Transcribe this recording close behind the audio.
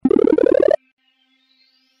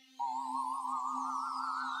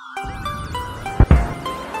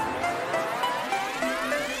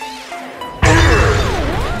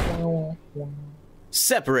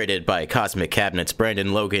Separated by cosmic cabinets,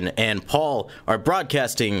 Brandon, Logan, and Paul are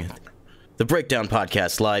broadcasting the Breakdown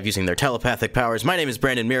Podcast live using their telepathic powers. My name is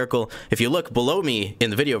Brandon Miracle. If you look below me in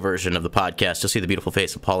the video version of the podcast, you'll see the beautiful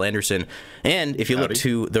face of Paul Anderson. And if you look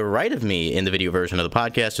to the right of me in the video version of the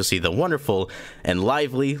podcast, you'll see the wonderful and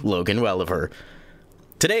lively Logan Welliver.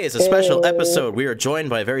 Today is a special episode. We are joined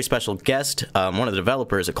by a very special guest, one of the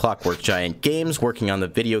developers at Clockwork Giant Games, working on the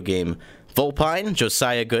video game Vulpine,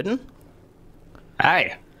 Josiah Gooden.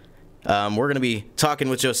 Hi. We're going to be talking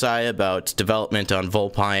with Josiah about development on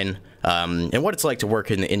Vulpine and what it's like to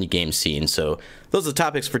work in the indie game scene. So those are the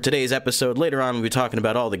topics for today's episode. Later on, we'll be talking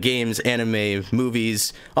about all the games, anime,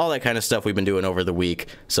 movies, all that kind of stuff we've been doing over the week.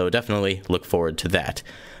 So definitely look forward to that.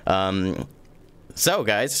 So,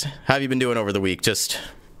 guys, how have you been doing over the week? Just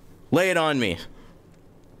lay it on me.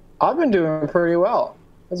 I've been doing pretty well.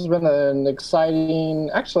 This has been an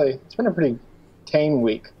exciting... Actually, it's been a pretty tame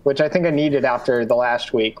week, which I think I needed after the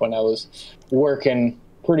last week when I was working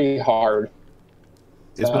pretty hard.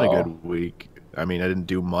 It's been a good week. I mean, I didn't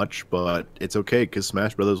do much, but it's okay because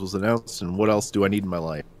Smash Brothers was announced, and what else do I need in my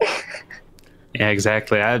life? Yeah,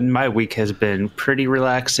 exactly. My week has been pretty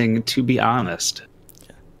relaxing, to be honest.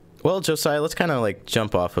 Well, Josiah, let's kind of like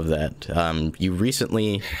jump off of that. You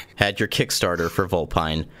recently had your Kickstarter for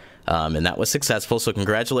Vulpine, and that was successful, so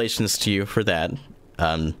congratulations to you for that.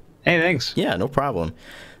 Hey, thanks. Yeah, no problem.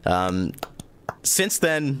 Since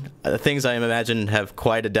then, things I imagine have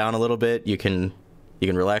quieted down a little bit. You can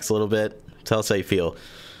relax a little bit. Tell us how you feel.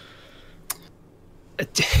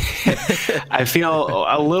 I feel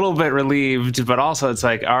a little bit relieved, but also it's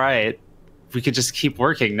like, all right, we could just keep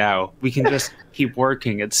working now. We can just keep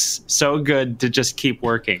working. It's so good to just keep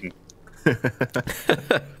working. Just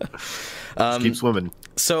keep swimming.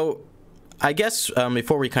 So I guess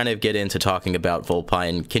before we kind of get into talking about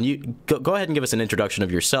Vulpine, can you go ahead and give us an introduction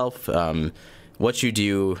of yourself, what you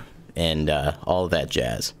do, and all of that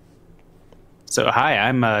jazz? So, hi,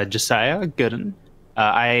 I'm Josiah Gooden.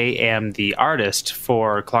 I am the artist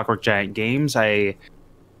for Clockwork Giant Games. I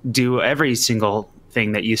do every single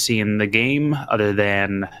thing that you see in the game other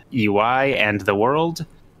than UI and the world.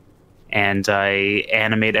 And I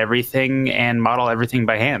animate everything and model everything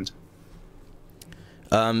by hand.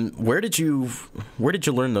 Where did you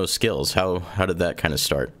learn those skills? How did that kind of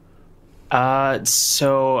start?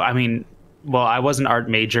 So, I mean, well, I was an art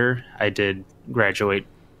major. I did graduate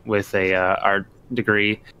with a art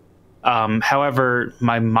degree. However,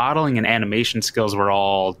 my modeling and animation skills were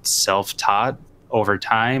all self-taught over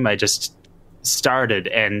time. I just started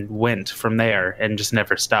and went from there and just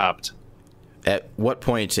never stopped. At what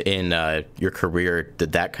point in your career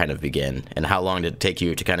did that kind of begin, and how long did it take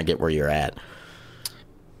you to kind of get where you're at?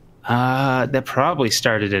 That probably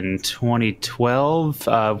started in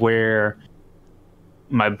 2012, where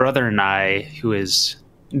my brother and I, who is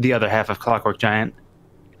the other half of Clockwork Giant,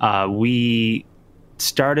 we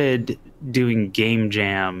started doing game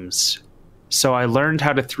jams. So I learned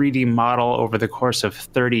how to 3D model over the course of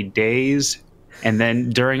 30 days. And then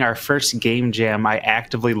during our first game jam, I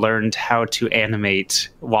actively learned how to animate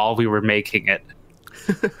while we were making it.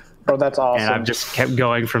 Oh, that's awesome. And I've just kept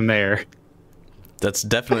going from there. That's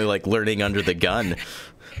definitely like learning under the gun.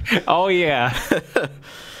 Oh, yeah.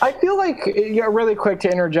 I feel like, really quick to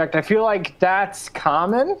interject, I feel like that's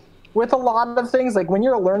common with a lot of things. Like when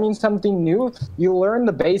you're learning something new, you learn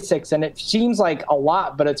the basics, and it seems like a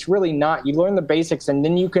lot, but it's really not. You learn the basics, and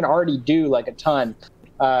then you can already do like a ton.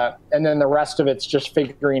 And then the rest of it's just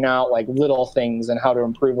figuring out like little things and how to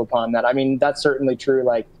improve upon that. I mean, that's certainly true.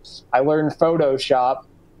 Like I learned Photoshop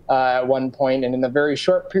at one point, and in a very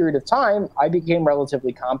short period of time, I became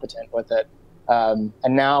relatively competent with it. And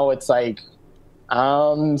now it's like,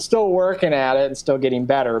 I'm still working at it and still getting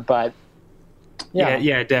better, but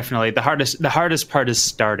yeah, definitely. The hardest part is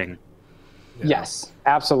starting. Yeah. Yes,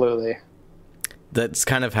 absolutely. That's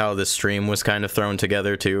kind of how this stream was kind of thrown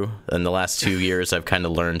together too. In the last 2 years, I've kind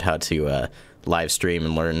of learned how to live stream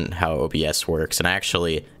and learn how OBS works, and I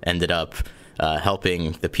actually ended up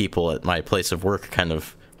helping the people at my place of work kind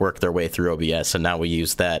of work their way through OBS, and now we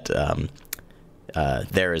use that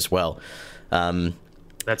there as well.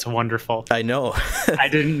 That's wonderful. I know. I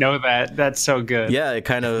didn't know that. That's so good. Yeah, it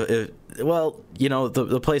kind of... well, you know,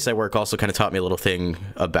 the place I work also kind of taught me a little thing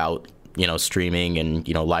about, you know, streaming and,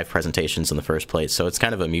 you know, live presentations in the first place. So it's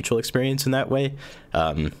kind of a mutual experience in that way.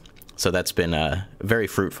 So that's been a very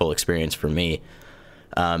fruitful experience for me.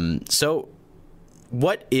 So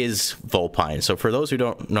what is Vulpine? So for those who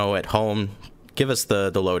don't know at home, give us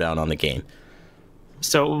the lowdown on the game.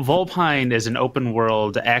 So Vulpine is an open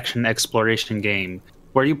world action exploration game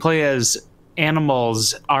where you play as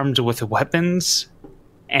animals armed with weapons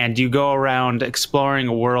and you go around exploring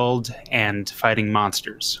a world and fighting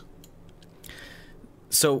monsters.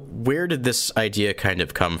 So where did this idea kind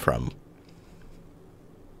of come from?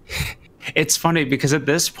 It's funny because at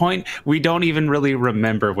this point, we don't even really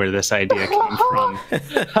remember where this idea came from.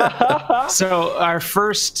 So our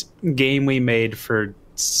first game we made for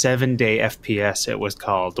 7-day FPS, it was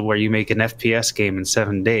called, where you make an FPS game in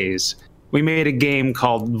 7 days. We made a game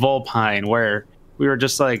called Vulpine, where we were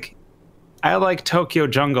just like, I like Tokyo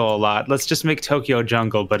Jungle a lot. Let's just make Tokyo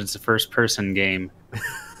Jungle, but it's a first-person game.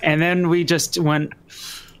 And then we just went,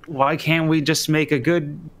 why can't we just make a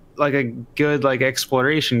good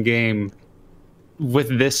exploration game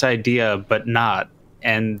with this idea, but not?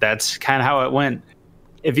 And that's kind of how it went.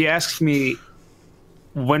 If you ask me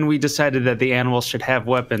when we decided that the animals should have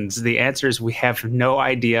weapons, the answer is we have no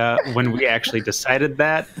idea when we actually decided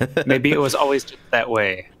that. Maybe it was always just that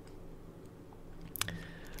way.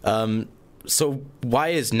 So why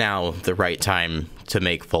is now the right time to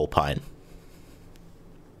make Vulpine?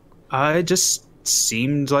 It just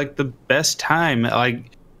seemed like the best time. Like,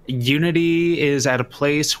 Unity is at a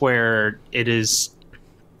place where it is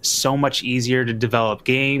so much easier to develop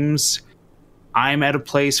games. I'm at a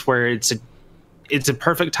place where it's a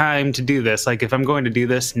perfect time to do this. Like, if I'm going to do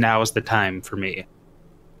this, now is the time for me.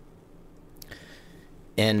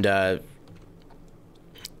 And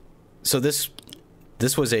so this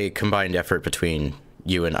was a combined effort between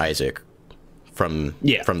you and Isaac from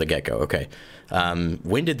the get-go. Okay.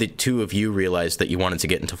 When did the two of you realize that you wanted to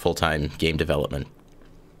get into full-time game development?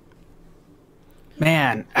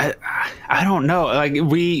 Man, I don't know. Like,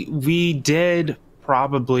 we did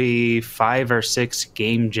probably 5 or 6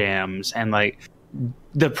 game jams, and like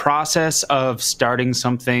the process of starting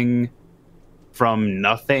something from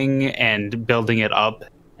nothing and building it up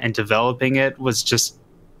and developing it was just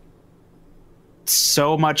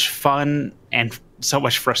so much fun and so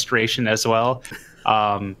much frustration as well.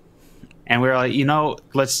 And we were like,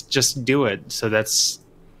 let's just do it. So that's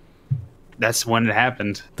when it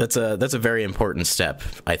happened. That's a very important step,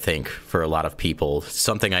 I think, for a lot of people.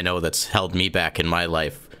 Something I know that's held me back in my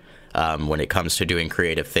life when it comes to doing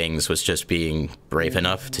creative things was just being brave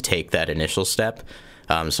enough to take that initial step.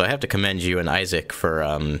 So I have to commend you and Isaac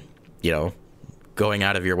for going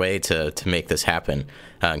out of your way to make this happen,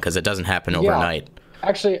 because it doesn't happen overnight.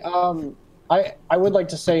 Actually, I would like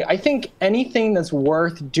to say, I think anything that's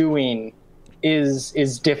worth doing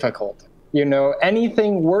is difficult.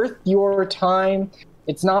 Anything worth your time,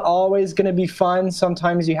 it's not always going to be fun.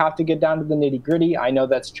 Sometimes you have to get down to the nitty-gritty. I know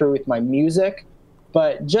that's true with my music,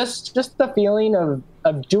 but just the feeling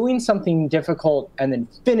of doing something difficult and then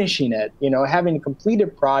finishing it, having a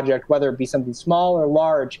completed project, whether it be something small or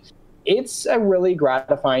large, it's a really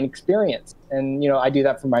gratifying experience. And, I do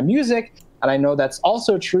that for my music, and I know that's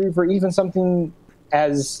also true for even something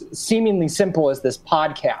as seemingly simple as this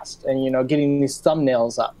podcast and, getting these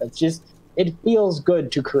thumbnails up. It feels good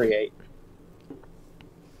to create.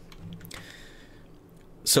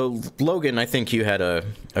 So, Logan, I think you had a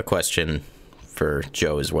question for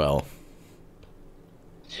Joe as well.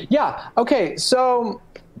 Yeah. Okay. So,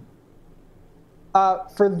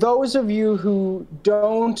 for those of you who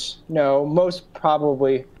don't know, most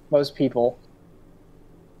people,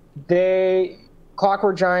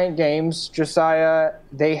 Clockwork Giant Games, Josiah,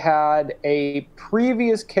 they had a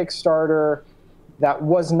previous Kickstarter that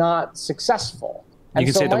was not successful. You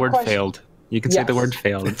can say the word failed. You can say the word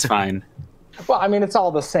failed. It's fine. Well, I mean, it's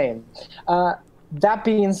all the same. That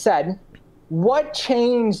being said, what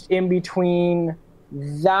changed in between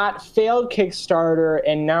that failed Kickstarter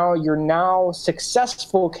and now your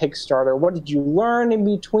successful Kickstarter? What did you learn in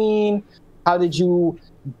between? How did you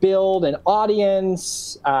build an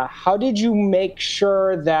audience? How did you make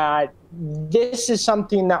sure that this is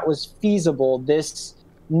something that was feasible? This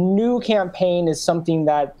new campaign is something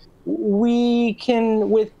that we can,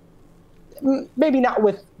 with maybe not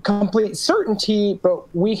with complete certainty,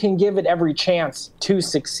 but we can give it every chance to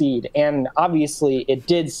succeed. And obviously it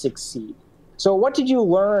did succeed. So what did you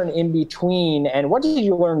learn in between, and what did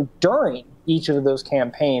you learn during each of those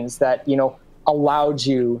campaigns that, allowed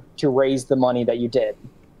you to raise the money that you did?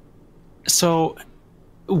 So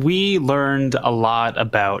we learned a lot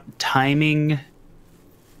about timing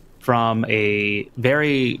from a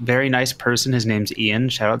very, very nice person. His name's Ian.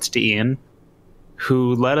 Shoutouts to Ian,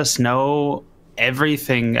 who let us know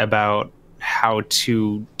everything about how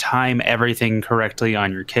to time everything correctly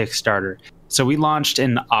on your Kickstarter. So we launched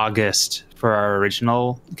in August for our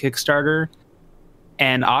original Kickstarter.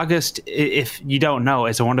 And August, if you don't know,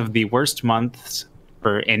 is one of the worst months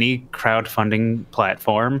for any crowdfunding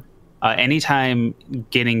platform. Anytime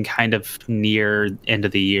getting kind of near end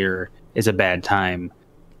of the year is a bad time.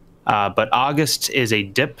 But August is a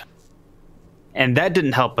dip, and that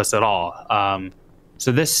didn't help us at all.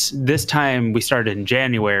 So this time we started in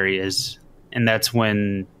January, and that's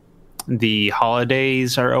when the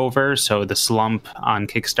holidays are over, so the slump on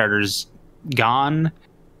Kickstarter's gone,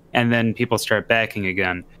 and then people start backing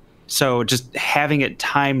again. So just having it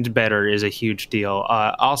timed better is a huge deal.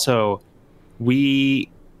 Also, we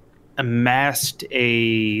amassed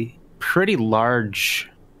a pretty large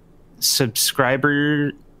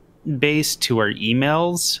subscriber base to our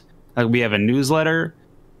emails. Like, we have a newsletter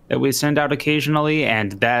that we send out occasionally,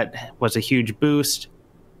 and that was a huge boost.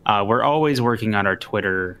 We're always working on our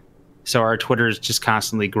Twitter, so our Twitter is just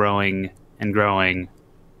constantly growing and growing.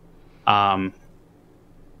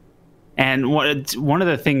 And one of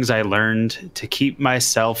the things I learned to keep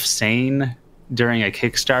myself sane during a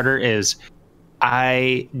Kickstarter is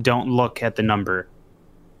I don't look at the number.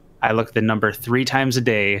 I look at the number 3 times a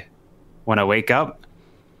day when I wake up,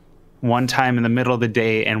 1 time in the middle of the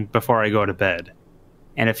day, and before I go to bed.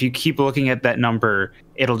 And if you keep looking at that number,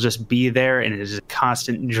 it'll just be there, and it is a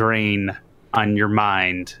constant drain on your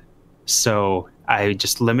mind. So I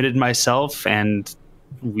just limited myself, and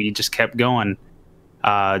we just kept going.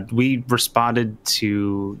 We responded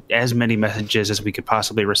to as many messages as we could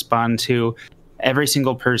possibly respond to. Every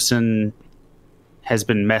single person has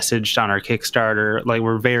been messaged on our Kickstarter. Like,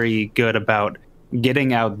 we're very good about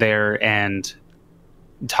getting out there and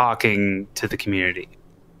talking to the community.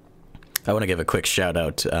 I want to give a quick shout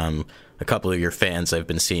out. A couple of your fans I've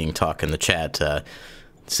been seeing talk in the chat,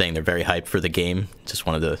 saying they're very hyped for the game. Just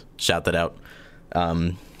wanted to shout that out.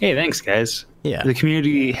 Hey, thanks, guys. Yeah, the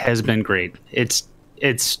community has been great.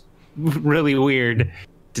 It's really weird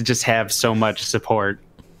to just have so much support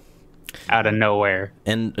out of nowhere.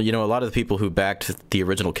 And, you know, a lot of the people who backed the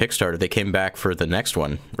original Kickstarter, they came back for the next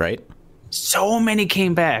one, right? So many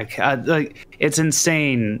came back. Like, it's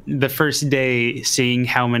insane. The first day, seeing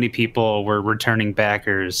how many people were returning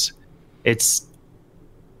backers, it's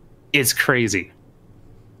crazy.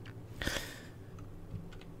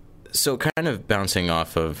 So, kind of bouncing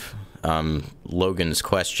off of Logan's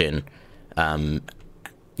question,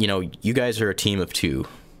 you know, you guys are a team of 2.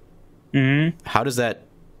 Mm-hmm. How's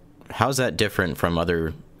that different from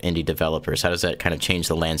other indie developers? How does that kind of change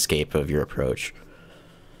the landscape of your approach?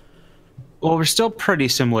 Well, we're still pretty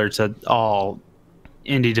similar to all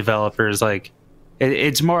indie developers. Like,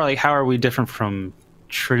 it's more like, how are we different from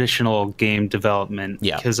traditional game development?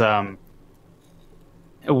 Yeah. Because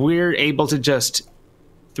we're able to just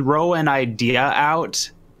throw an idea out,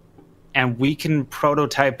 and we can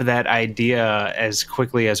prototype that idea as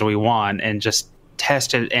quickly as we want and just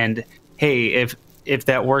test it. And hey, if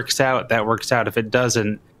that works out, that works out. If it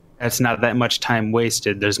doesn't, that's not that much time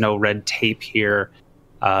wasted. There's no red tape here.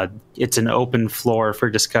 It's an open floor for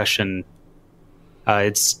discussion.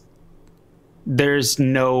 There's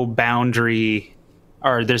no boundary,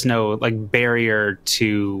 or there's no like barrier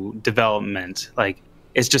to development. Like,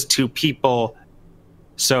 it's just 2 people.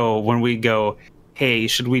 So when we go, hey,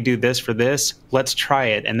 should we do this for this? Let's try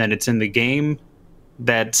it. And then it's in the game.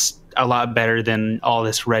 That's a lot better than all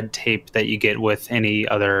this red tape that you get with any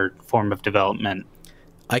other form of development.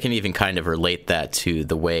 I can even kind of relate that to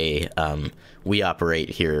the way we operate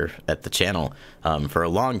here at the channel. For a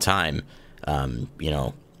long time, you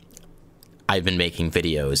know, I've been making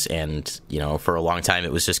videos, and, you know, for a long time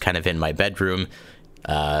it was just kind of in my bedroom.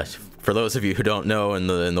 For those of you who don't know, in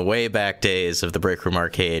the way back days of the Break Room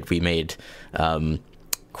Arcade, we made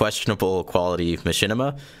questionable quality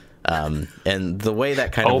machinima. And the way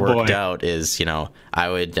that kind of worked out is, you know, I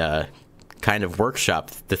would kind of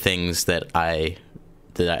workshop the things that I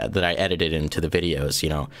edited into the videos. You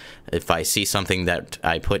know, if I see something that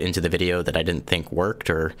I put into the video that I didn't think worked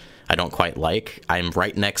or I don't quite like, I'm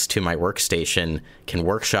right next to my workstation, can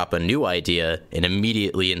workshop a new idea and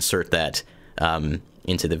immediately insert that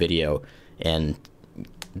into the video. And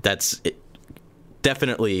that's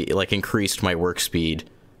definitely like increased my work speed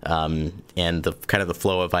and the kind of the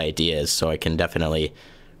flow of ideas. So I can definitely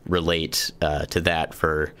relate to that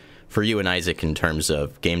for you and Isaac in terms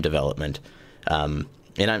of game development.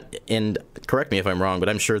 And correct me if I'm wrong, but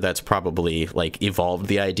I'm sure that's probably like evolved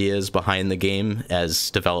the ideas behind the game as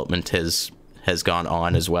development has gone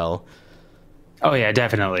on as well. Oh yeah,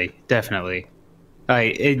 definitely.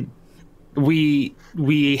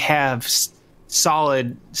 We have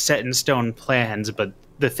solid set in stone plans, but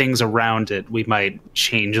the things around it we might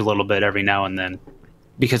change a little bit every now and then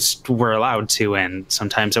because we're allowed to, and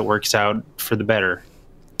sometimes it works out for the better.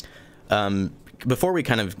 Before we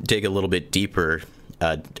kind of dig a little bit deeper,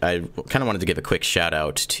 I kind of wanted to give a quick shout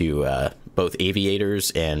out to both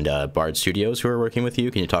Aviators and Bard Studios who are working with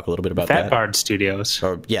you. Can you talk a little bit about that? Fat Bard Studios.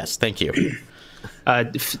 Oh, yes, thank you.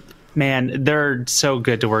 Man, they're so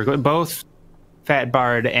good to work with. Both Fat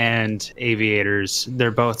Bard and Aviators,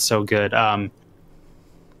 they're both so good.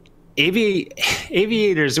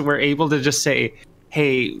 Aviators were able to just say,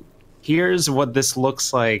 hey, here's what this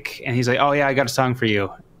looks like. And he's like, oh, yeah, I got a song for you.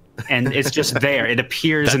 And it's just there. It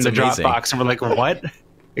appears in the amazing. Dropbox. And we're like, what?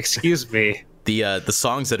 Excuse me. The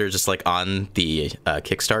songs that are just like on the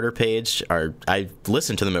Kickstarter page I've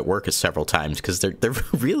listened to them at work several times because they're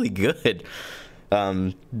really good.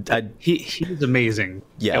 He's amazing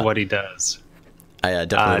at what he does. I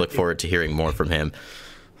definitely look forward to hearing more from him.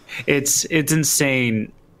 It's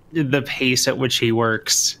insane the pace at which he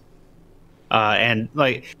works, and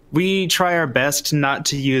like we try our best not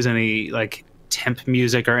to use any like temp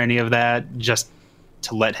music or any of that, just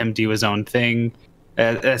to let him do his own thing.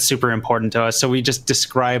 That's super important to us. So we just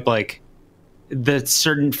describe like the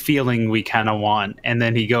certain feeling we kind of want, and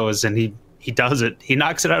then he goes and he does it. He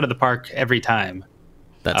knocks it out of the park every time.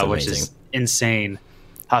 That's amazing. Which is insane.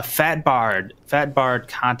 Fat Bard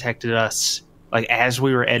contacted us like as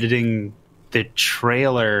we were editing the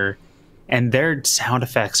trailer, and their sound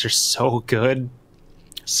effects are so good.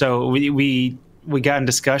 So we got in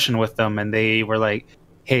discussion with them, and they were like,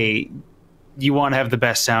 hey, you want to have the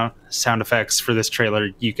best sound effects for this trailer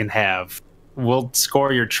you can have. We'll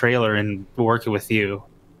score your trailer and work it with you.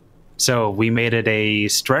 So we made it a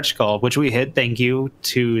stretch goal, which we hit. Thank you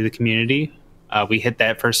to the community. We hit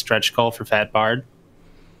that first stretch goal for Fat Bard.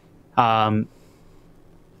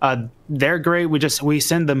 They're great. We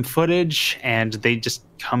send them footage, and they just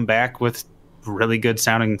come back with really good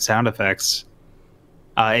sounding sound effects.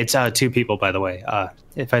 It's 2 people, by the way.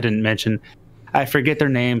 If I didn't mention, I forget their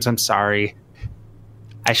names. I'm sorry.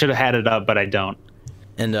 I should have had it up, but I don't.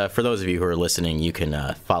 And for those of you who are listening, you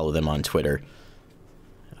can follow them on Twitter.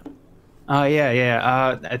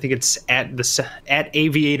 Yeah. I think it's at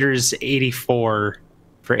Aviators84 for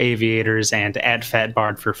Aviators and at Fat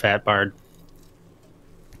Bard for Fat Bard.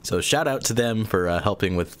 So shout out to them for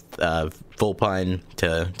helping with Vulpine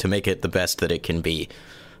to make it the best that it can be.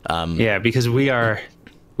 Because we are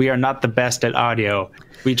not the best at audio.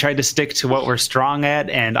 We tried to stick to what we're strong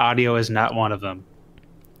at, and audio is not one of them.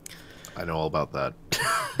 I know all about that.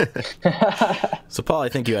 So, Paul, I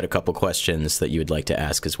think you had a couple questions that you would like to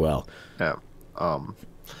ask as well. Yeah.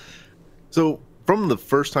 So, from the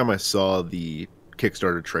first time I saw the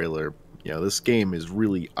Kickstarter trailer, this game is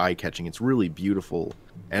really eye-catching. It's really beautiful.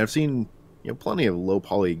 And I've seen, plenty of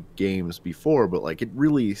low-poly games before, but, like, it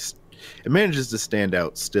manages to stand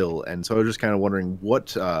out still. And so I was just kind of wondering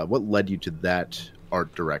what led you to that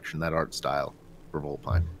art direction, that art style for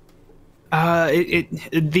Vulpine?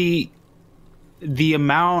 The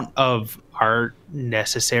amount of art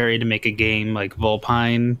necessary to make a game like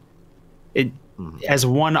Vulpine, as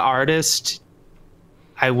one artist,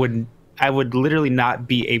 I would literally not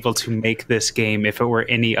be able to make this game if it were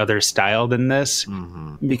any other style than this,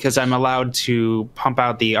 because I'm allowed to pump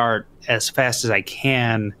out the art as fast as I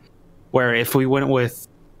can, where if we went with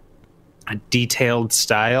a detailed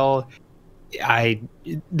style,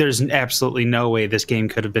 there's absolutely no way this game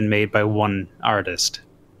could have been made by one artist.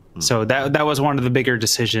 So that was one of the bigger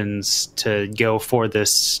decisions to go for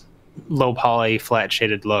this low poly, flat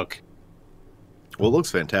shaded look. Well, it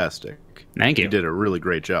looks fantastic. Thank you. You did a really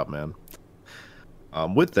great job, man.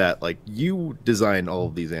 With that, like, you designed all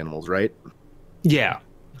of these animals, right? Yeah.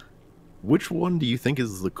 Which one do you think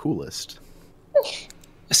is the coolest?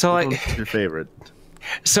 So, Which one's your favorite?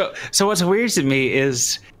 So what's weird to me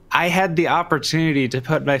is I had the opportunity to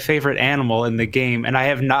put my favorite animal in the game, and I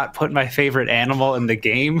have not put my favorite animal in the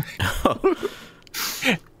game.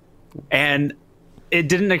 And it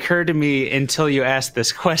didn't occur to me until you asked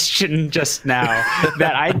this question just now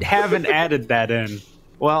that I haven't added that in.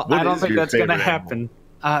 Well, I don't think that's going to happen.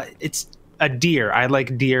 It's a deer. I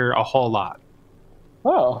like deer a whole lot.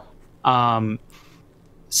 Oh.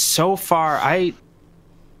 So far,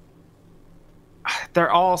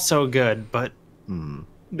 they're all so good, but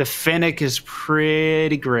the Finnick is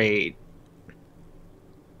pretty great.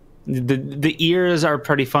 The ears are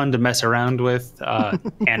pretty fun to mess around with,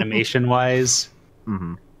 animation wise.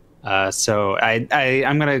 So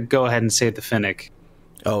I'm gonna go ahead and say the Finnick.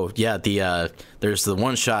 Oh yeah, there's the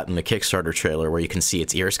one shot in the Kickstarter trailer where you can see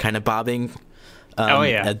its ears kind of bobbing. Oh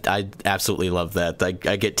yeah, I absolutely love that. I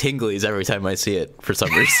get tinglies every time I see it for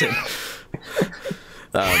some reason.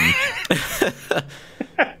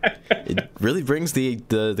 It really brings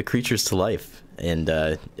the creatures to life, and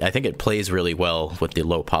I think it plays really well with the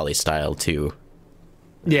low poly style too.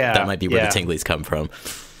 Yeah, that might be where the tinglies come from.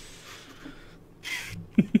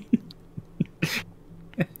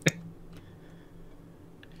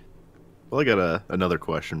 Well, I got another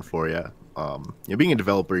question for you. Being a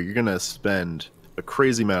developer, you're gonna spend a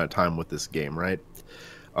crazy amount of time with this game, right?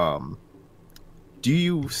 Do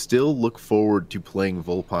you still look forward to playing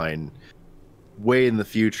Vulpine way in the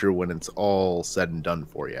future when it's all said and done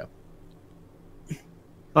for you?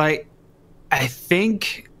 Like, I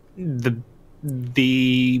think the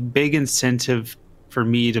big incentive for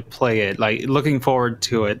me to play it, like looking forward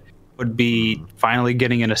to it, would be finally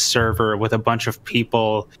getting in a server with a bunch of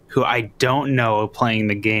people who I don't know playing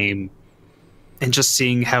the game and just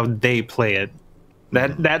seeing how they play it.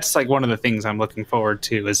 That's like one of the things I'm looking forward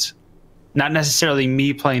to, is not necessarily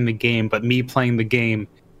me playing the game, but me playing the game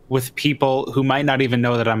with people who might not even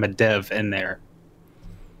know that I'm a dev in there.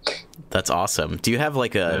 That's awesome. Do you have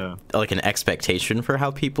like an expectation for how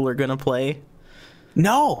people are gonna play?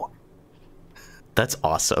 No. That's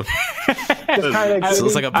awesome. Just kind of So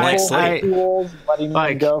it's like a blank slate. Letting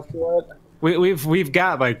them go for it. We've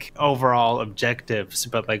got like overall objectives,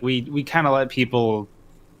 but like we kind of let people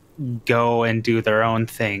go and do their own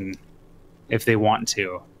thing if they want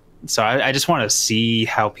to. So I just want to see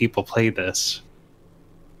how people play this.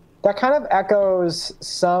 That kind of echoes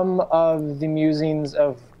some of the musings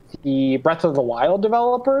of the Breath of the Wild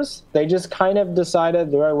developers. They just kind of decided,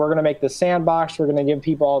 we're going to make this sandbox, we're going to give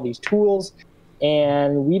people all these tools,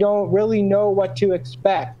 and we don't really know what to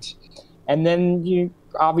expect. And then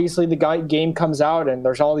obviously the game comes out and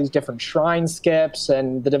there's all these different shrine skips,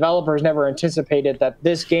 and the developers never anticipated that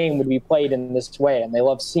this game would be played in this way, and they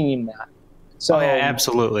love seeing that. So yeah,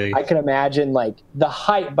 absolutely. I can imagine like the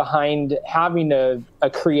hype behind having a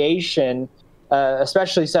creation,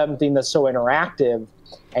 especially something that's so interactive,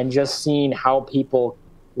 and just seeing how people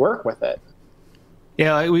work with it.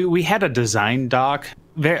 Yeah, like we had a design doc,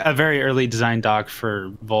 a very early design doc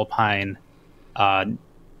for Vulpine,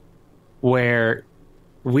 where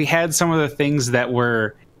we had some of the things that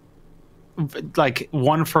were like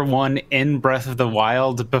one for one in Breath of the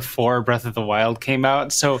Wild before Breath of the Wild came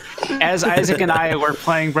out. So as Isaac and I were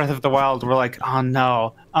playing Breath of the Wild, we're like, oh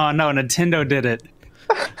no, Nintendo did it.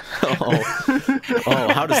 Oh,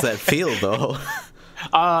 how does that feel though?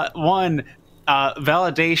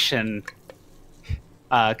 Validation,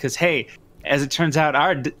 because hey, as it turns out,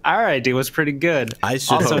 our idea was pretty good. I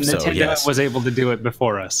should also hope so, Nintendo yes. was able to do it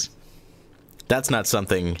before us. That's not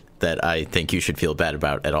something that I think you should feel bad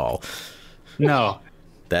about at all. No.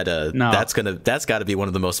 No. That's got to be one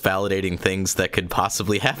of the most validating things that could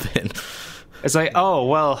possibly happen. It's like, oh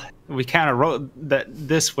well, we kind of wrote that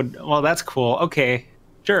this would. Well, that's cool. Okay,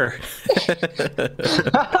 sure.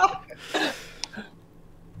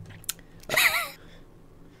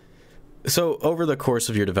 So, over the course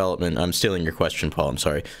of your development, I'm stealing your question, Paul. I'm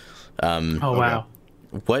sorry. Oh wow.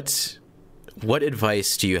 What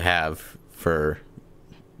advice do you have for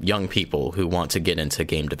young people who want to get into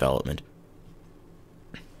game development?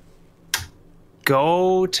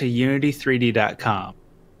 Go to unity3d.com.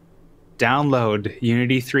 Download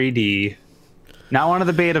Unity 3D. Not one of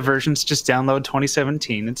the beta versions, just download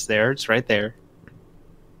 2017. It's there. It's right there.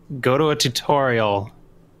 Go to a tutorial.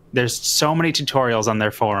 There's so many tutorials on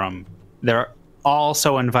their forum. They're all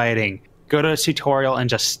so inviting. Go to a tutorial and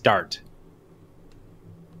just start.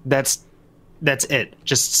 That's it.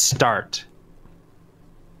 Just start.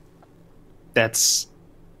 That's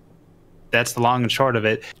the long and short of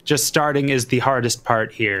it. Just starting is the hardest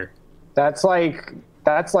part here. That's like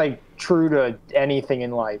true to anything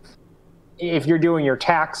in life. If you're doing your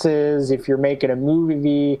taxes, if you're making a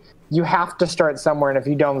movie, you have to start somewhere, and if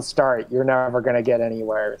you don't start, you're never going to get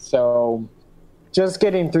anywhere. So just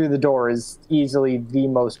getting through the door is easily the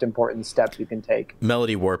most important step you can take.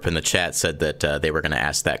 Melody Warp in the chat said that they were going to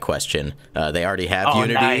ask that question. They already have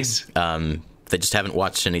Unity. Nice. They just haven't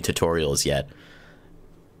watched any tutorials yet.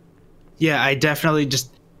 Yeah, I definitely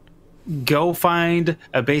just go find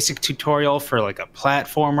a basic tutorial for like a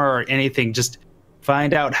platformer or anything. Just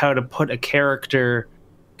find out how to put a character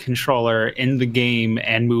controller in the game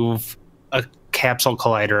and move a capsule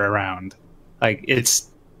collider around. Like, it's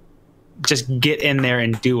just get in there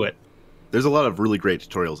and do it. There's a lot of really great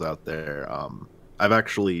tutorials out there. I've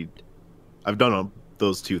done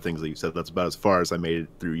those two things that you said. That's about as far as I made it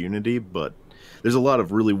through Unity, but there's a lot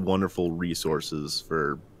of really wonderful resources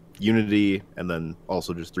for Unity and then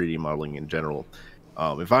also just 3D modeling in general.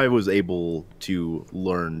 If I was able to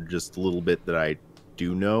learn just a little bit that I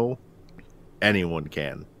do know, anyone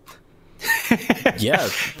can. Yeah,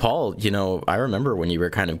 Paul, I remember when you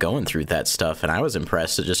were kind of going through that stuff, and I was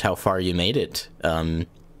impressed at just how far you made it,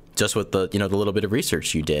 just with the little bit of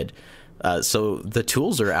research you did. So the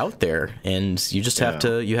tools are out there, and you just have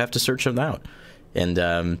to search them out.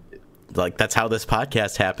 And like that's how this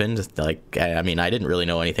podcast happened. Like, I mean, I didn't really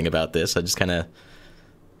know anything about this. I just kind of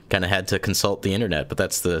had to consult the internet. But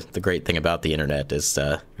that's the great thing about the internet is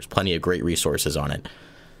there's plenty of great resources on it.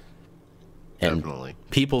 And Definitely.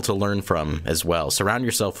 people to learn from as well. Surround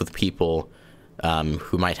yourself with people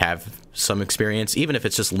who might have some experience, even if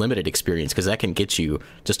it's just limited experience, because that can get you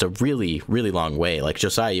just a really, really long way. Like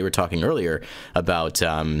Josiah, you were talking earlier about,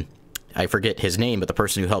 I forget his name, but the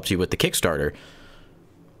person who helped you with the Kickstarter.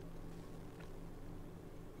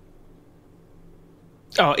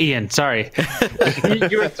 Oh, Ian, sorry.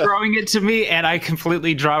 You were throwing it to me, and I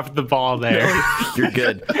completely dropped the ball there. No, you're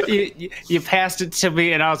good. You passed it to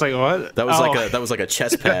me, and I was like, "What?" That was like a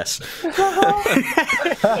chess pass.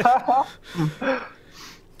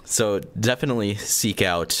 So definitely seek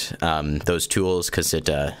out those tools because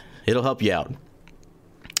it'll help you out.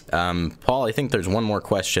 Paul, I think there's one more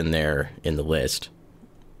question there in the list.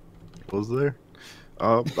 Was there?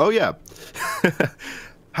 Oh yeah.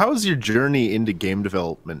 How has your journey into game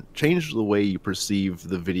development changed the way you perceive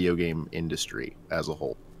the video game industry as a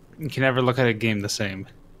whole? You can never look at a game the same.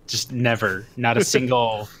 Just never. Not a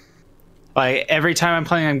single. Like every time I'm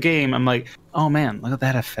playing a game, I'm like, "Oh man, look at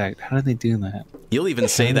that effect! How did they do that?" You'll even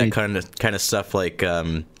say that kind of stuff like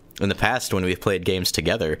in the past when we've played games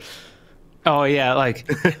together. Oh yeah, like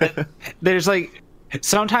there's like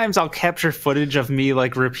sometimes I'll capture footage of me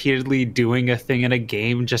like repeatedly doing a thing in a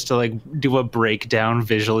game just to like do a breakdown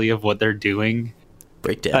visually of what they're doing.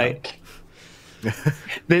 Breakdown.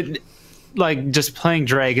 Like just playing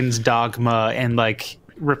Dragon's Dogma and like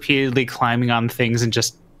repeatedly climbing on things and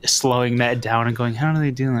just slowing that down and going, how do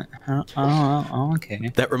they do it? Oh, okay.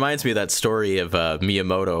 That reminds me of that story of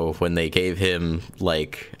Miyamoto when they gave him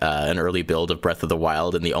like an early build of Breath of the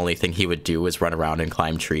Wild, and the only thing he would do was run around and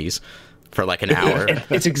climb trees for like an hour.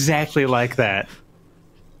 It's exactly like that.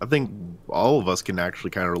 I think all of us can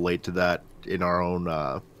actually kind of relate to that in our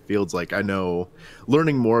own fields. Like, I know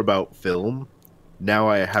learning more about film, now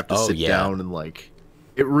I have to sit down and like,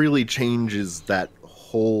 it really changes that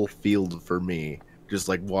whole field for me. Just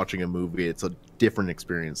like watching a movie, it's a different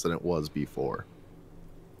experience than it was before.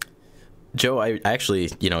 Joe, I actually,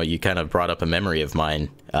 you kind of brought up a memory of mine.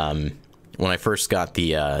 When I first got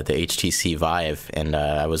the HTC Vive and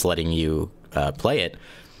I was letting you play it,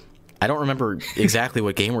 I don't remember exactly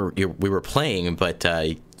what game we were playing, but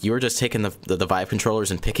you were just taking the Vive controllers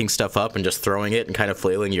and picking stuff up and just throwing it and kind of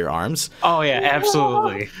flailing your arms. Oh yeah,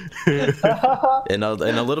 absolutely. and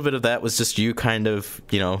a little bit of that was just you kind of,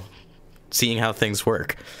 seeing how things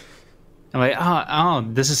work. I'm like, oh,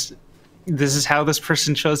 this is how this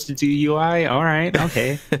person chose to do UI. All right,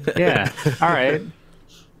 okay, yeah, all right.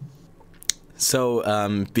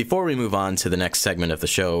 So before we move on to the next segment of the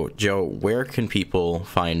show, Joe, where can people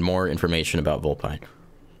find more information about Vulpine?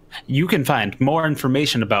 You can find more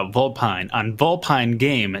information about Vulpine on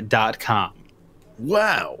vulpinegame.com.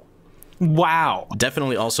 Wow.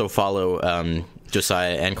 Definitely also follow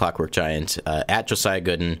Josiah and Clockwork Giant at Josiah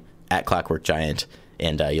Gooden, at Clockwork Giant,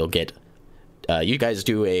 and you'll get you guys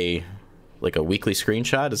do a weekly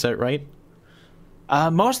screenshot, is that right?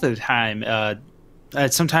 Most of the time.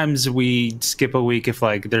 Sometimes we skip a week if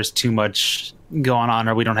like there's too much going on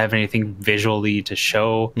or we don't have anything visually to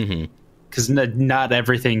show. Because not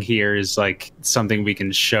everything here is like something we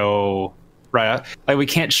can show right. Like we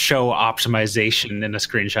can't show optimization in a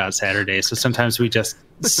screenshot Saturday, so sometimes we just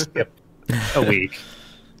skip a week.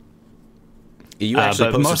 You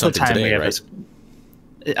actually posted most of the something time today,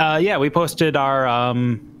 right? Yeah, we posted our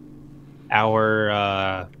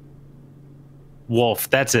wolf.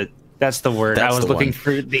 That's it. That's the word. I was looking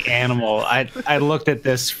for the animal. I looked at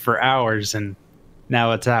this for hours and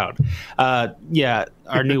now it's out. Yeah,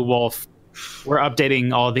 our new wolf. We're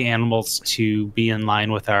updating all the animals to be in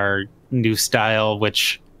line with our new style,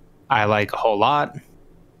 which I like a whole lot.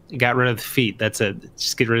 Got rid of the feet. That's it.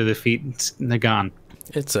 Just get rid of the feet. They're gone.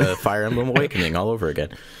 It's a Fire Emblem Awakening all over again.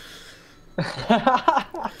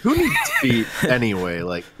 Who needs feet anyway?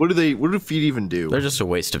 Like, what do feet even do? They're just a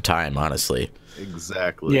waste of time, honestly.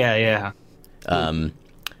 Exactly. Yeah. And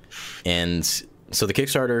so the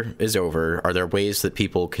Kickstarter is over. Are there ways that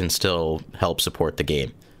people can still help support the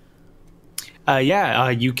game?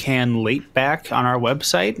 You can late back on our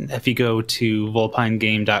website. If you go to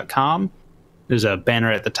vulpinegame.com, there's a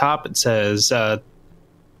banner at the top. It says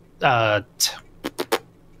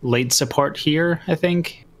late support here, I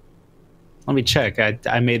think. Let me check.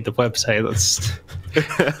 I made the website. Let's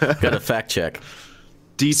got a fact check.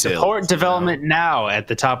 Details. Support development now at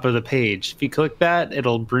the top of the page. If you click that,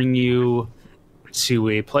 it'll bring you to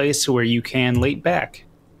a place where you can late back.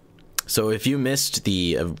 So if you missed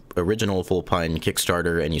the original Vulpine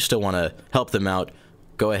Kickstarter and you still want to help them out,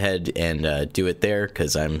 go ahead and do it there,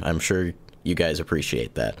 because I'm sure you guys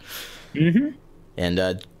appreciate that. Mm-hmm.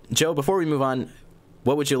 And Joe, before we move on,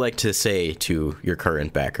 what would you like to say to your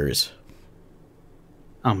current backers?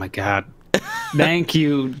 Oh my God. Thank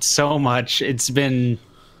you so much. It's been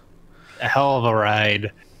a hell of a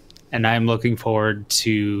ride, and I'm looking forward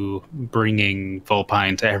to bringing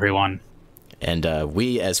Vulpine to everyone. And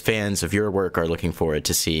we, as fans of your work, are looking forward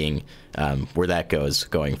to seeing where that goes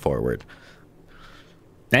going forward.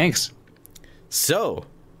 Thanks. So,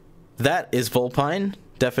 that is Vulpine.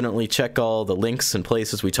 Definitely check all the links and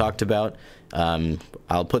places we talked about.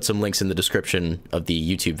 I'll put some links in the description of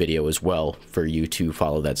the YouTube video as well for you to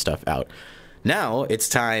follow that stuff out. Now, it's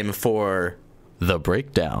time for The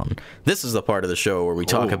Breakdown. This is the part of the show where we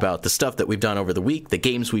talk about the stuff that we've done over the week, the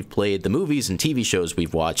games we've played, the movies and TV shows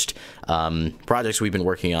we've watched, projects we've been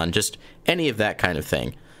working on, just any of that kind of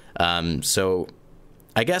thing. So,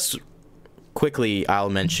 I guess quickly I'll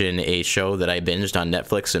mention a show that I binged on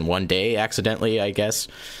Netflix in one day, accidentally, I guess.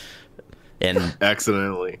 And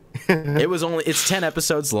accidentally. It's 10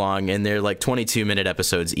 episodes long, and they're like 22-minute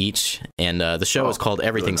episodes each. And the show is called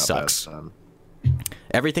Everything Sucks.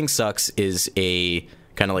 Everything Sucks is a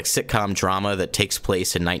kind of like sitcom drama that takes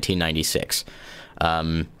place in 1996.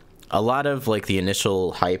 A lot of like the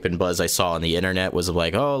initial hype and buzz I saw on the internet was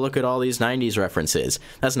like, oh, look at all these 90s references.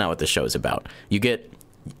 That's not what the show's about.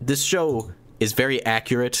 This show is very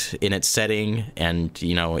accurate in its setting, and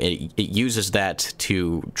it uses that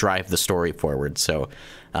to drive the story forward. So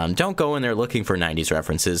don't go in there looking for 90s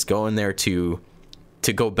references. Go in there to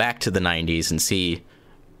go back to the 90s and see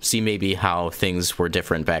maybe how things were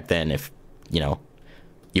different back then if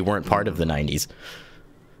you weren't part of the 90s.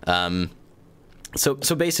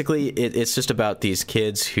 So basically it's just about these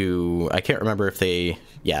kids who, I can't remember if I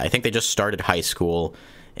think they just started high school,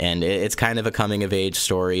 and it's kind of a coming of age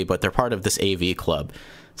story, but they're part of this AV club.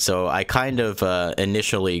 So I kind of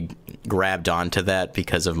initially grabbed onto that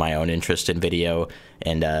because of my own interest in video,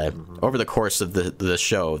 and over the course of the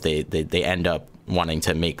show, they end up wanting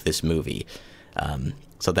to make this movie.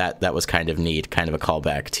 So that was kind of neat, kind of a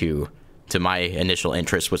callback to my initial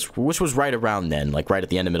interest, which was right around then, like right at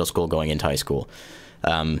the end of middle school, going into high school.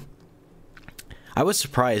 I was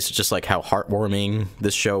surprised just like how heartwarming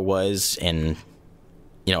this show was, and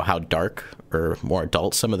how dark or more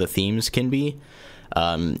adult some of the themes can be.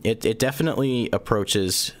 It definitely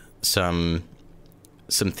approaches some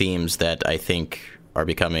themes that I think are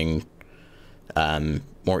becoming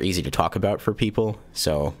more easy to talk about for people.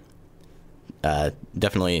 So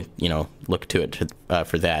definitely, look to it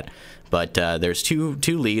for that. But there's two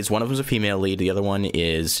leads. One of them is a female lead. The other one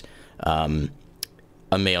is a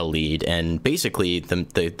male lead. And basically,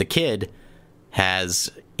 the kid has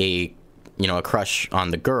a crush on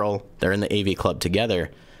the girl. They're in the AV club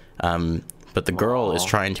together. But the girl is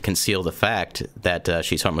trying to conceal the fact that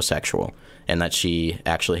she's homosexual and that she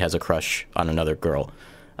actually has a crush on another girl.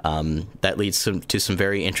 That leads to some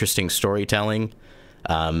very interesting storytelling.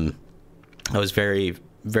 I was very,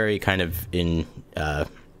 very kind of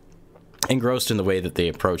engrossed in the way that they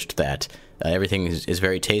approached that. Everything is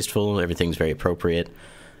very tasteful. Everything's very appropriate.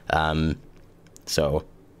 So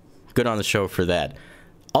good on the show for that.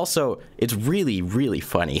 Also, it's really, really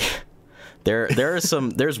funny.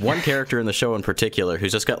 There's one character in the show in particular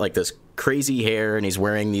who's just got like this crazy hair, and he's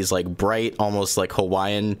wearing these like bright, almost like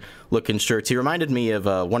Hawaiian looking shirts. He reminded me of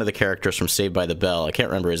one of the characters from Saved by the Bell. I can't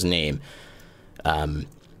remember his name. Nope,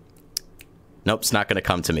 it's not going to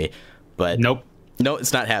come to me. But no,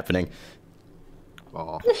 it's not happening.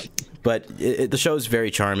 But the show's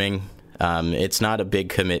very charming. It's not a big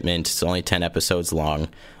commitment. It's only 10 episodes long.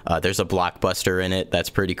 There's a blockbuster in it. That's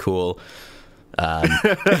pretty cool. Hey,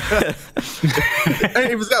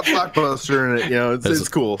 if it's got blockbuster in it, it's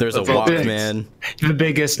cool. There's a Walkman. The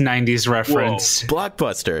biggest 90s reference. Whoa.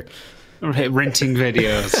 Blockbuster. Renting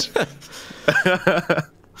videos.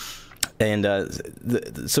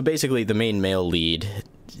 And so basically the main male lead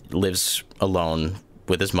lives alone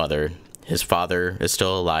with his mother. His father is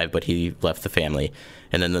still alive, but he left the family.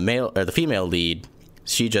 And then the female lead,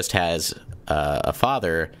 she just has a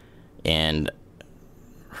father, and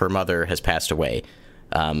her mother has passed away.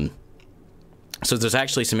 So there's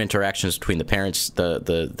actually some interactions between the parents.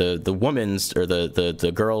 The woman's, or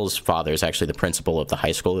the girl's father is actually the principal of the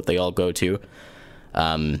high school that they all go to.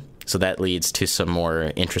 So that leads to some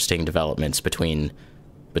more interesting developments between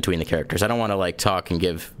the characters. I don't want to like talk and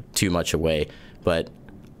give too much away, but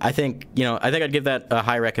I think I'd give that a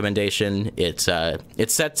high recommendation. It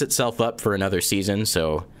sets itself up for another season,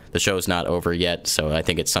 so the show's not over yet. So I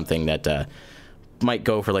think it's something that might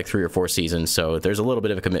go for like 3 or 4 seasons, so there's a little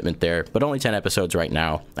bit of a commitment there, but only 10 episodes right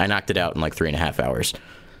now. I knocked it out in like 3.5 hours.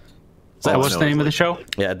 So what's the name of the show?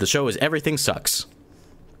 Yeah, the show is Everything Sucks.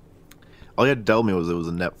 All you had to tell me was it was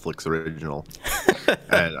a Netflix original.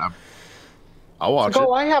 And I'll watch it.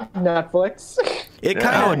 I have Netflix. It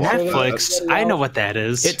kind of Netflix. I know what that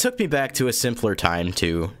is. It took me back to a simpler time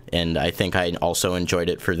too, and I think I also enjoyed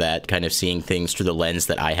it for that, kind of seeing things through the lens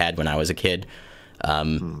that I had when I was a kid.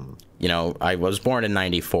 You know, I was born in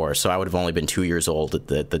 '94, so I would have only been 2 years old at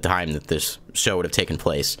the time that this show would have taken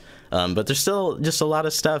place. But there's still just a lot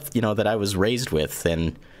of stuff, you know, that I was raised with,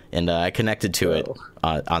 and I connected to it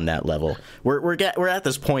on that level. We're at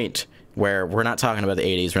this point where we're not talking about the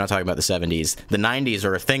 80s, we're not talking about the 70s. The 90s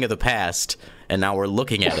are a thing of the past, and now we're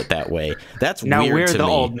looking at it that way. That's now weird we're to the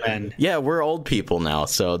me. old men. Yeah, we're old people now,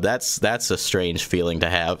 so that's a strange feeling to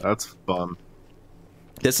have. That's fun.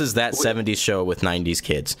 This is that 70s show with 90s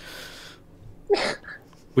kids.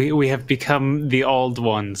 We have become the old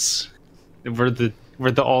ones. We're the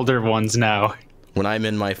older ones now. When I'm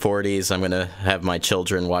in my 40s, I'm going to have my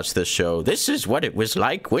children watch this show. This is what it was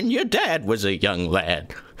like when your dad was a young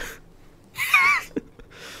lad.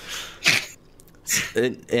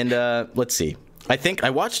 and let's see. I think I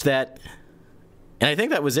watched that, and I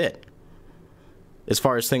think that was it. As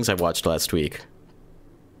far as things I watched last week.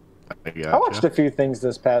 I watched a few things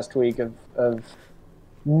this past week of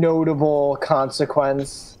notable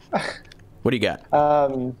consequence. What do you got?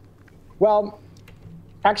 Well,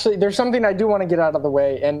 actually, there's something I do want to get out of the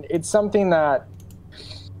way, and it's something that...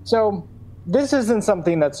 So, this isn't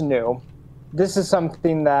something that's new. This is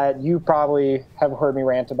something that you probably have heard me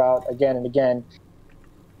rant about again and again.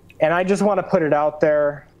 And I just want to put it out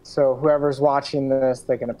there so whoever's watching this,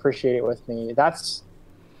 they can appreciate it with me. That's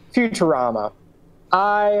Futurama.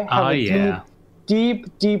 I have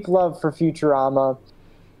deep love for Futurama.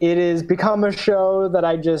 It has become a show that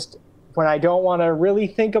I just, when I don't want to really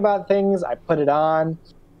think about things, I put it on.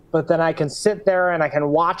 But then I can sit there and I can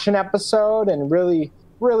watch an episode and really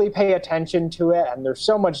pay attention to it. And there's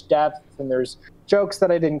so much depth and there's jokes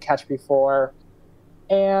that I didn't catch before.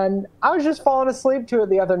 And I was just falling asleep to it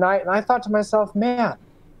the other night. And I thought to myself, man,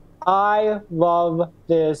 I love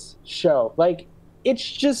this show. Like,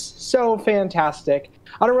 it's just so fantastic.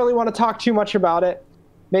 I don't really want to talk too much about it.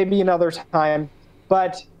 Maybe another time.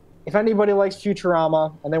 But if anybody likes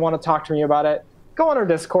Futurama and they want to talk to me about it, go on our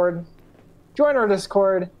Discord. Join our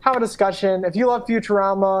Discord. Have a discussion. If you love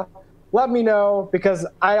Futurama, let me know, because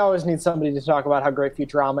I always need somebody to talk about how great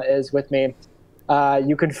Futurama is with me.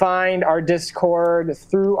 You can find our Discord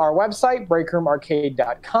through our website,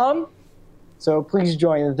 breakroomarcade.com. So please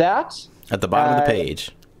join that. At the bottom of the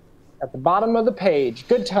page. At the bottom of the page.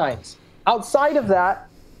 Good times. Outside of that,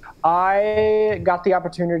 I got the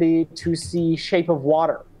opportunity to see Shape of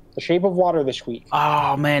Water. The Shape of Water this week.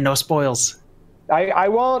 Oh, man, no spoils. I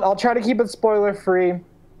won't. I'll try to keep it spoiler-free.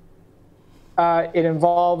 It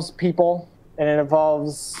involves people, and it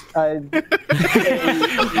involves water.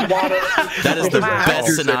 That is the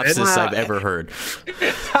best synopsis I've ever heard.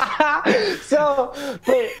 So,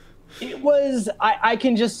 but it was, I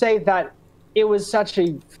can just say that it was such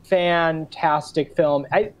a fantastic film.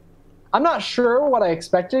 I'm not sure what I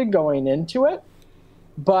expected going into it,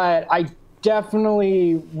 but I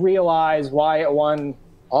definitely realized why it won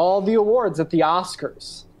all the awards at the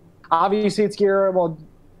Oscars. Obviously, it's Guillermo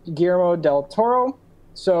del Toro,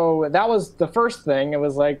 so that was the first thing. It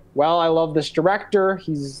was like, well, I love this director.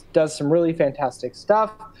 He does some really fantastic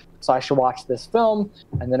stuff, so I should watch this film.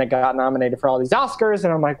 And then it got nominated for all these Oscars,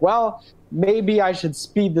 and I'm like, well, maybe I should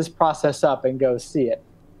speed this process up and go see it.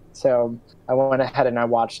 So I went ahead and I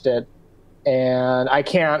watched it, and I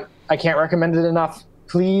can't recommend it enough.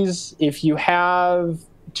 Please, if you have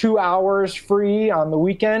 2 hours free on the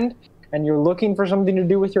weekend and you're looking for something to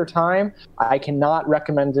do with your time, I cannot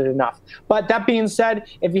recommend it enough. But that being said,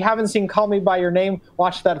 if you haven't seen Call Me By Your Name,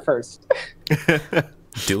 watch that first.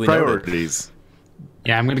 Duly Priorities.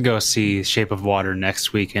 Yeah, I'm going to go see Shape of Water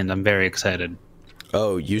next weekend. I'm very excited.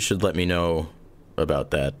 Oh, you should let me know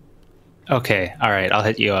about that. Okay, all right, I'll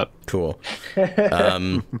hit you up. Cool.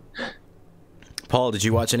 Paul, did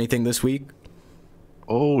you watch anything this week?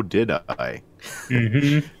 Oh, did I?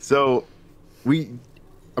 Mm-hmm. So, I'm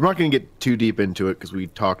not going to get too deep into it because we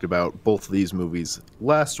talked about both of these movies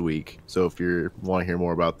last week. So if you want to hear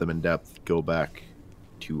more about them in depth, go back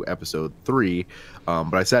to episode 3.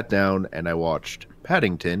 But I sat down and I watched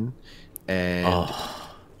Paddington, and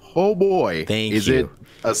oh boy, is it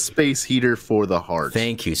a space heater for the heart.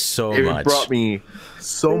 Thank you so it much. It brought me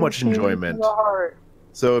so much enjoyment.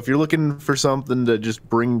 So if you're looking for something to just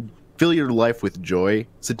fill your life with joy,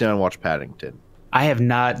 sit down and watch Paddington. I have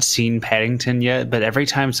not seen Paddington yet, but every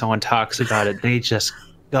time someone talks about it, they just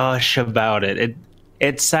gush about it.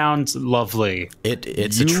 It sounds lovely.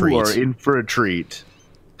 It's a treat. You are in for a treat.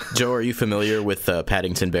 Joe, are you familiar with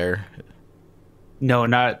Paddington Bear? No,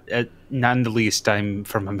 not in the least. I'm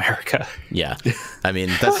from America. Yeah, I mean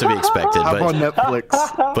that's to be expected. Up on But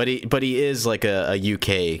Netflix. but he is like a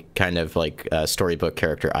UK kind of like storybook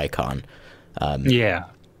character icon. Yeah.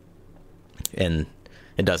 And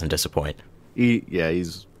it doesn't disappoint.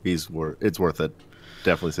 It's worth it.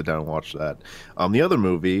 Definitely sit down and watch that. The other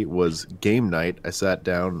movie was Game Night. I sat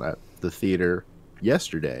down at the theater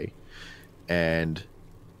yesterday, and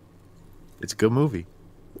it's a good movie.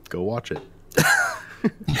 Go watch it.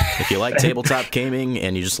 If you like tabletop gaming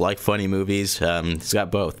and you just like funny movies, it's got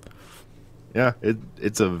both. Yeah,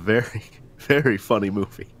 it's a very, very funny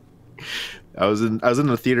movie. I was in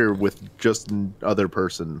the theater with just one other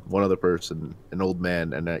person, an old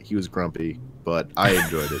man, and he was grumpy, but I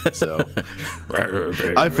enjoyed it. So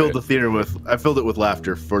I filled it with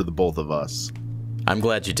laughter for the both of us. I'm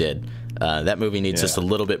glad you did. That movie needs just a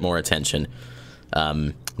little bit more attention.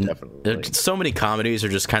 Definitely. So many comedies are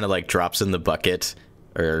just kind of like drops in the bucket,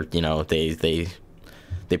 or they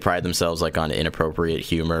pride themselves like on inappropriate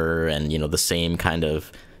humor and the same kind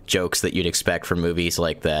of jokes that you'd expect from movies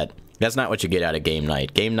like that. That's not what you get out of Game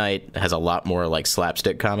Night. Game Night has a lot more like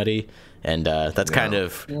slapstick comedy, and that's kind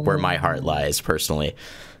of where my heart lies personally.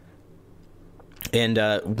 And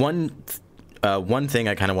one thing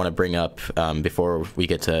I kind of want to bring up before we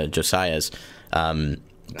get to Josiah's,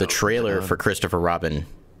 the trailer for Christopher Robin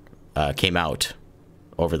came out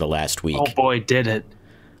over the last week. Oh boy, did it!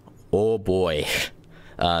 Oh boy,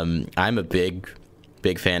 I'm a big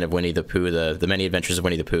fan of Winnie the Pooh. The Many Adventures of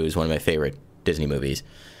Winnie the Pooh is one of my favorite Disney movies.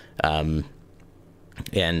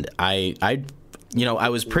 And I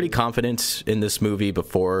was pretty confident in this movie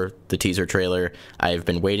before the teaser trailer. I've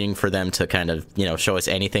been waiting for them to kind of, show us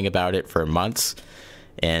anything about it for months.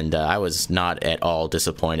 And I was not at all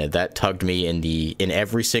disappointed. That tugged me in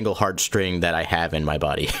every single heartstring that I have in my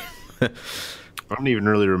body. I don't even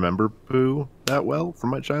really remember Pooh that well from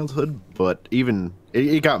my childhood, but even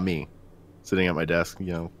it got me sitting at my desk,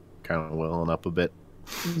 kind of welling up a bit.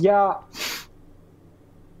 Yeah.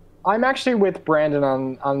 I'm actually with Brandon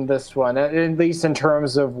on this one, at least in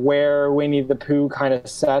terms of where Winnie the Pooh kind of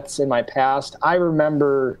sets in my past. I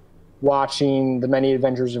remember watching The Many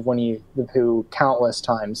Adventures of Winnie the Pooh countless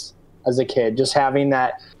times as a kid, just having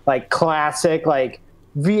that like classic like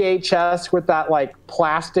VHS with that like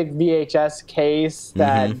plastic VHS case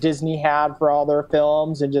that Disney had for all their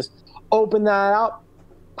films, and just open that up,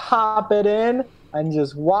 pop it in, and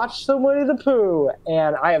just watch some Winnie the Pooh.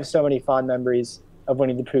 And I have so many fond memories of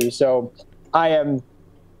Winnie the Pooh, so I am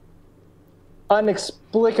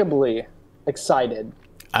inexplicably excited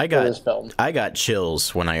for this film. I got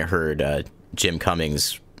chills when I heard Jim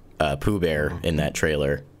Cummings' Pooh Bear in that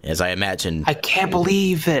trailer, as I imagined. I can't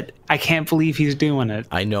believe it. I can't believe he's doing it.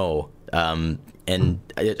 I know. And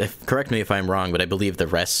correct me if I'm wrong, but I believe the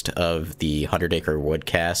rest of the 100 Acre Wood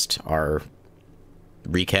cast are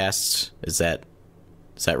recasts. Is that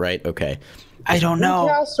right? Okay. I don't know.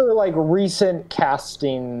 Recasts are like recent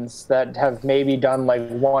castings that have maybe done like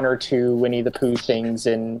one or two Winnie the Pooh things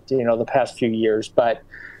in the past few years, but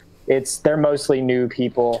they're mostly new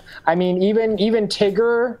people. I mean, even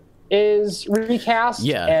Tigger is recast,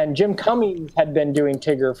 and Jim Cummings had been doing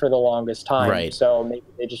Tigger for the longest time, right? So maybe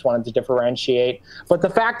they just wanted to differentiate. But the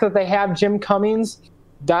fact that they have Jim Cummings,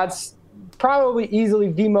 that's probably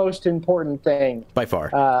easily the most important thing by far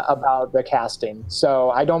about the casting. So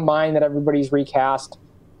I don't mind that everybody's recast,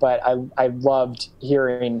 but I loved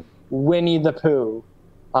hearing Winnie the Pooh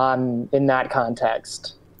in that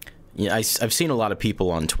context. Yeah, I've seen a lot of people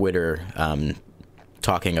on Twitter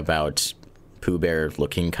talking about Pooh Bear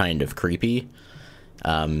looking kind of creepy.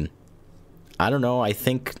 I don't know. I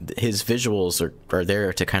think his visuals are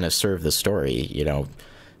there to kind of serve the story.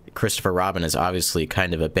 Christopher Robin has obviously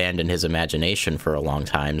kind of abandoned his imagination for a long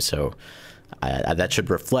time, so that should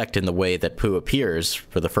reflect in the way that Pooh appears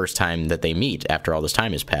for the first time that they meet after all this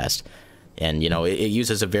time has passed. And, it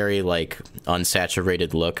uses a very, like,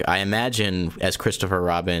 unsaturated look. I imagine as Christopher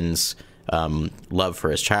Robin's love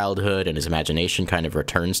for his childhood and his imagination kind of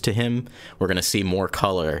returns to him, we're going to see more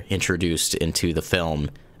color introduced into the film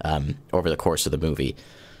over the course of the movie.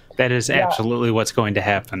 That is absolutely what's going to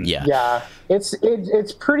happen. Yeah.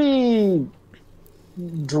 It's pretty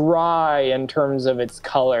dry in terms of its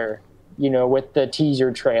color, with the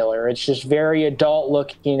teaser trailer. It's just very adult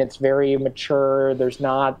looking. It's very mature. It's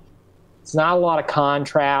not a lot of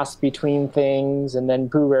contrast between things. And then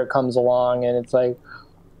Pooh Bear comes along and it's like,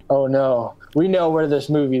 oh no, we know where this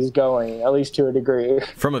movie is going, at least to a degree.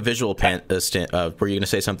 From a visual were you going to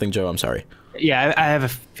say something, Joe? I'm sorry. Yeah, I have a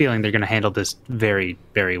feeling they're going to handle this very,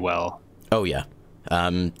 very well. Oh yeah.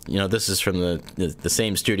 This is from the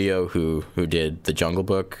same studio who did The Jungle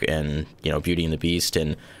Book and Beauty and the Beast,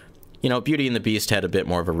 and Beauty and the Beast had a bit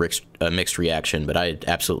more of a mixed reaction, but I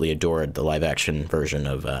absolutely adored the live action version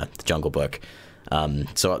of The Jungle Book.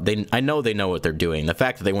 So I know they know what they're doing. The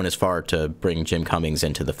fact that they went as far to bring Jim Cummings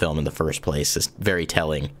into the film in the first place is very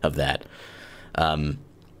telling of that. One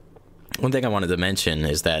thing I wanted to mention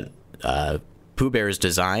is that Pooh Bear's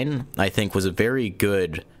design, I think, was a very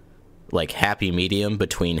good happy medium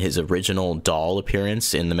between his original doll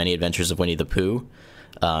appearance in The Many Adventures of Winnie the Pooh,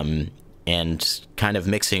 and kind of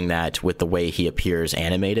mixing that with the way he appears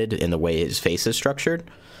animated and the way his face is structured.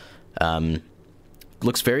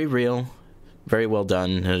 Looks very real, very well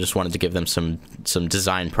done, and I just wanted to give them some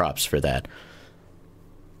design props for that.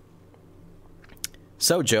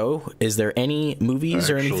 So, Joe, is there any movies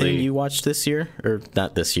or anything you watched this year? Or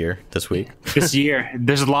not this year, this week? This year.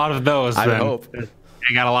 There's a lot of those. I hope.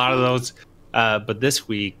 I got a lot of those. But this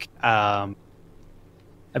week, I've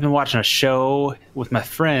been watching a show with my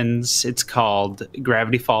friends. It's called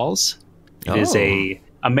Gravity Falls. It is a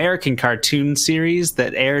American cartoon series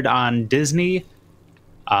that aired on Disney.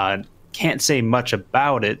 Can't say much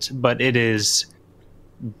about it, but it is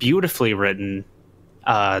beautifully written.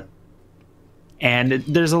 And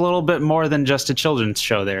there's a little bit more than just a children's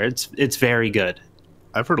show there. It's very good.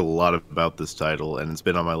 I've heard a lot about this title, and it's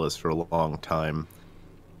been on my list for a long time.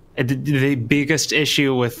 The biggest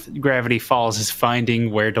issue with Gravity Falls is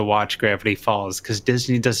finding where to watch Gravity Falls, because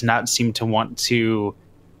Disney does not seem to want to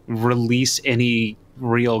release any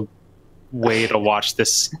real way to watch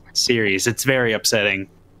this series. It's very upsetting.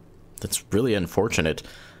 That's really unfortunate.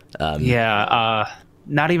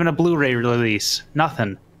 Not even a Blu-ray release.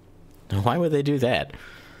 Nothing. Why would they do that?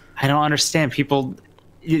 I don't understand.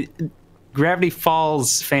 Gravity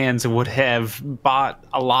Falls fans would have bought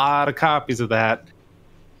a lot of copies of that.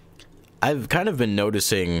 I've kind of been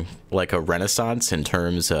noticing a renaissance in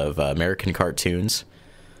terms of American cartoons.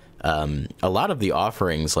 A lot of the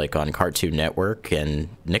offerings on Cartoon Network and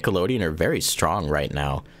Nickelodeon are very strong right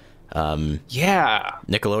now.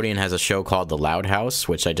 Nickelodeon has a show called The Loud House,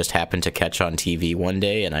 which I just happened to catch on TV one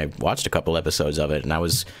day, and I watched a couple episodes of it, and I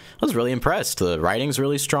was really impressed. The writing's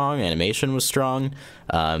really strong, animation was strong,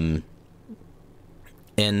 and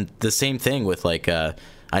the same thing with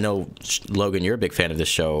I know, Logan, you're a big fan of this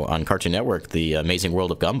show on Cartoon Network, The Amazing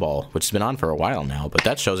World of Gumball, which has been on for a while now, but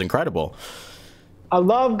that show's incredible. I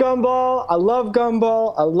love Gumball. I love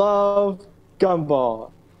Gumball. I love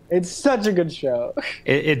Gumball. It's such a good show.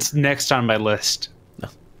 It's next on my list.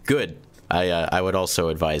 Good. I would also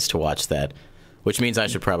advise to watch that, which means I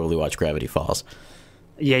should probably watch Gravity Falls.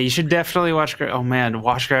 Yeah, you should definitely watch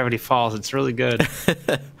Gravity Falls. It's really good.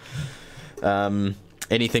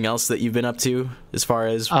 Anything else that you've been up to as far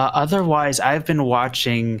as... Otherwise, I've been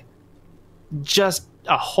watching just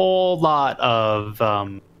a whole lot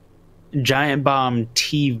of Giant Bomb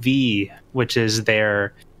TV, which is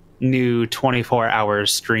their new 24-hour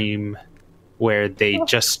stream where they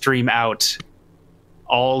just stream out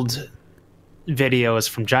old videos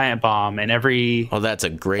from Giant Bomb, and that's a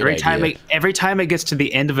great idea. Every time it gets to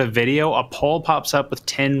the end of a video, a poll pops up with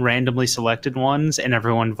 10 randomly selected ones, and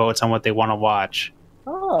everyone votes on what they want to watch.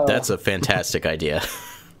 Oh. That's a fantastic idea.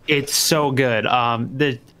 It's so good.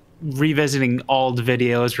 The revisiting old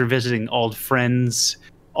videos, revisiting old friends,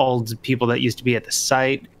 old people that used to be at the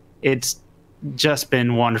site. It's just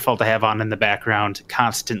been wonderful to have on in the background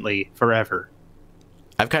constantly, forever.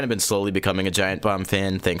 I've kind of been slowly becoming a Giant Bomb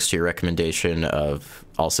fan thanks to your recommendation of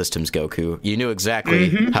All Systems Goku. You knew exactly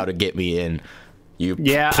how to get me in. You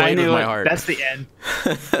played with my heart. That's the end.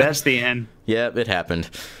 That's the end. Yep, it happened.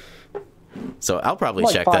 So I'll probably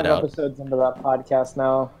check that out. 5 episodes into that podcast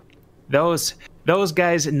now. Those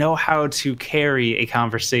guys know how to carry a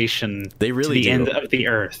conversation they really to the end of the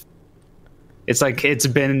earth. It's like it's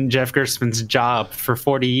been Jeff Gerstmann's job for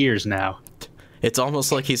 40 years now. It's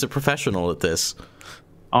almost like he's a professional at this.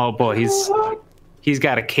 Oh boy, he's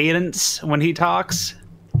got a cadence when he talks,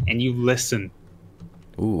 and you listen.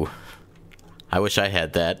 Ooh, I wish I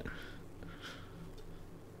had that.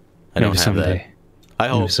 I don't have that. I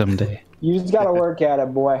hope someday. You just gotta work at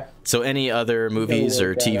it, boy. So any other movies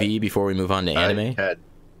or TV before we move on to anime? I had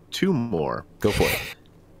 2 more. Go for it.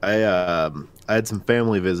 I had some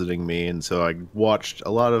family visiting me, and so I watched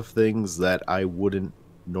a lot of things that I wouldn't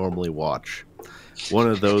normally watch. One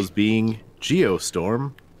of those being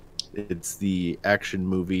Geostorm. It's the action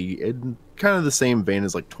movie in kind of the same vein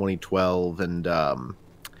as 2012 and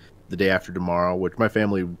The Day After Tomorrow, which my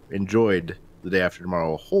family enjoyed The Day After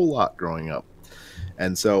Tomorrow a whole lot growing up.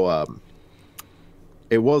 And so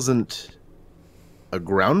it wasn't a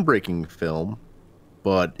groundbreaking film,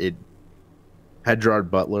 but it had Gerard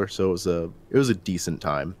Butler, so it was a decent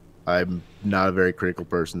time. I'm not a very critical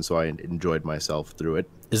person, so I enjoyed myself through it.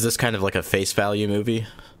 Is this kind of like a face value movie?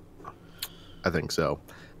 I think so.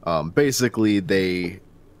 Basically,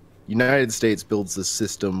 United States builds this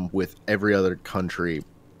system with every other country,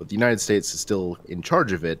 but the United States is still in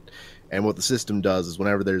charge of it. And what the system does is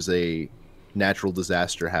whenever there's a natural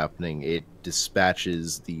disaster happening, it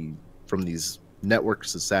dispatches from these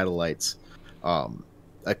networks of satellites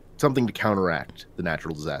something to counteract the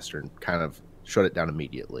natural disaster and kind of shut it down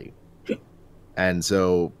immediately. And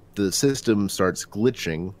so the system starts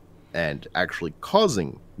glitching and actually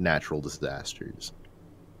causing natural disasters.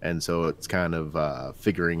 And so it's kind of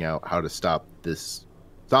figuring out how to stop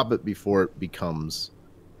it before it becomes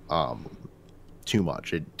too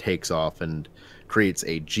much. It takes off and creates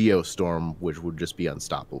a geostorm, which would just be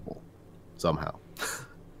unstoppable somehow.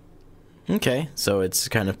 Okay, so it's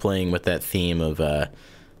kind of playing with that theme of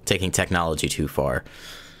taking technology too far.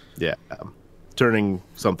 Yeah, turning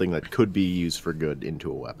something that could be used for good into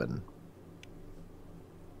a weapon.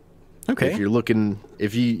 Okay.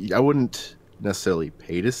 I wouldn't necessarily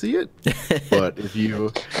pay to see it, but if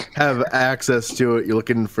you have access to it, you're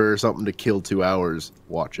looking for something to kill 2 hours,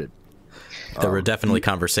 watch it. There were definitely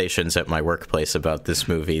conversations at my workplace about this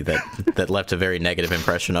movie that left a very negative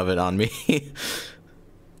impression of it on me.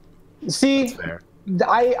 See,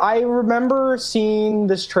 I remember seeing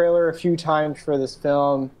this trailer a few times for this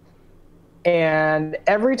film, and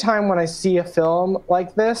every time when I see a film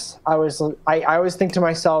like this, I always think to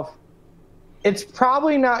myself, it's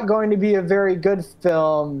probably not going to be a very good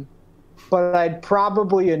film, but I'd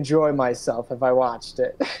probably enjoy myself if I watched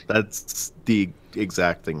it. That's the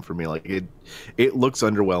exact thing for me. Like it looks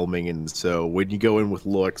underwhelming, and so when you go in with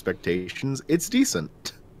low expectations, it's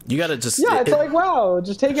decent. You gotta just it's like, wow,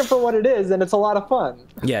 just take it for what it is, and it's a lot of fun.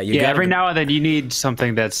 Yeah, every now and then you need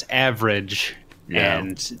something that's average,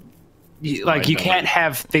 and you can't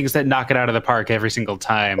have things that knock it out of the park every single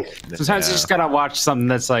time. Sometimes you just gotta watch something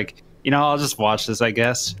that's like, I'll just watch this, I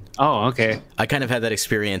guess. Oh, okay. I kind of had that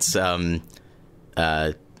experience on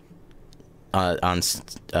the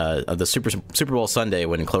Super Bowl Sunday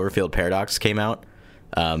when Cloverfield Paradox came out,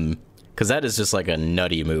 because that is just like a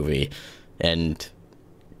nutty movie, and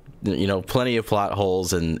plenty of plot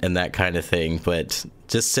holes and that kind of thing. But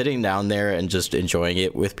just sitting down there and just enjoying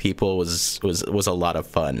it with people was a lot of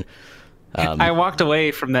fun. I walked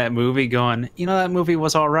away from that movie going, that movie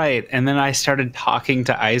was all right. And then I started talking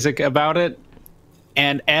to Isaac about it.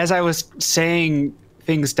 And as I was saying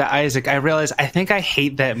things to Isaac, I realized I think I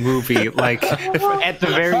hate that movie. Like, at the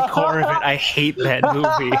very core of it, I hate that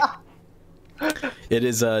movie. It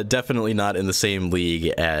is definitely not in the same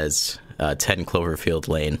league as 10 Cloverfield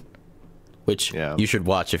Lane, which you should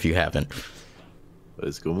watch if you haven't.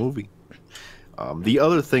 It's a good movie. The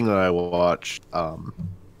other thing that I watched,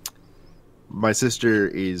 my sister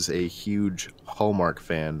is a huge Hallmark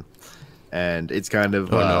fan, and it's kind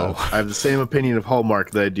of I have the same opinion of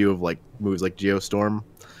Hallmark that I do of like movies like Geostorm,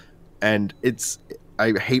 and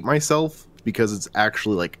I hate myself because it's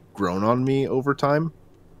actually like grown on me over time.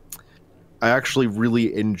 I actually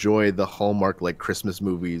really enjoy the Hallmark like Christmas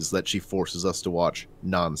movies that she forces us to watch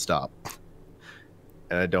nonstop,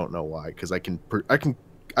 and I don't know why, because I can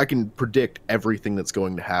predict everything that's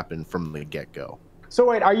going to happen from the get-go. So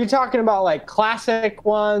wait, are you talking about like classic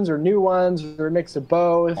ones or new ones or a mix of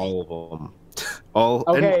both? All of them. All.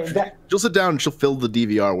 Okay. She'll sit down and she'll fill the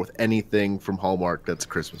DVR with anything from Hallmark that's a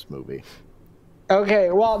Christmas movie. Okay,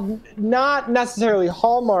 well, not necessarily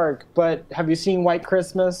Hallmark, but have you seen White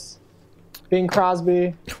Christmas? Bing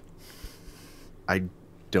Crosby? I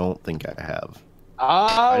don't think I have.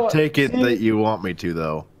 Oh, I take it that you want me to,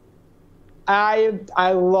 though.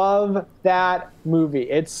 I love that movie.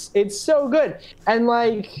 It's so good. And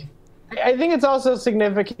like I think it's also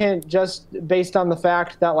significant just based on the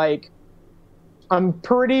fact that like I'm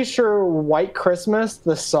pretty sure White Christmas,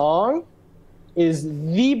 the song, is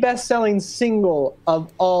the best-selling single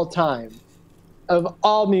of all time. Of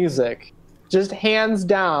all music. Just hands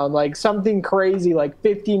down, like something crazy, like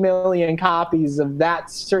 50 million copies of that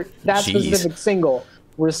specific single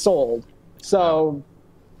were sold. So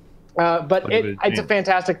but it's a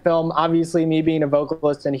fantastic film. Obviously, me being a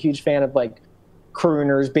vocalist and a huge fan of like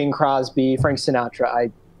crooners, Bing Crosby, Frank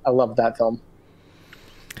Sinatra, I love that film.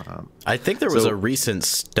 I think there was a recent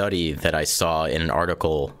study that I saw in an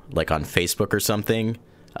article, like on Facebook or something.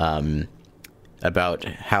 about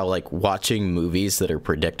how like watching movies that are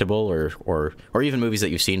predictable or even movies that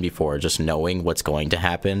you've seen before, just knowing what's going to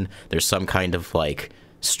happen, there's some kind of like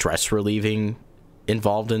stress relieving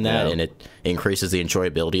involved in that, and it increases the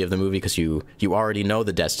enjoyability of the movie because you already know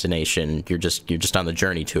the destination. You're just on the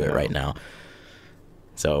journey to it right now.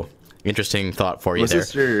 So interesting thought for you there. My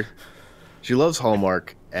sister, she loves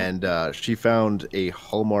Hallmark, and she found a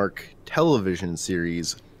Hallmark television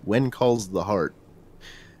series, When Calls the Heart.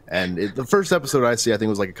 And the first episode I see, I think,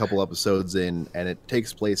 was like a couple episodes in, and it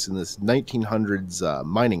takes place in this 1900s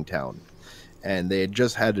mining town. And they had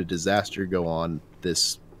just had a disaster go on. There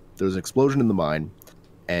was an explosion in the mine,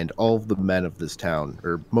 and all of the men of this town,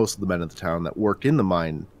 or most of the men of the town that worked in the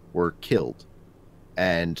mine, were killed.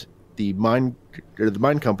 And the mine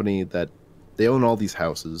company, that they own all these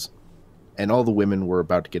houses, and all the women were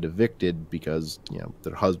about to get evicted because, you know,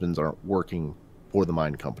 their husbands aren't working for the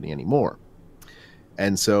mine company anymore.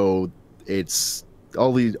 And so it's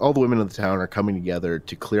all the women of the town are coming together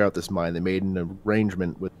to clear out this mine. They made an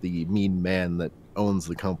arrangement with the mean man that owns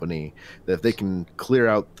the company that if they can clear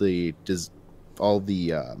out all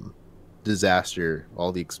the disaster,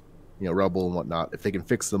 all the rubble and whatnot, if they can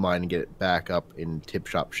fix the mine and get it back up in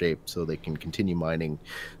tip-top shape so they can continue mining,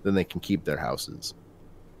 then they can keep their houses.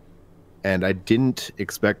 And I didn't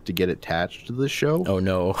expect to get attached to this show. Oh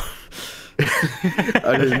no.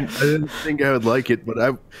 I didn't think I would like it,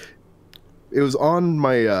 but it was on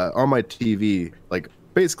my TV like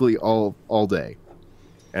basically all day.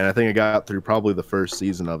 And I think I got through probably the first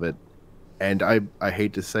season of it. And I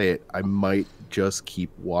hate to say it, I might just keep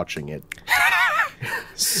watching it.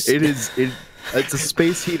 It's a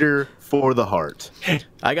space heater for the heart.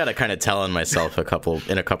 I gotta kind of tell on myself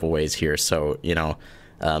in a couple ways here. So, in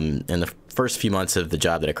the first few months of the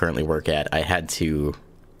job that I currently work at, I had to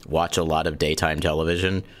watch a lot of daytime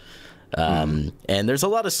television. And there's a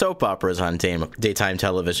lot of soap operas on daytime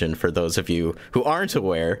television, for those of you who aren't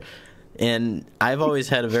aware. And I've always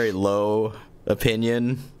had a very low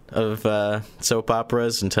opinion of soap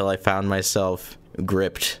operas until I found myself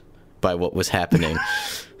gripped by what was happening.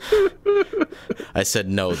 I said,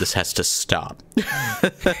 no, this has to stop.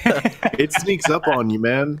 It sneaks up on you,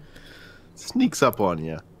 man. Sneaks up on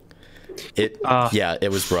you. Yeah,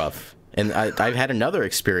 it was rough. And I've had another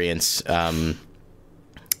experience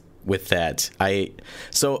with that.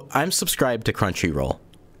 So I'm subscribed to Crunchyroll,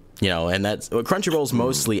 and Crunchyroll's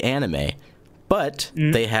mostly anime, but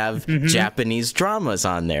they have Japanese dramas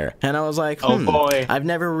on there. And I was like, oh boy, I've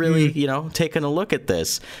never really, taken a look at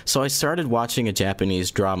this. So I started watching a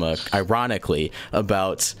Japanese drama, ironically,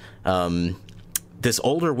 about this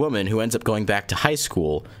older woman who ends up going back to high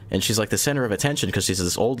school, and she's like the center of attention because she's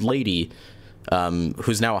this old lady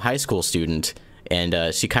who's now a high school student,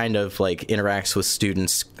 and she kind of like interacts with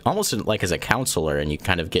students almost like as a counselor, and you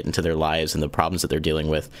kind of get into their lives and the problems that they're dealing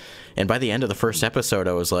with. And by the end of the first episode,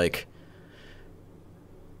 I was like,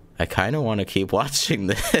 I kind of want to keep watching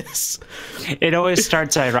this. It always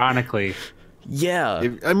starts ironically. Yeah.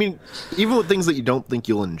 Even with things that you don't think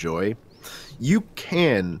you'll enjoy, you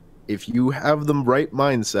can. If you have the right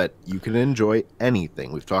mindset, you can enjoy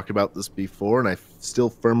anything. We've talked about this before, and I still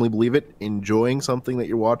firmly believe it. Enjoying something that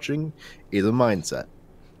you're watching is a mindset.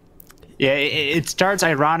 Yeah, it starts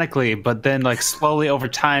ironically, but then, like, slowly over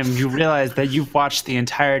time, you realize that you've watched the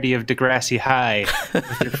entirety of Degrassi High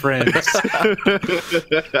with your friends.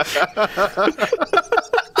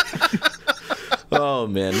 Oh,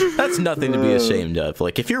 man. That's nothing to be ashamed of.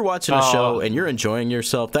 Like, if you're watching a show and you're enjoying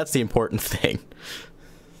yourself, that's the important thing.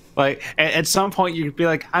 Like, at some point, you'd be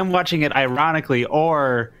like, I'm watching it ironically,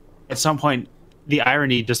 or at some point, the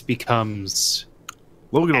irony just becomes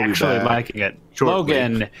Logan will actually be back liking it. shortly.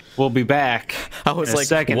 Logan will be back. I was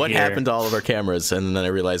like, what here. happened to all of our cameras? And then I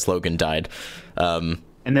realized Logan died. And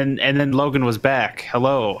then Logan was back.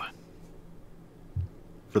 Hello.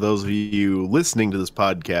 For those of you listening to this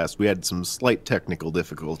podcast, we had some slight technical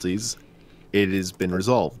difficulties. It has been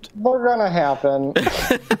resolved. They're gonna happen.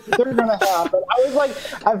 They're gonna happen. I was like,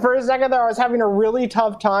 for a second there, I was having a really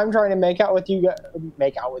tough time trying to make out what you guys were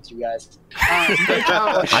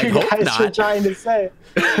trying to say.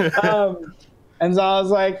 And so I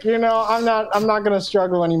was like, I'm not gonna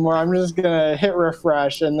struggle anymore. I'm just gonna hit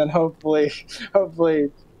refresh, and then hopefully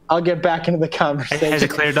I'll get back into the conversation. Has it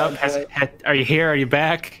cleared up? Are you here? Are you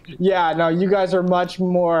back? Yeah, no, you guys are much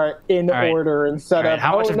more in order instead of,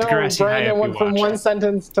 how much of Degrassi High Brandon went from one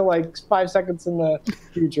sentence to like 5 seconds in the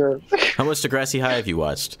future. How much Degrassi High have you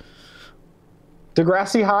watched?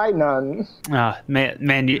 Degrassi High? None.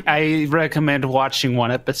 Man, I recommend watching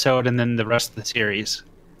one episode and then the rest of the series.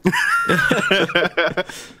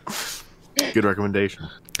 Good recommendation.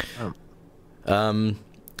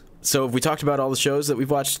 So have we talked about all the shows that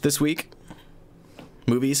we've watched this week?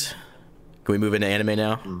 Movies? Can we move into anime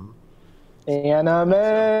now? Anime.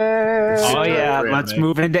 Oh yeah, let's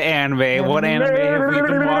move into anime. What anime have we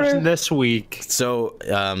been watching this week? So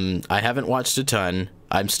I haven't watched a ton.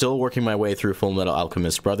 I'm still working my way through Full Metal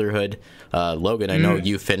Alchemist Brotherhood. Logan, I know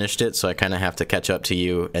you finished it, so I kind of have to catch up to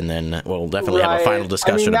you, and then we'll definitely have a final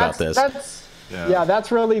discussion about this.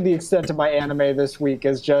 That's really the extent of my anime this week,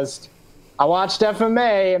 is just I watched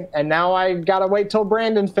FMA, and now I gotta wait till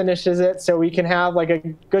Brandon finishes it so we can have like a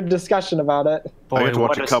good discussion about it. Boy, I got to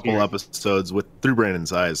watch a couple episodes through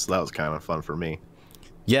Brandon's eyes, so that was kind of fun for me.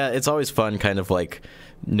 Yeah, it's always fun kind of like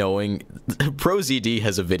knowing ProZD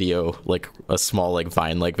has a video, like a small like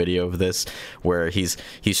Vine like video of this where he's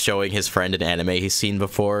showing his friend an anime he's seen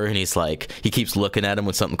before, and he's like, he keeps looking at him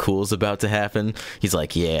when something cool is about to happen. He's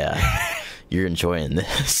like, yeah, you're enjoying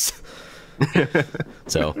this.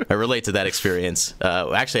 So I relate to that experience.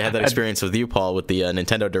 Actually, I had that experience with you, Paul, with the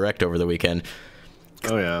Nintendo Direct over the weekend.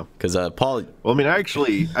 Oh yeah, because Paul. Well, I mean, I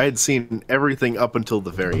had seen everything up until the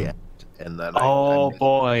very end, and then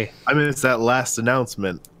boy, I missed that last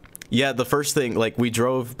announcement. Yeah, the first thing, like, we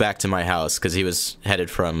drove back to my house because he was headed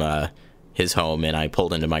from his home, and I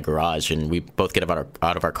pulled into my garage, and we both get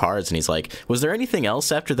out of our cars, and he's like, was there anything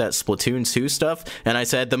else after that Splatoon 2 stuff? And I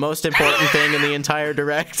said, the most important thing in the entire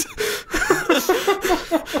Direct.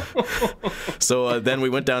 So then we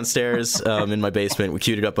went downstairs in my basement, we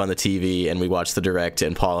queued it up on the TV, and we watched the Direct,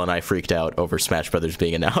 and Paul and I freaked out over Smash Brothers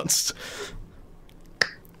being announced.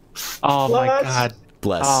 Oh my god.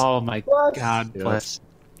 Bless. Oh my god, bless.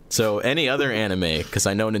 So any other anime, because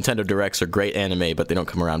I know Nintendo Directs are great anime, but they don't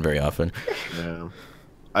come around very often. Yeah.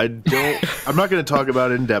 I'm not going to talk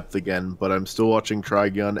about it in depth again, but I'm still watching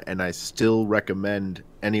Trigun, and I still recommend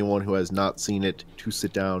anyone who has not seen it to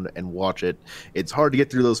sit down and watch it. It's hard to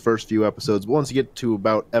get through those first few episodes. Once you get to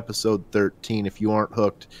about episode 13, if you aren't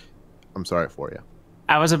hooked, I'm sorry for you.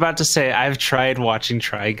 I was about to say, I've tried watching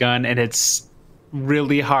Trigun, and it's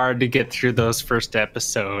really hard to get through those first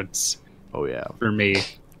episodes. Oh yeah, for me.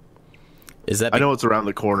 Is that I know it's around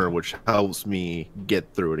the corner, which helps me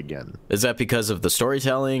get through it again. Is that because of the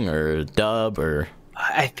storytelling or dub or?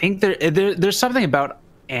 I think there's something about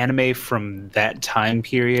anime from that time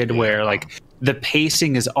period where like the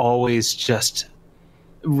pacing is always just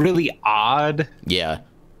really odd. Yeah.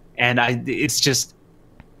 And it's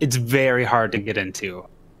very hard to get into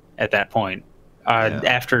at that point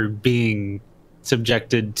after being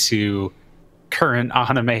subjected to current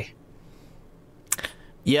anime.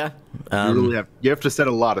 Yeah, you have to set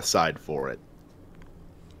a lot aside for it.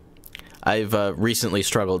 I've recently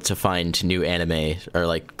struggled to find new anime, or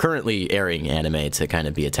like currently airing anime, to kind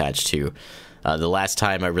of be attached to. The last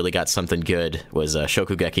time I really got something good was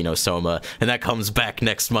Shokugeki no Soma, and that comes back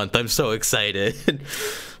next month. I'm so excited.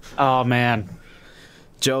 Oh man,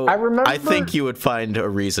 Joe, I think you would find a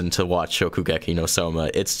reason to watch Shokugeki no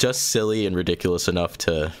Soma. It's just silly and ridiculous enough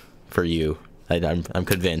for you. I'm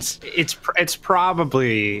convinced. It's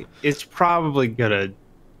probably gonna.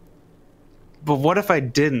 But what if I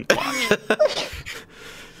didn't watch it?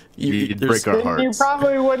 You'd break our hearts. You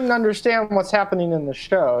probably wouldn't understand what's happening in the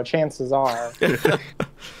show. Chances are.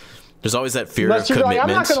 There's always that fear of commitment. Like, I'm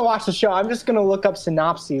not going to watch the show. I'm just going to look up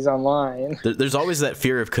synopses online. There's always that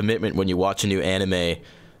fear of commitment when you watch a new anime.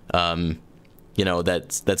 That's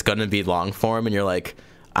going to be long form, and you're like,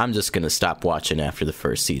 I'm just going to stop watching after the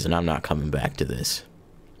first season. I'm not coming back to this.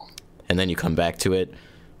 And then you come back to it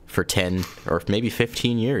for 10 or maybe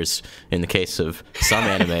 15 years in the case of some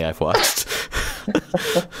anime I've watched.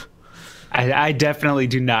 I definitely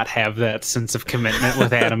do not have that sense of commitment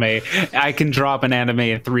with anime. I can drop an anime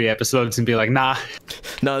in 3 episodes and be like, nah.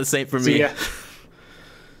 No, this ain't for me. Yeah.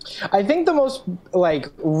 I think the most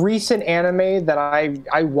recent anime that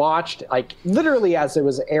I watched, like literally as it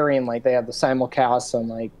was airing, like they had the simulcast on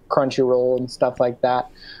like Crunchyroll and stuff like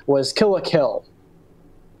that, was Kill la Kill.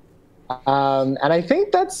 And I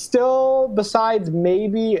think that's still, besides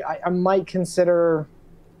maybe I might consider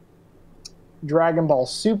Dragon Ball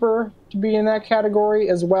Super to be in that category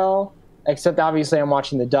as well. Except obviously I'm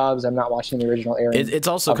watching the dubs. I'm not watching the original airing. It's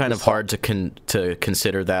also kind of hard to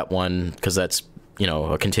consider that one because that's,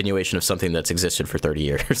 a continuation of something that's existed for 30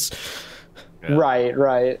 years. Yeah.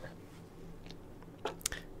 Right.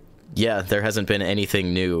 Yeah, there hasn't been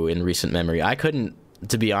anything new in recent memory. I couldn't,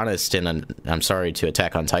 to be honest, and I'm sorry to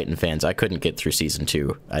Attack on Titan fans, I couldn't get through season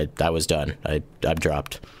 2. I was done. I've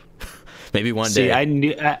dropped. Maybe one day.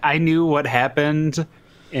 I knew what happened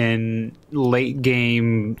in late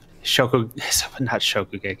game not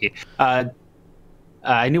Shokugeki.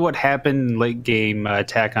 I knew what happened in late game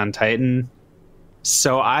Attack on Titan.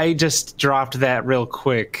 So I just dropped that real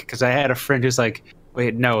quick because I had a friend who's like,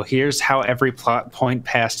 wait, no, here's how every plot point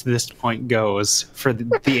past this point goes for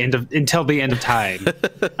the end of until the end of time.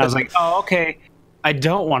 I was like, oh, okay. I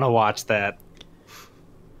don't want to watch that.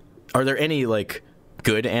 Are there any like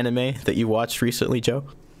good anime that you watched recently, Joe?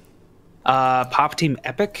 Pop Team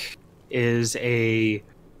Epic is a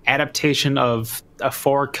adaptation of a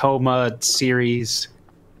 4-coma series.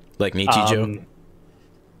 Like Nichijou?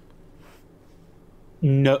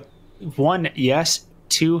 No. 1, yes.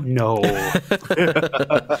 2, no.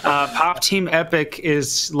 Pop Team Epic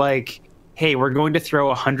is like, hey, we're going to throw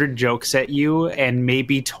 100 jokes at you, and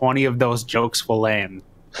maybe 20 of those jokes will land.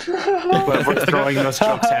 But we're throwing those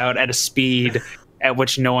jokes out at a speed at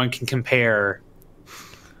which no one can compare.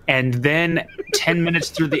 And then 10 minutes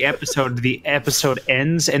through the episode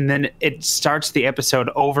ends, and then it starts the episode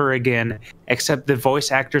over again, except the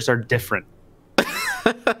voice actors are different.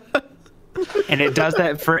 And it does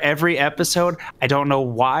that for every episode. I don't know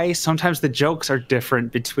why. Sometimes the jokes are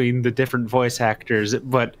different between the different voice actors,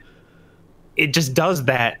 but it just does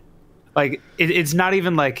that. Like, it's not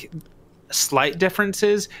even like slight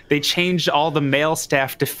differences. They changed all the male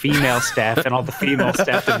staff to female staff and all the female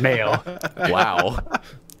staff to male. Wow.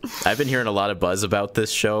 I've been hearing a lot of buzz about this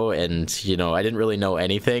show, and I didn't really know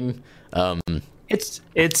anything. It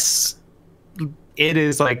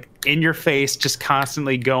is like in your face, just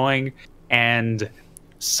constantly going, and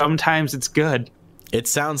sometimes it's good. It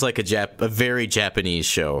sounds like a very Japanese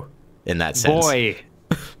show in that sense. Boy,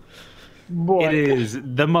 it is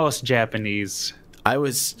the most Japanese. I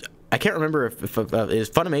can't remember if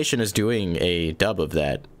Funimation is doing a dub of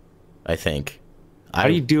that. I think. How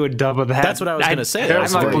do you do a dub of that? That's what I was going to say. I'm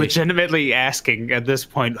like legitimately asking at this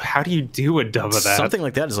point, how do you do a dub of that? Something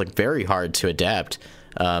like that is like very hard to adapt.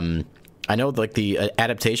 I know like the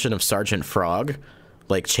adaptation of Sergeant Frog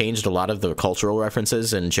like changed a lot of the cultural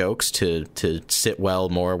references and jokes to sit well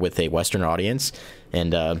more with a Western audience,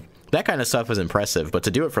 and that kind of stuff is impressive. But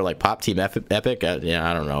to do it for like Pop Team Epic, I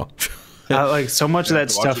don't know. Like so much of that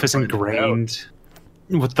stuff is ingrained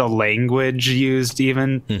with the language used,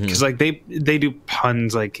 even because like they do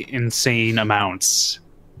puns like insane amounts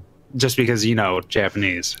just because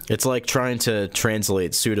Japanese. It's like trying to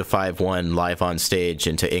translate Suda 5-1 live on stage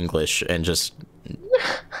into English, and just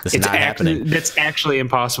it's not happening. That's actually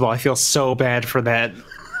impossible. I feel so bad for that.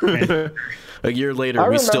 A year later,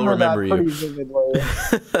 we still remember you.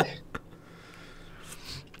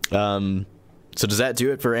 So does that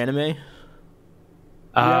do it for anime?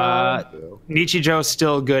 Nichijou is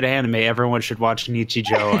still good anime. Everyone should watch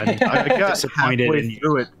Nichijou. And I got disappointed halfway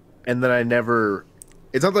through it, and then I never.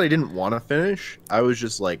 It's not that I didn't want to finish. I was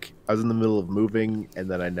just like, I was in the middle of moving,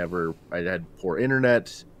 and then I had poor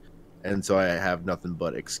internet, and so I have nothing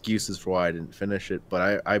but excuses for why I didn't finish it.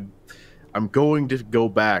 But I'm going to go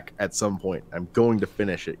back at some point. I'm going to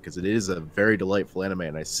finish it because it is a very delightful anime,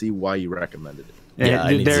 and I see why you recommended it. Yeah,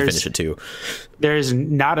 I need to finish it too. There's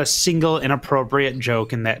not a single inappropriate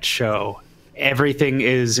joke in that show. Everything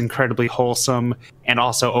is incredibly wholesome and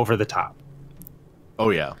also over the top. Oh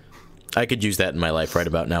yeah. I could use that in my life right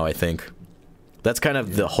about now, I think. That's kind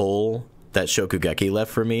of the hole that Shokugeki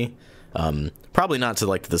left for me. Probably not to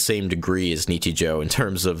like the same degree as Nichijou in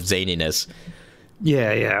terms of zaniness.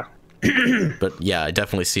 Yeah. But yeah, I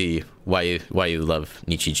definitely see why you love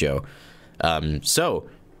Nichijou. So,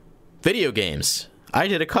 video games. I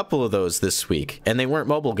did a couple of those this week, and they weren't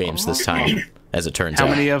mobile games this time, as it turns out.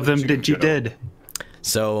 How many of them did you did?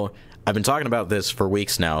 So, I've been talking about this for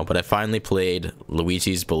weeks now, but I finally played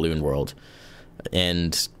Luigi's Balloon World.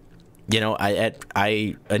 And,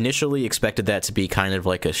 I initially expected that to be kind of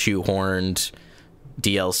like a shoehorned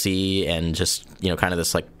DLC and just, kind of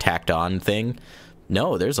this like tacked on thing.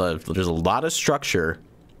 No, there's a lot of structure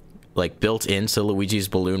like built into Luigi's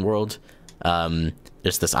Balloon World.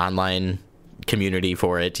 There's this online community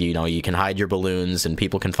for it. You can hide your balloons and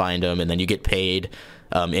people can find them, and then you get paid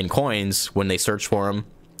in coins when they search for them.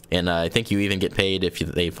 And I think you even get paid if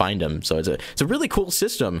they find them. So it's a really cool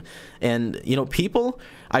system. And people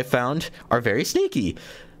I found are very sneaky.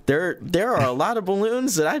 There are a lot of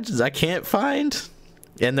balloons that I can't find,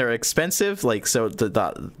 and they're expensive. Like, so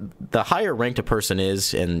the higher ranked a person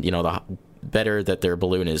is, and the better that their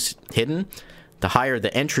balloon is hidden, the higher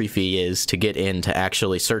the entry fee is to get in to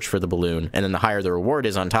actually search for the balloon, and then the higher the reward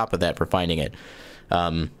is on top of that for finding it.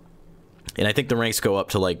 And I think the ranks go up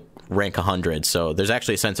to like rank 100, so there's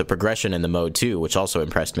actually a sense of progression in the mode too, which also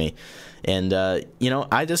impressed me. And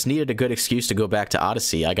I just needed a good excuse to go back to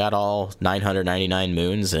Odyssey. I got all 999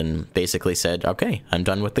 moons and basically said, okay, I'm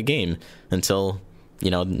done with the game until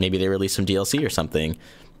maybe they release some DLC or something.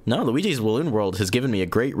 No, Luigi's Balloon World has given me a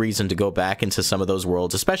great reason to go back into some of those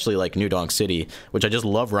worlds, especially like New Donk City, which I just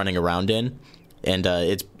love running around in. And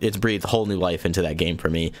it's breathed whole new life into that game for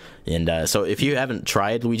me. And so if you haven't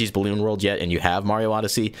tried Luigi's Balloon World yet and you have Mario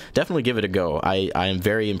Odyssey, definitely give it a go. I am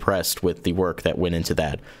very impressed with the work that went into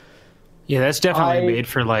that. Yeah, that's definitely made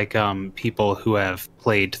for like people who have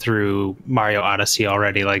played through Mario Odyssey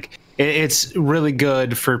already. Like it's really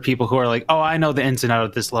good for people who are like, oh, I know the ins and outs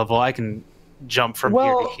of this level. I can jump from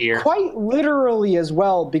here to here. Quite literally as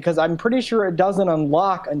well, because I'm pretty sure it doesn't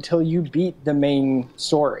unlock until you beat the main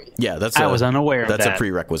story. Yeah, I was unaware of that. That's a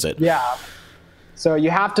prerequisite. Yeah. So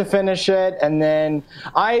you have to finish it, and then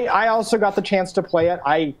I also got the chance to play it.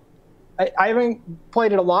 I haven't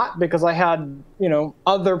played it a lot because I had,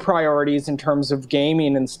 other priorities in terms of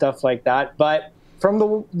gaming and stuff like that. But from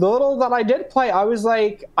the little that I did play, I was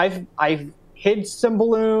like, I've hid some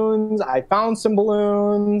balloons, I found some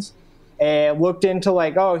balloons, and looked into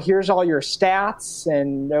like, oh, here's all your stats,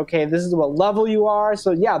 and okay, this is what level you are.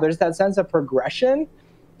 So yeah, there's that sense of progression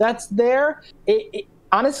that's there.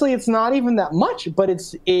 Honestly, it's not even that much, but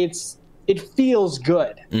it feels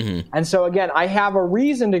good. Mm-hmm. And so again, I have a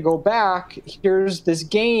reason to go back. Here's this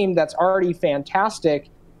game that's already fantastic,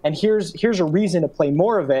 and here's a reason to play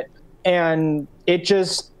more of it. And it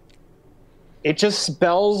just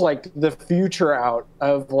spells like the future out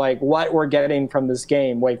of like what we're getting from this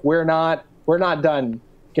game. Like we're not done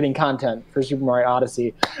getting content for Super Mario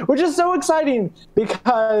Odyssey, which is so exciting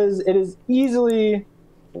because it is easily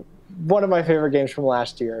one of my favorite games from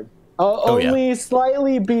last year. Only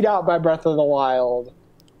slightly beat out by Breath of the Wild.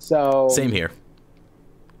 So same here.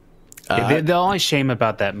 The only shame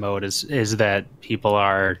about that mode is that people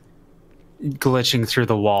are glitching through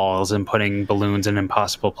the walls and putting balloons in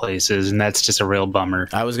impossible places, and that's just a real bummer.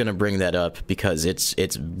 I was going to bring that up because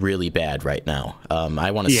it's really bad right now. I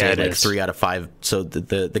want to say like 3 out of 5. So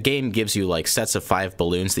the game gives you like sets of 5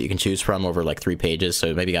 balloons that you can choose from over like 3 pages.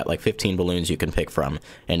 So maybe got like 15 balloons you can pick from,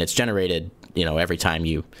 and it's generated every time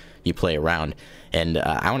you play around. And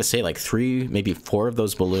I want to say like 3, maybe 4 of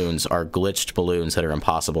those balloons are glitched balloons that are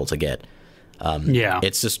impossible to get.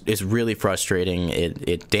 It's really frustrating.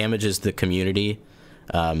 It damages the community.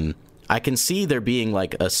 I can see there being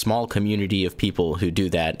like a small community of people who do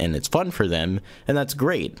that, and it's fun for them, and that's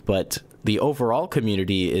great. But the overall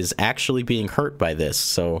community is actually being hurt by this.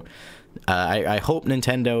 So I hope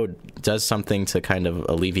Nintendo does something to kind of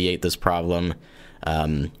alleviate this problem.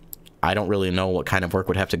 I don't really know what kind of work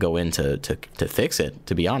would have to go in to fix it,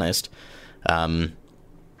 to be honest.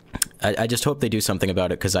 I just hope they do something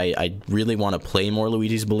about it, because I really want to play more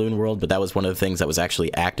Luigi's Balloon World, but that was one of the things that was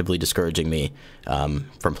actually actively discouraging me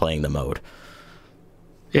from playing the mode.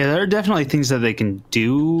 Yeah, there are definitely things that they can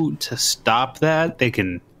do to stop that. They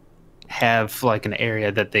can have like an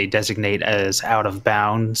area that they designate as out of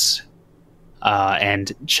bounds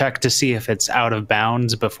and check to see if it's out of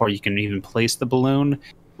bounds before you can even place the balloon,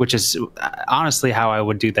 which is honestly how I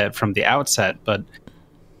would do that from the outset, but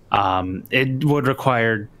it would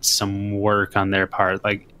require some work on their part.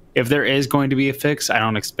 Like, if there is going to be a fix, I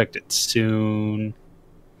don't expect it soon.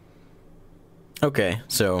 Okay,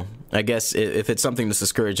 so I guess if it's something that's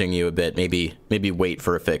discouraging you a bit, maybe wait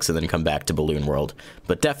for a fix and then come back to Balloon World.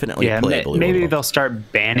 But definitely play Balloon World. Maybe they'll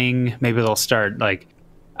start banning. Maybe they'll start like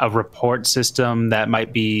a report system. That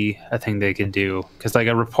might be a thing they could do, because like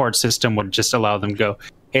a report system would just allow them to go,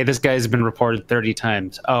 hey, this guy's been reported 30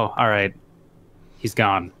 times. Oh, all right, he's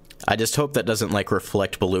gone. I just hope that doesn't like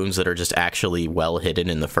reflect balloons that are just actually well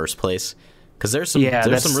hidden in the first place, because there's some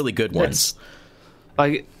really good ones.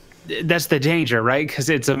 Like, that's the danger, right? Because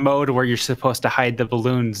it's a mode where you're supposed to hide the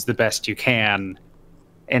balloons the best you can,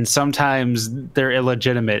 and sometimes they're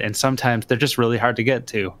illegitimate, and sometimes they're just really hard to get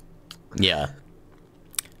to. Yeah.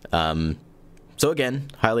 So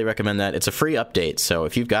again, highly recommend that. It's a free update, so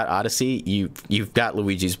if you've got Odyssey, you've got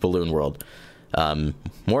Luigi's Balloon World.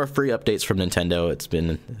 More free updates from Nintendo. It's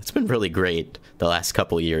been really great the last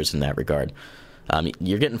couple of years in that regard.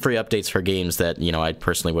 You're getting free updates for games that I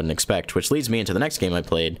personally wouldn't expect, which leads me into the next game I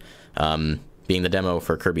played, being the demo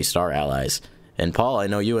for Kirby Star Allies. And Paul, I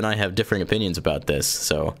know you and I have differing opinions about this,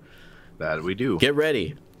 so that we do. Get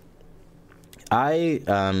ready.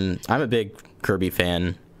 I'm a big Kirby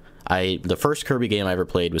fan. The first Kirby game I ever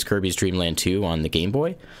played was Kirby's Dream Land 2 on the Game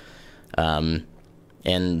Boy.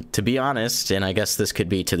 And to be honest, and I guess this could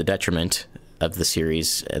be to the detriment of the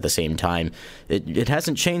series at the same time, it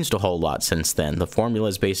hasn't changed a whole lot since then. The formula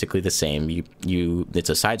is basically the same. It's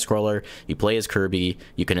a side scroller. You play as Kirby.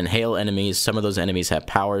 You can inhale enemies. Some of those enemies have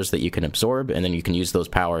powers that you can absorb, and then you can use those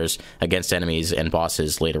powers against enemies and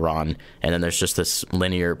bosses later on. And then there's just this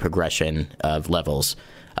linear progression of levels.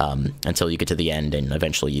 until you get to the end and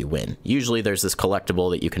eventually you win. Usually there's this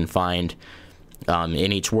collectible that you can find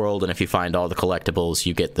in each world, and if you find all the collectibles,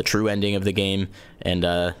 you get the true ending of the game, and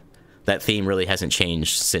that theme really hasn't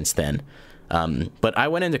changed since then. But I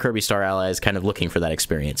went into Kirby Star Allies kind of looking for that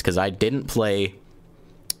experience, because I didn't play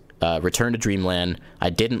Return to Dreamland, I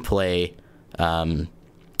didn't play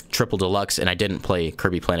Triple Deluxe, and I didn't play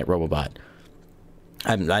Kirby Planet Robobot.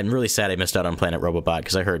 I'm really sad I missed out on Planet Robobot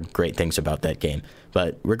because I heard great things about that game.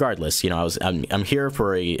 But regardless, I'm here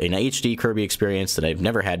for an HD Kirby experience that I've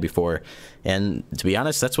never had before, and to be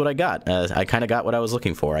honest, that's what I got. I kind of got what I was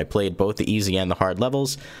looking for. I played both the easy and the hard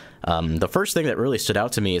levels. The first thing that really stood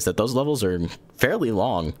out to me is that those levels are fairly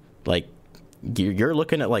long. Like, you're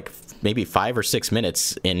looking at like maybe 5 or 6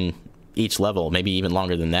 minutes in each level, maybe even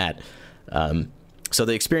longer than that. So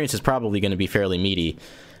the experience is probably going to be fairly meaty.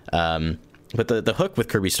 But the hook with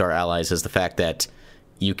Kirby Star Allies is the fact that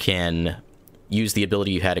you can use the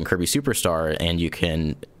ability you had in Kirby Superstar, and you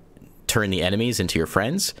can turn the enemies into your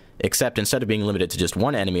friends, except instead of being limited to just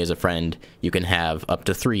one enemy as a friend, you can have up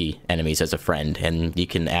to 3 enemies as a friend, and you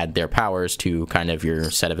can add their powers to kind of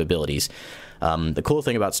your set of abilities. The cool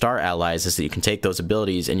thing about Star Allies is that you can take those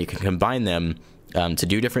abilities and you can combine them to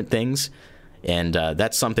do different things. And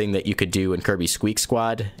that's something that you could do in Kirby Squeak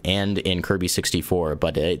Squad and in Kirby 64,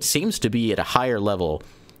 but it seems to be at a higher level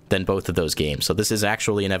than both of those games. So this is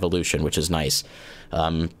actually an evolution, which is nice.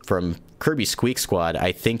 From Kirby Squeak Squad,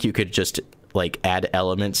 I think you could just like add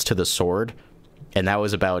elements to the sword, and that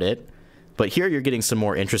was about it. But here you're getting some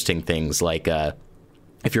more interesting things, like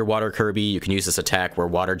if you're Water Kirby, you can use this attack where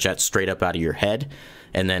water jets straight up out of your head.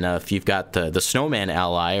 And then if you've got the Snowman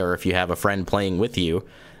ally, or if you have a friend playing with you,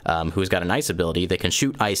 who's got an ice ability, they can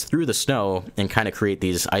shoot ice through the snow and kind of create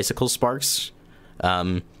these icicle sparks,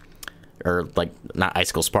 or like not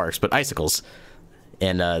icicle sparks, but icicles.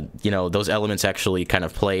 And those elements actually kind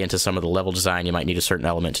of play into some of the level design. You might need a certain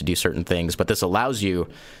element to do certain things, but this allows you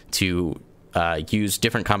to use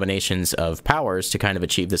different combinations of powers to kind of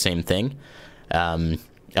achieve the same thing. I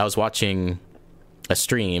was watching a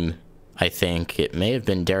stream, I think it may have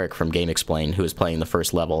been Derek from Game Explain, who was playing the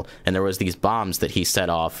first level, and there was these bombs that he set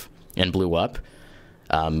off and blew up,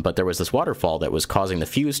 but there was this waterfall that was causing the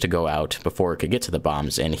fuse to go out before it could get to the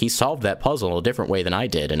bombs, and he solved that puzzle a different way than I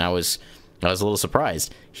did, and I was a little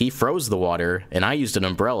surprised. He froze the water, and I used an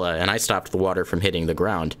umbrella, and I stopped the water from hitting the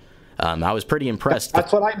ground. I was pretty impressed.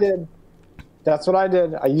 That's what I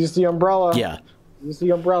did. I used the umbrella. Yeah. Use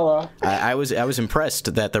the umbrella. I was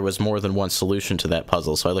impressed that there was more than one solution to that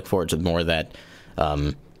puzzle, so I look forward to more of that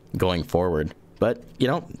going forward. But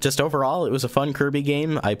just overall, it was a fun Kirby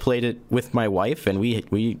game. I played it with my wife, and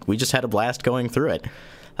we just had a blast going through it.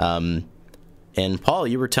 And Paul,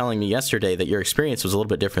 you were telling me yesterday that your experience was a little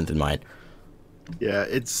bit different than mine. Yeah,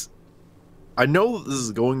 I know this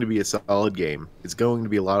is going to be a solid game. It's going to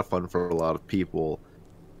be a lot of fun for a lot of people.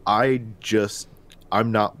 I'm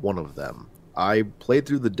not one of them. I played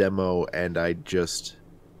through the demo and I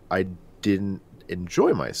didn't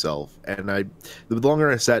enjoy myself. And the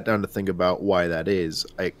longer I sat down to think about why that is,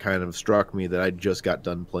 it kind of struck me that I just got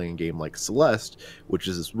done playing a game like Celeste, which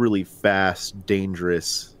is this really fast,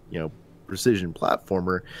 dangerous, precision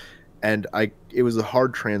platformer. And it was a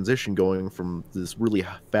hard transition going from this really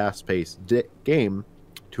fast-paced game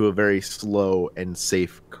to a very slow and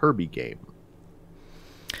safe Kirby game.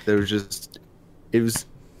 It was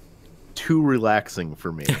too relaxing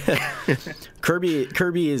for me.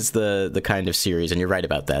 Kirby is the kind of series, and you're right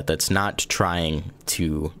about that, that's not trying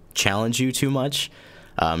to challenge you too much.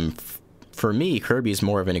 For me, Kirby is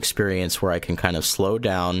more of an experience where I can kind of slow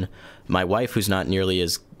down. My wife, who's not nearly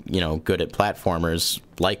as good at platformers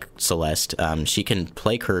like Celeste, she can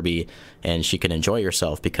play Kirby and she can enjoy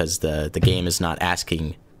herself because the game is not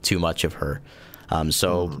asking too much of her.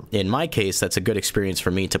 So in my case, that's a good experience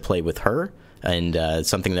for me to play with her, and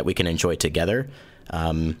something that we can enjoy together.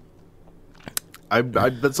 That's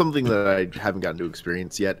something that I haven't gotten to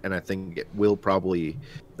experience yet, and I think it'll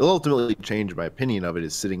ultimately change my opinion of it,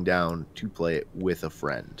 is sitting down to play it with a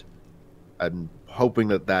friend. I'm hoping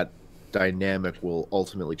that dynamic will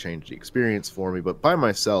ultimately change the experience for me, but by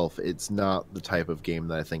myself, it's not the type of game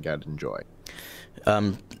that I think I'd enjoy.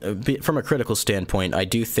 From a critical standpoint, I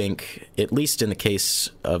do think, at least in the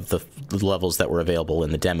case of the levels that were available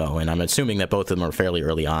in the demo, and I'm assuming that both of them are fairly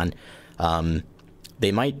early on,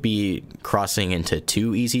 they might be crossing into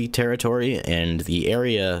too easy territory, and the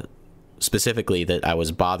area specifically that I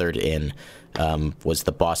was bothered in was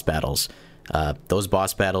the boss battles. Those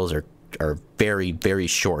boss battles are very, very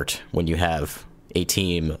short when you have a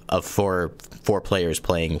team of four players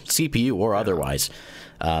playing, CPU or otherwise.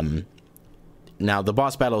 Now, the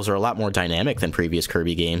boss battles are a lot more dynamic than previous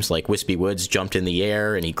Kirby games. Like, Wispy Woods jumped in the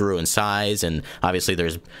air, and he grew in size, and obviously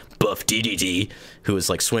there's Buff DDD, who is,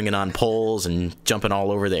 like, swinging on poles and jumping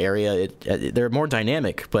all over the area. They're more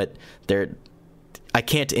dynamic, but I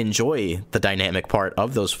can't enjoy the dynamic part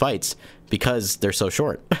of those fights because they're so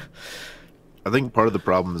short. I think part of the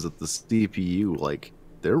problem is that the CPU, like,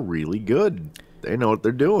 they're really good. They know what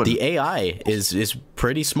they're doing. The AI is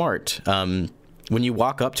pretty smart. When you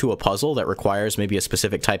walk up to a puzzle that requires maybe a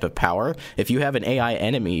specific type of power, if you have an AI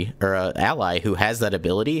enemy or an ally who has that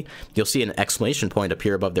ability, you'll see an exclamation point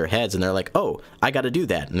appear above their heads, and they're like, "Oh, I got to do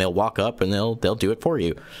that," and they'll walk up and they'll do it for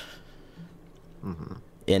you. Mm-hmm.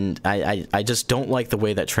 And I just don't like the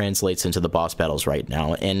way that translates into the boss battles right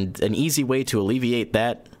now. And an easy way to alleviate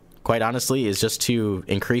that, quite honestly, is just to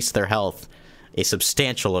increase their health a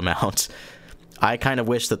substantial amount. I kind of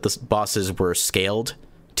wish that the bosses were scaled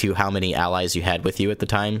to how many allies you had with you at the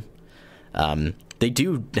time. They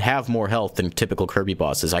do have more health than typical Kirby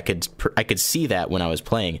bosses. I could see that when I was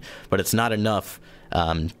playing, but it's not enough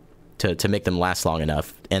to make them last long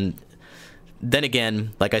enough. And then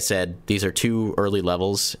again, like I said, these are 2 early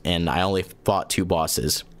levels, and I only fought 2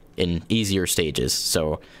 bosses in easier stages,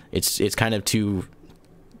 so it's kind of too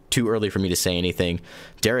early for me to say anything.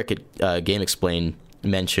 Derek at Game Explain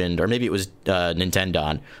mentioned, or maybe it was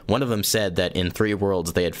Nintendon, one of them said that in 3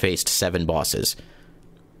 worlds they had faced 7 bosses,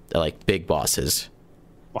 like big bosses.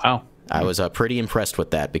 Wow. I was pretty impressed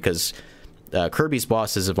with that, because Kirby's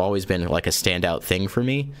bosses have always been like a standout thing for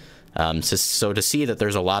me. So to see that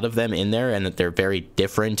there's a lot of them in there and that they're very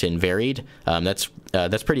different and varied, that's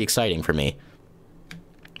pretty exciting for me.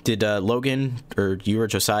 Did Logan or you or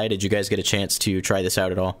Josiah, did you guys get a chance to try this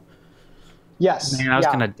out at all? Yes. Man, I was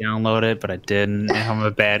gonna download it, but I didn't. I'm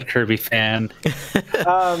a bad Kirby fan.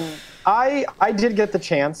 I did get the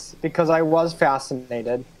chance because I was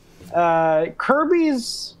fascinated.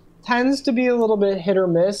 Kirby's tends to be a little bit hit or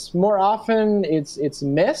miss. More often, it's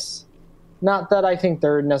miss. Not that I think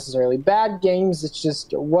they're necessarily bad games. It's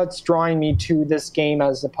just what's drawing me to this game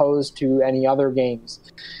as opposed to any other games.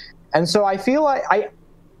 And so I feel like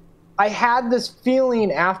I had this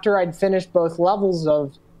feeling after I'd finished both levels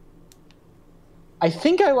of, I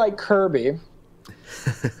think I like Kirby,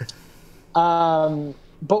 but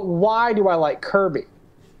why do I like Kirby?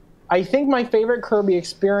 I think my favorite Kirby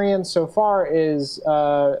experience so far is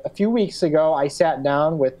a few weeks ago, I sat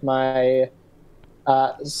down with my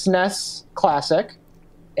SNES Classic,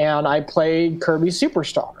 and I played Kirby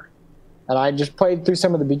Superstar. And I just played through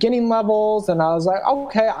some of the beginning levels, and I was like,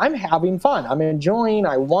 okay, I'm having fun. I'm enjoying.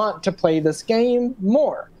 I want to play this game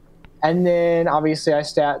more. And then, obviously, I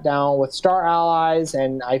sat down with Star Allies,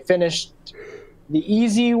 and I finished the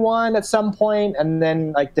easy one at some point, and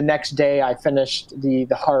then, like, the next day, I finished the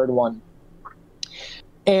hard one.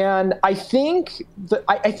 And I think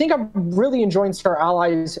I'm really enjoying Star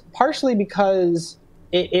Allies, partially because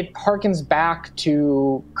it harkens back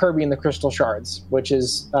to Kirby and the Crystal Shards, which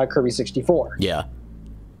is Kirby 64. Yeah.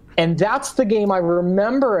 And that's the game I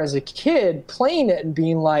remember as a kid playing it and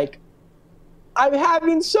being like, I'm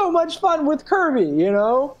having so much fun with Kirby, you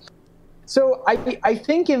know? So I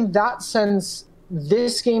think in that sense,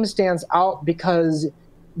 this game stands out because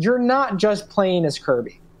you're not just playing as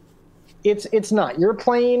Kirby. It's not. You're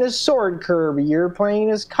playing as Sword Kirby. You're playing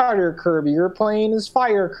as Cutter Kirby. You're playing as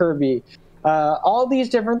Fire Kirby. All these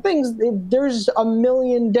different things. There's a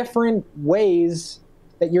million different ways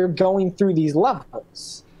that you're going through these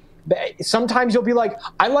levels. Sometimes you'll be like,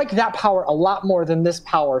 I like that power a lot more than this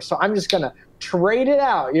power, so I'm just going to trade it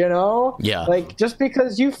out, you know? Yeah. Like, just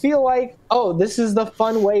because you feel like, oh, this is the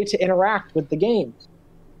fun way to interact with the game.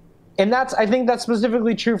 And I think that's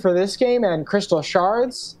specifically true for this game and Crystal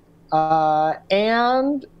Shards,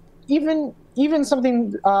 and even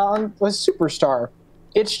something with Superstar.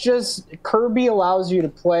 It's just Kirby allows you to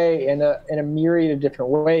play in a myriad of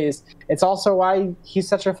different ways. It's also why he's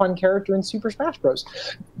such a fun character in Super Smash Bros.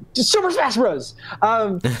 Super Smash Bros.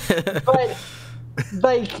 But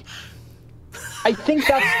like, I think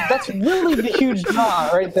that's really the huge draw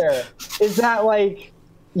right there. Is that like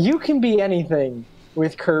you can be anything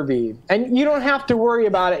with Kirby, and you don't have to worry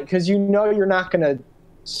about it because you know you're not going to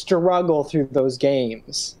struggle through those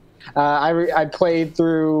games. I played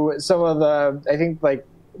through some of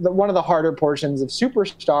one of the harder portions of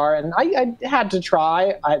Superstar, and I had to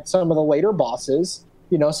try at some of the later bosses,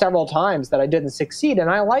 you know, several times that I didn't succeed.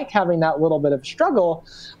 And I like having that little bit of struggle,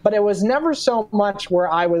 but it was never so much where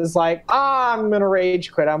I was like, I'm going to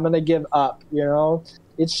rage quit. I'm going to give up, you know.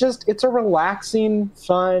 It's a relaxing,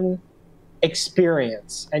 fun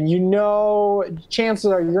experience, and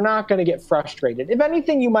chances are you're not going to get frustrated. If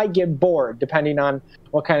anything, you might get bored depending on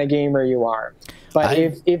what kind of gamer you are. But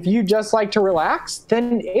if you just like to relax,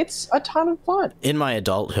 then it's a ton of fun. In my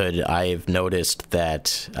adulthood, I've noticed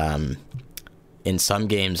that in some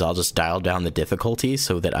games I'll just dial down the difficulty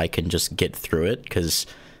so that I can just get through it, because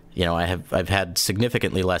I've had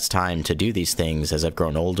significantly less time to do these things as I've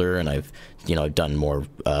grown older, and I've done more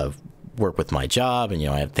work with my job, and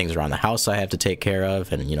I have things around the house I have to take care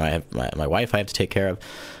of, and I have my wife I have to take care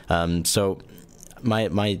of. So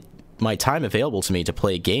my time available to me to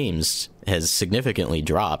play games has significantly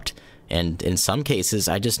dropped, and in some cases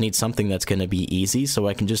I just need something that's going to be easy so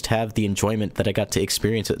I can just have the enjoyment that I got to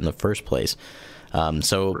experience it in the first place.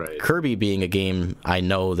 Right. Kirby being a game I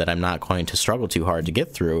know that I'm not going to struggle too hard to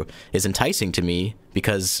get through is enticing to me,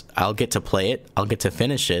 because I'll get to play it, I'll get to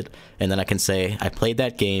finish it, and then I can say, I played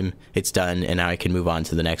that game, it's done, and now I can move on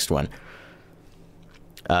to the next one.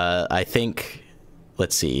 I think,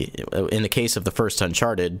 let's see, in the case of the first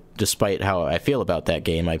Uncharted, despite how I feel about that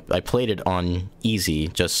game, I played it on easy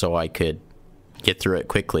just so I could get through it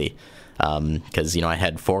quickly. Because I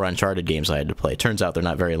had 4 Uncharted games I had to play. Turns out they're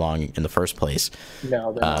not very long in the first place.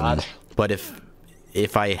 No, they're not. But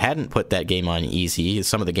if I hadn't put that game on easy,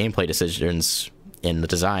 some of the gameplay decisions in the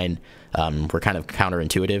design were kind of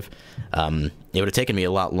counterintuitive. It would have taken me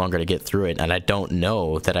a lot longer to get through it, and I don't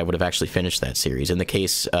know that I would have actually finished that series. In the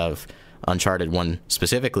case of Uncharted 1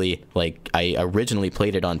 specifically, I originally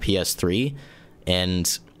played it on PS3,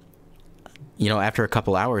 and after a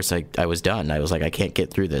couple hours, I was done. I was like, I can't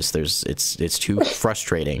get through this. It's too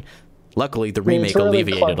frustrating. Luckily, the remake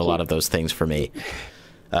alleviated a lot of those things for me.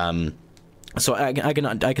 So I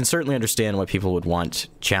can certainly understand why people would want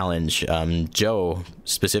challenge. Joe,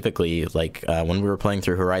 specifically, when we were playing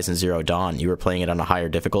through Horizon Zero Dawn, you were playing it on a higher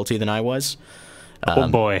difficulty than I was. Oh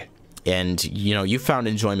boy. And you found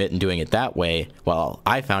enjoyment in doing it that way, while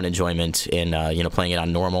I found enjoyment in playing it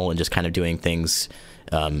on normal and just kind of doing things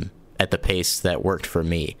at the pace that worked for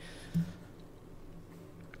me.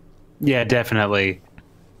 Yeah, definitely.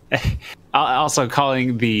 Also,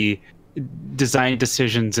 calling the design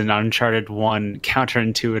decisions in Uncharted 1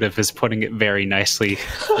 counterintuitive is putting it very nicely.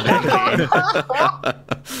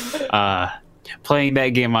 Playing that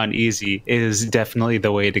game on easy is definitely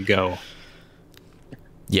the way to go.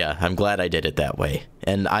 Yeah, I'm glad I did it that way.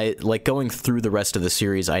 And I going through the rest of the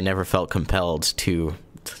series, I never felt compelled to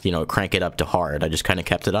crank it up to hard. I just kind of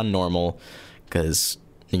kept it on normal, because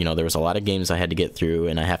there was a lot of games I had to get through,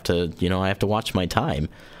 and I have to watch my time.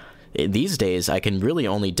 These days I can really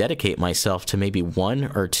only dedicate myself to maybe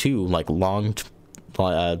 1 or 2 long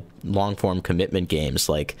form commitment games,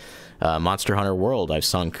 like Monster Hunter World. I've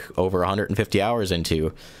sunk over 150 hours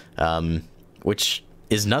into, which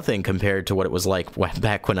is nothing compared to what it was like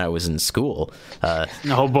back when I was in school.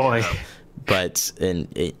 Oh boy. But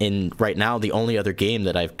in right now, the only other game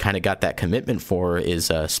that I've kind of got that commitment for is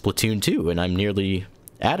Splatoon 2, and I'm nearly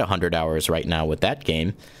at 100 hours right now with that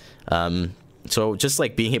game. So just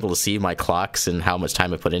being able to see my clocks and how much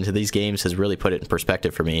time I put into these games has really put it in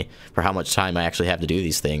perspective for me for how much time I actually have to do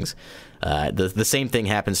these things. The same thing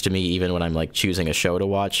happens to me even when I'm choosing a show to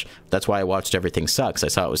watch. That's why I watched Everything Sucks. I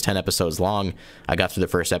saw it was 10 episodes long. I got through the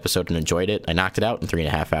first episode and enjoyed it. I knocked it out in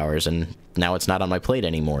 3.5 hours, and now it's not on my plate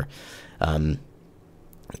anymore.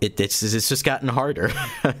 It's just gotten harder.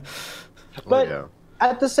 But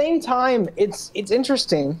at the same time, it's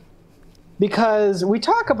interesting, because we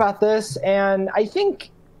talk about this, and I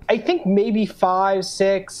think maybe 5,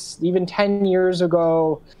 6, even 10 years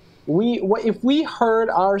ago, if we heard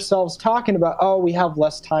ourselves talking about, we have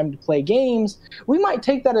less time to play games, we might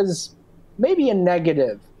take that as maybe a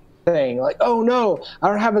negative thing. Oh no, I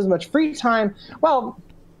don't have as much free time. Well,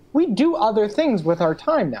 we do other things with our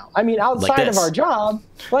time now. I mean, outside of our job,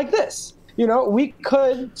 like this. We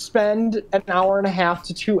could spend an hour and a half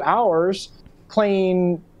to 2 hours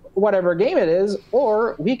playing whatever game it is,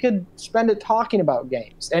 or we could spend it talking about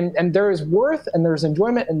games. And there is worth and there's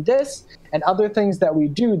enjoyment in this and other things that we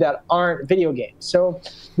do that aren't video games. So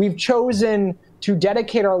we've chosen to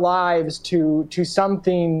dedicate our lives to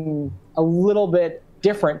something a little bit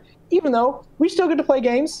different, even though we still get to play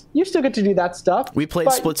games. You still get to do that stuff. We played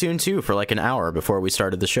Splatoon 2 for an hour before we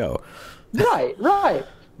started the show. Right.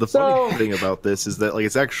 The funny thing about this is that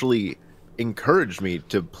it's actually encouraged me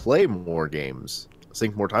to play more games,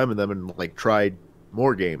 sink more time in them, and try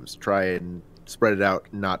more games, try and spread it out,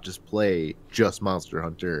 not just play just Monster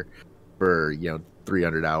Hunter for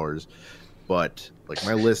 300 hours. But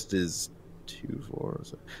my list is 2, 4,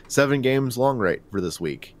 7 games long right for this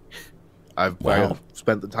week. I've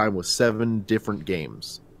spent the time with 7 different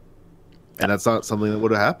games. and that's not something that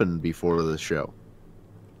would have happened before the show.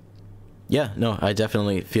 Yeah, no, I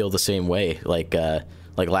definitely feel the same way. Like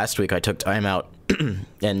last week, I took time out,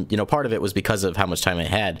 and part of it was because of how much time I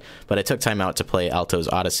had. But I took time out to play Alto's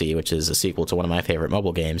Odyssey, which is a sequel to one of my favorite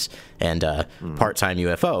mobile games, and Part-Time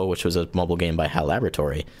UFO, which was a mobile game by HAL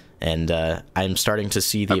Laboratory. And I'm starting to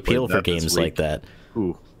see the appeal for games like that.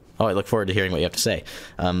 Ooh. Oh, I look forward to hearing what you have to say.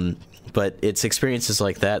 But it's experiences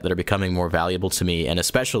like that are becoming more valuable to me, and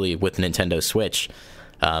especially with Nintendo Switch,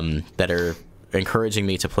 that are encouraging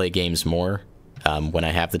me to play games more when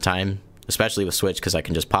I have the time, especially with Switch, because I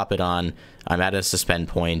can just pop it on. I'm at a suspend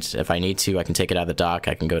point. If I need to, I can take it out of the dock.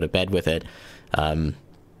 I can go to bed with it.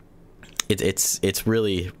 It's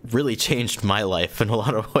really, really changed my life in a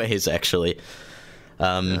lot of ways, actually.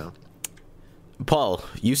 Yeah. Paul,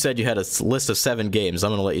 you said you had a list of 7 games. I'm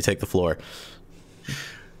going to let you take the floor.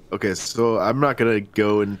 Okay, so I'm not going to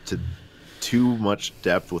go into too much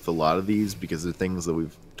depth with a lot of these because they're things that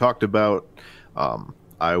we've talked about.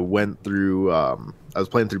 I went through, I was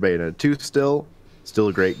playing through Bayonetta 2 still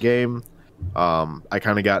a great game. I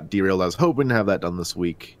kind of got derailed. I was hoping to have that done this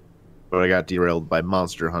week, but I got derailed by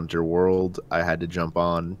Monster Hunter World. I had to jump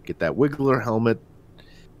on, get that Wiggler helmet,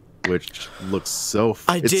 which looks so...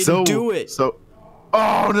 I didn't do it!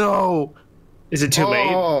 Oh, no! Is it too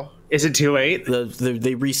late? Is it too late?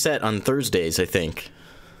 They reset on Thursdays, I think.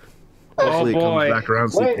 Hopefully Oh, boy. it comes back around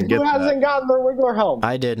so you Wait, can get who hasn't gotten their Wiggler helm?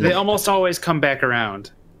 I didn't. They almost always come back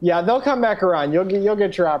around. Yeah, they'll come back around. You'll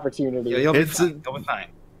get your opportunity. You'll be It's fine. You'll be fine.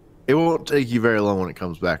 It won't take you very long when it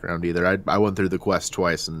comes back around either. I went through the quest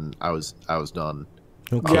twice and I was done.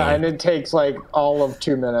 Okay. Yeah, and it takes like all of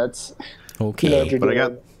 2 minutes. Okay. You know what you're But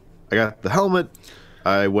doing. I got the helmet.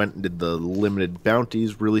 I went and did the limited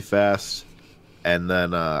bounties really fast, and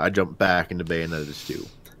then I jumped back into Bayonetta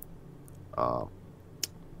 2.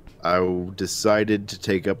 I decided to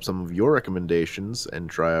take up some of your recommendations and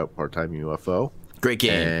try out Part-Time UFO. Great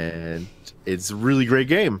game. And it's a really great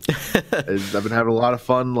game. I've been having a lot of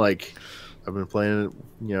fun. Like, I've been playing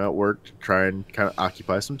it, at work to try and kind of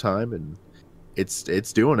occupy some time, and it's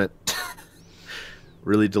doing it.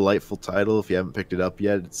 Really delightful title. If you haven't picked it up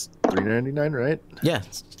yet, it's $3.99, right? Yeah,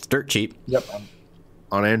 it's dirt cheap. Yep.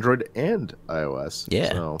 On Android and iOS.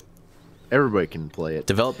 Yeah. So everybody can play it.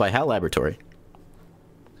 Developed by HAL Laboratory.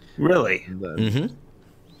 Really? And then- Mm-hmm.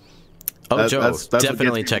 Oh, Joe, that's what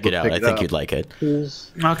definitely gets check people it to out. pick I it think up. you'd like it.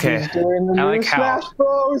 Who's Okay. doing the I new like how. Smash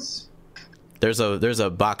Bros? There's a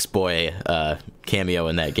Box Boy cameo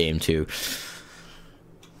in that game too.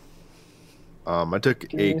 I took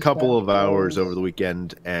a couple of hours over the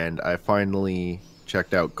weekend, and I finally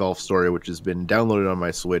checked out Golf Story, which has been downloaded on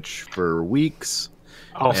my Switch for weeks.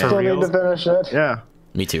 Oh, for Still need real? to finish it. Yeah,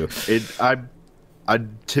 Me too. I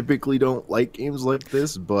typically don't like games like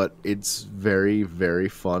this, but it's very, very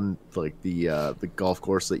fun. Like the golf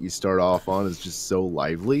course that you start off on is just so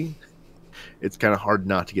lively. It's kind of hard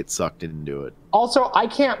not to get sucked into it. Also, I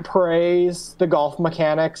can't praise the golf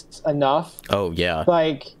mechanics enough. Oh yeah.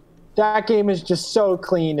 Like, that game is just so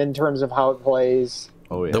clean in terms of how it plays.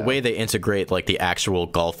 Oh yeah, The way they integrate like the actual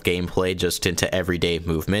golf gameplay just into everyday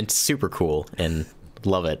movement, super cool, and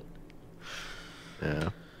love it. Yeah.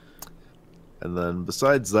 And then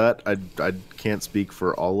besides that, I can't speak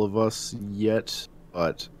for all of us yet,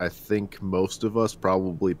 but I think most of us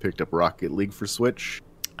probably picked up Rocket League for Switch.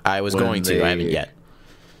 I was When going to. I haven't they- yet.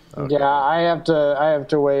 Okay. Yeah, I have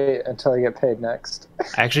to wait until I get paid next.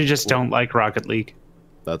 I actually just don't like Rocket League.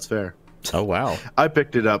 That's fair. Oh wow. I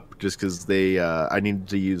picked it up just because I needed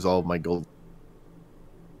to use all of my gold.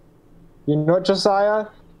 You know what, Josiah?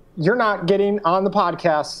 You're not getting on the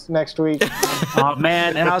podcast next week. Oh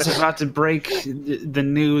man! And I was about to break the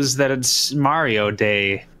news that it's Mario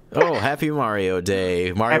Day. Oh, happy Mario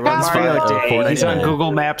Day. Mario runs Mario fine. Day. He's on Fortnite.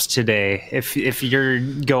 Google Maps today. If you're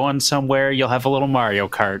going somewhere, you'll have a little Mario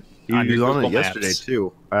Kart. He on your was on it Google yesterday Maps.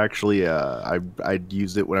 too. I actually I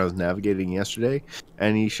used it when I was navigating yesterday,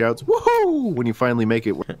 and he shouts "woohoo" when you finally make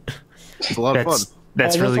it. It's a lot of fun.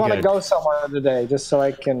 That's I just really want to good. go somewhere today just so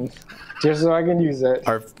I can use it.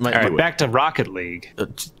 All All right, back to Rocket League.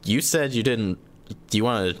 you said you didn't. Do you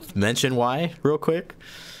want to mention why, real quick?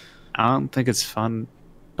 I don't think it's fun.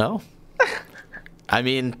 Oh. I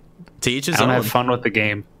mean, to each his I don't own. have fun with the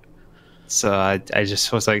game. So I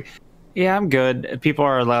just was like, yeah, I'm good. People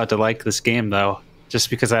are allowed to like this game, though. Just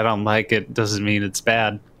because I don't like it doesn't mean it's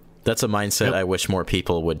bad. That's a mindset Yep. I wish more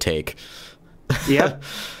people would take. Yep.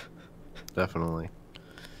 Definitely.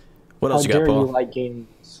 What How else you got, dare you Paul? like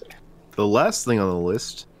games? The last thing on the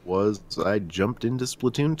list was I jumped into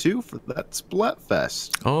Splatoon 2 for that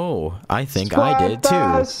Splatfest. Oh, I think I did too.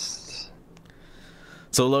 Splatfest!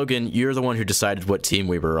 So, Logan, you're the one who decided what team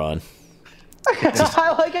we were on.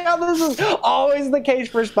 I like how this is always the case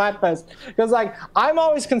for Splatfest, because like I'm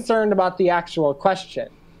always concerned about the actual question.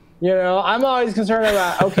 I'm always concerned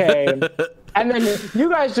about and then you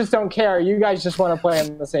guys just don't care. You guys just want to play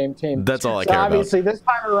on the same team. That's all I care about. Obviously, this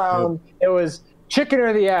time around it was chicken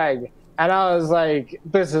or the egg, and I was like,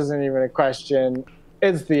 this isn't even a question.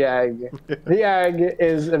 It's the egg. The egg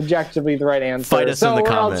is objectively the right answer. Fight us in the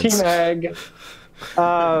comments. Team egg.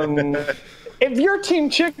 If you're team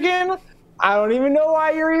chicken, I don't even know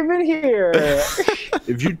why you're even here.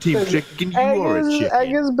 If you're team chicken, you are a chicken.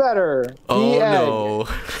 Egg is better. Oh no!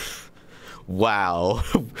 Wow,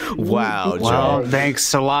 wow, Well, Joe.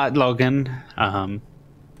 thanks a lot, Logan. Are you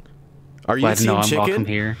Glad to know team I'm chicken? welcome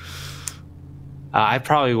here. I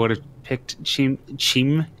probably would have picked Team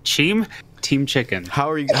Chicken.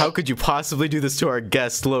 How could you possibly do this to our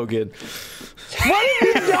guest, Logan? What have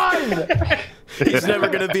you done? He's never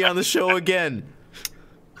gonna be on the show again.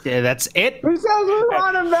 Yeah, that's it. Who says we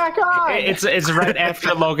want him back on? It's right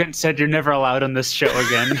after Logan said you're never allowed on this show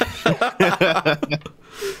again.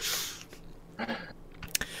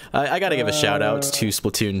 I gotta give a shout out to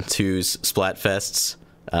Splatoon 2's Splatfests.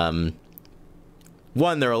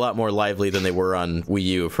 One, they're a lot more lively than they were on Wii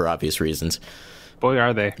U for obvious reasons. Boy,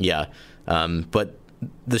 are they. Yeah. But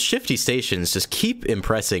the shifty stations just keep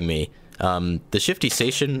impressing me. The shifty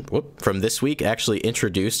station from this week actually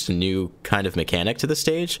introduced a new kind of mechanic to the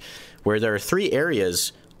stage, where there are 3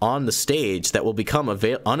 areas on the stage that will become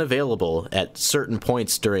unavailable at certain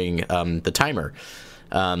points during the timer.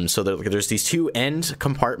 So there's these 2 end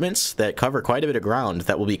compartments that cover quite a bit of ground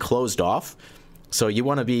that will be closed off. So you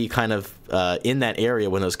want to be kind of in that area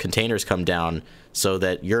when those containers come down, so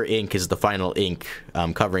that your ink is the final ink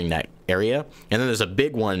covering that area. And then there's a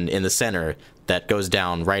big one in the center that goes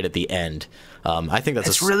down right at the end. I think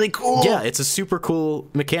that's really cool. Yeah, it's a super cool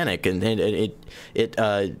mechanic, and it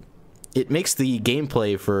makes the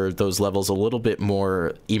gameplay for those levels a little bit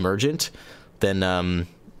more emergent than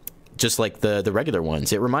just like the regular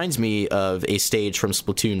ones. It reminds me of a stage from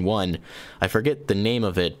Splatoon 1. I forget the name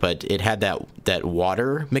of it, but it had that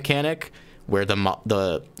water mechanic where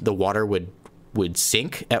the water would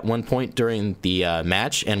sink at one point during the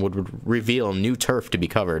match and would reveal new turf to be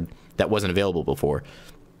covered that wasn't available before.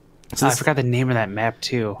 So I forgot the name of that map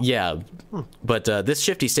too. Yeah, but this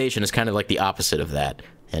shifty station is kind of like the opposite of that,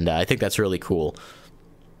 and I think that's really cool.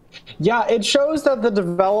 Yeah, it shows that the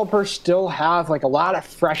developers still have like a lot of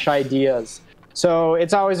fresh ideas. So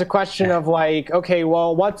it's always a question of like, okay,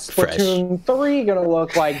 well, what's Splatoon 3 going to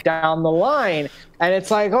look like down the line? And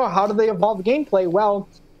it's like, oh, how do they evolve gameplay? Well,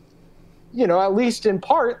 at least in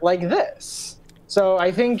part like this. So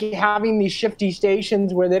I think having these shifty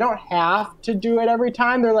stations where they don't have to do it every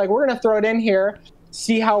time, they're like, we're going to throw it in here,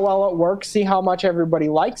 see how well it works, see how much everybody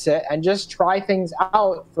likes it, and just try things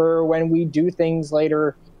out for when we do things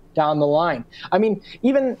later down the line. I mean,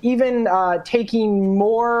 even taking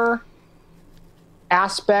more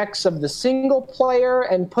aspects of the single player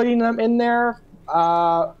and putting them in there,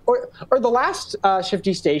 or the last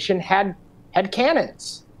shifty station had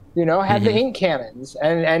cannons. Had the ink cannons,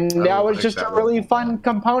 and that was just a really fun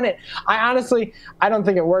component. I don't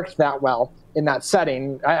think it worked that well in that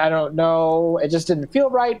setting. I don't know. It just didn't feel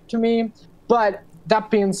right to me. But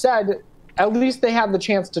that being said, at least they had the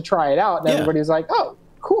chance to try it out, and everybody's like, oh,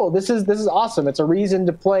 cool, this is awesome. It's a reason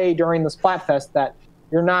to play during the Splatfest that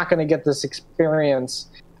you're not going to get this experience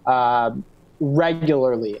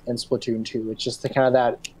regularly in Splatoon 2. It's just the kind of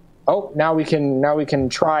that, oh, now we can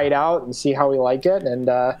try it out and see how we like it, and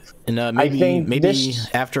I think maybe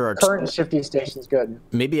after our current shifty station is good.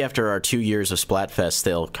 Maybe after our 2 years of Splatfest,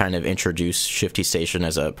 they'll kind of introduce shifty station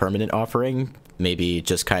as a permanent offering. Maybe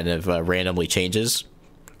just kind of randomly changes,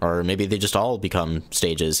 or maybe they just all become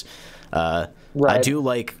stages. Right. I do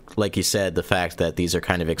like you said, the fact that these are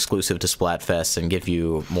kind of exclusive to Splatfest and give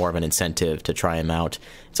you more of an incentive to try them out.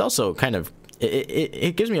 It's also kind of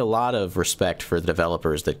it gives me a lot of respect for the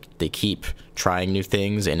developers that they keep trying new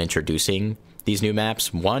things and introducing these new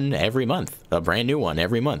maps, one every month, a brand new one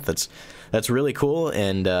every month. That's really cool,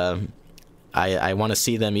 and I want to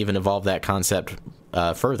see them even evolve that concept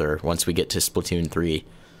further once we get to Splatoon 3.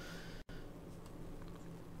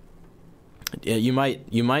 You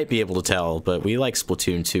might be able to tell, but we like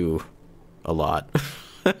Splatoon 2 a lot.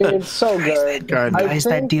 It's so good. Guys,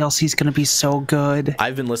 that DLC's going to be so good.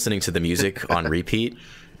 I've been listening to the music on repeat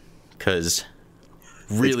because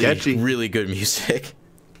really good music.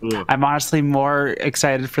 I'm honestly more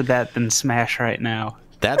excited for that than Smash right now.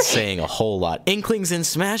 That's saying a whole lot. Inklings in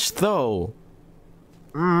Smash, though.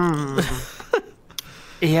 Yeah,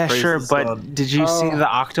 Praise sure, the but sun. did you see the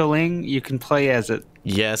Octoling? You can play as it.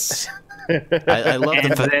 Yes. I love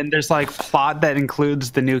And the then there's like plot that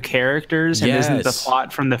includes the new characters, and isn't the Yes.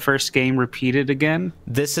 plot from the first game repeated again?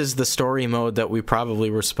 this is the story mode that we probably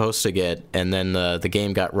were supposed to get, and then the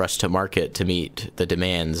game got rushed to market to meet the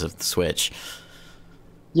demands of the Switch.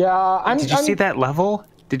 Yeah, Did you see that level?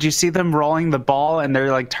 Did you see them rolling the ball and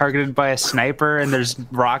they're like targeted by a sniper and there's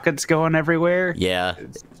rockets going everywhere? Yeah,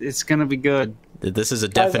 It's gonna be good. this is a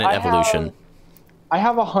Guys, definite evolution. I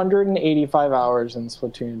have 185 hours in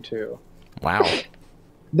Splatoon 2. Wow.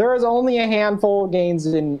 There is only a handful of games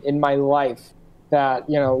in my life that,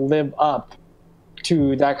 live up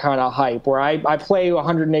to that kind of hype, where I play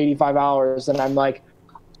 185 hours and I'm like,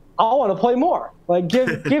 I want to play more. Like,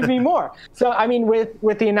 give me more. So, I mean,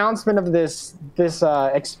 with the announcement of this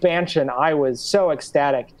expansion, I was so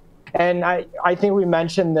ecstatic. And I think we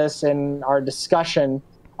mentioned this in our discussion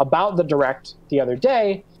about the Direct the other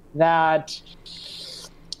day, that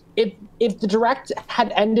if the Direct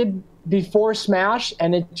had ended before Smash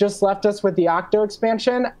and it just left us with the Octo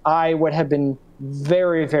expansion, I would have been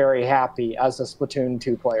very, very happy as a Splatoon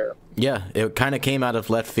 2 player. Yeah, it kind of came out of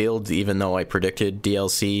left field, even though I predicted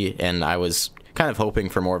DLC, and I was kind of hoping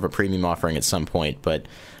for more of a premium offering at some point, but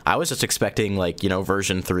I was just expecting,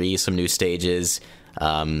 version 3, some new stages.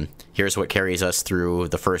 Here's what carries us through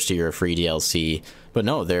the first year of free DLC. But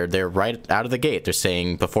no, they're right out of the gate. They're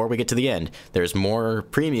saying, before we get to the end, there's more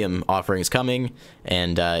premium offerings coming,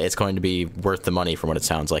 and it's going to be worth the money from what it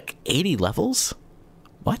sounds like. 80 levels?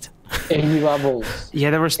 What? 80 levels.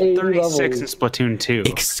 Yeah, there was 80 36 in levels. Splatoon 2.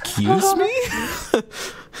 Excuse me?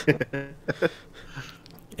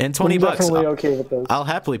 And 20 I'm bucks. definitely okay with those. I'll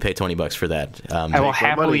happily pay 20 bucks for that. I will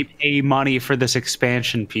happily money. pay money for this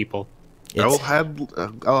expansion, people.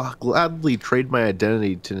 I'll gladly trade my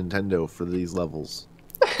identity to Nintendo for these levels.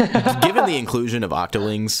 Given the inclusion of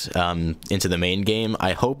Octolings into the main game,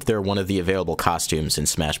 I hope they're one of the available costumes in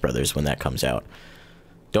Smash Brothers when that comes out.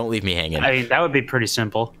 Don't leave me hanging. I mean, that would be pretty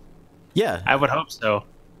simple. Yeah, I would hope so.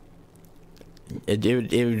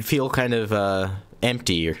 it would feel kind of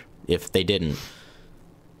empty if they didn't.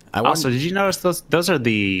 Also, did you notice those are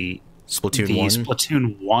the Splatoon 1?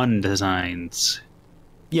 Splatoon 1 designs?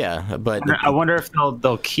 Yeah, but I wonder if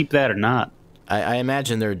they'll keep that or not. I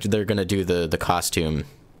imagine they're going to do the costume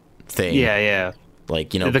thing. Yeah.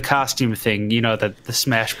 The costume thing, that the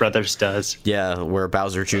Smash Brothers does. Yeah, where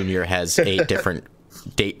Bowser Jr. has eight different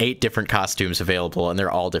costumes available, and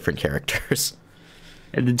they're all different characters.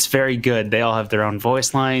 And it's very good. They all have their own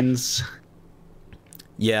voice lines.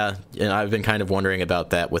 Yeah, and I've been kind of wondering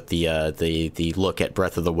about that with the look at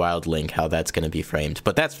Breath of the Wild Link, how that's going to be framed.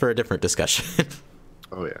 But that's for a different discussion.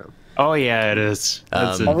 Oh yeah. Oh yeah, it is.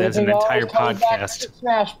 That's an entire always comes back podcast. to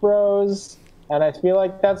Smash Bros. And I feel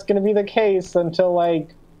like that's going to be the case until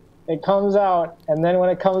it comes out, and then when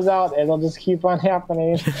it comes out, it'll just keep on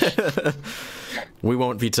happening. We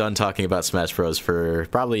won't be done talking about Smash Bros. For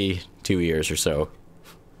probably 2 years or so,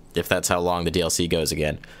 if that's how long the DLC goes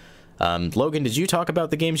again. Logan, did you talk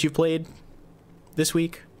about the games you've played this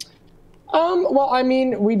week? Well, I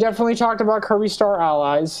mean, we definitely talked about Kirby Star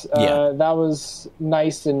Allies. Yeah. That was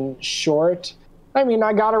nice and short. I mean,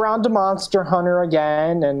 I got around to Monster Hunter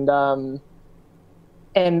again, and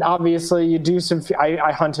obviously you do some.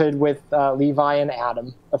 I hunted with Levi and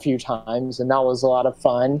Adam a few times, and that was a lot of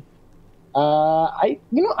fun. I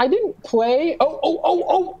didn't play.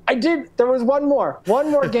 I did. There was one more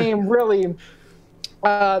game really.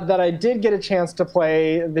 That I did get a chance to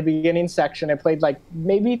play the beginning section. I played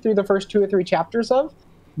maybe through the first 2 or 3 chapters of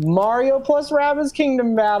Mario plus Rabbids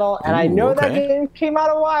Kingdom Battle, and I know that game came out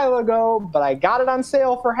a while ago, but I got it on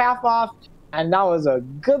sale for half off, and that was a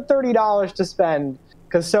good $30 to spend,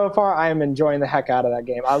 because so far I am enjoying the heck out of that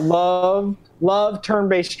game. I love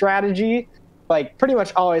turn-based strategy, pretty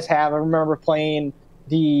much always have. I remember playing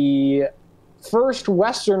the first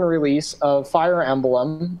Western release of Fire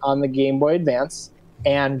Emblem on the Game Boy Advance,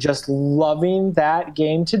 and just loving that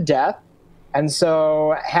game to death. And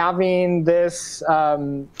so having this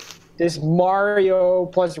Mario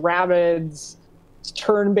plus Rabbids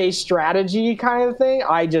turn-based strategy kind of thing,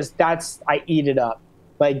 I eat it up.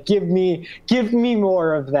 Give me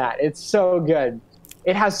more of that. It's so good.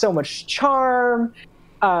 It has so much charm.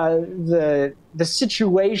 The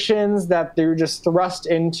situations that they're just thrust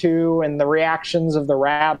into, and the reactions of the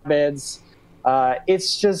Rabbids,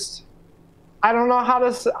 it's just, I don't know how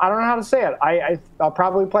to say it. I'll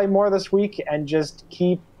probably play more this week and just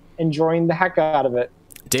keep enjoying the heck out of it.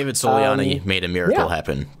 David Soliani made a miracle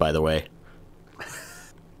happen, by the way.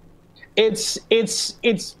 It's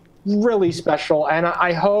really special, and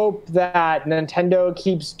I hope that Nintendo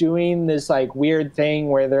keeps doing this weird thing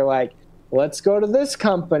where they're let's go to this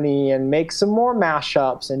company and make some more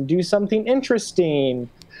mashups and do something interesting.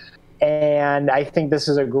 And I think this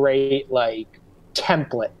is a great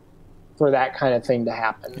template for that kind of thing to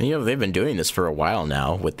happen. And, they've been doing this for a while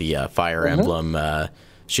now with the Fire Emblem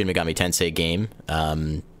Shin Megami Tensei game,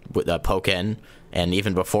 with Pokken, and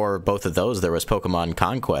even before both of those, there was Pokemon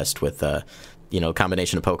Conquest with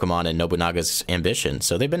combination of Pokemon and Nobunaga's Ambition.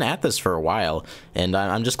 So they've been at this for a while, and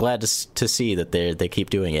I'm just glad to see that they keep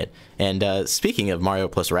doing it. And speaking of Mario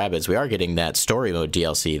plus Rabbids, we are getting that story mode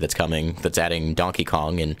DLC that's coming, that's adding Donkey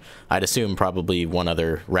Kong, and I'd assume probably one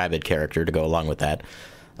other Rabbid character to go along with that.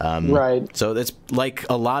 Right. So it's like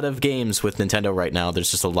a lot of games with Nintendo right now.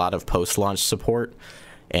 There's just a lot of post-launch support,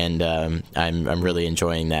 and I'm really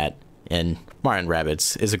enjoying that. And Mario &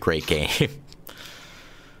 Rabbids is a great game.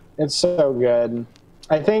 It's so good.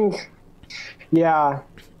 I think, I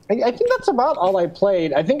think that's about all I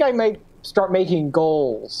played. I think I might start making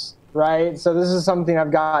goals, right? So this is something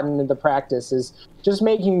I've gotten into practice, is just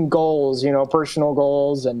making goals, personal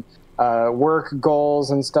goals and work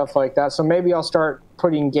goals and stuff like that. So maybe I'll start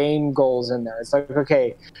putting game goals in there. It's like,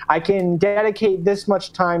 okay, I can dedicate this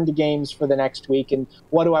much time to games for the next week, and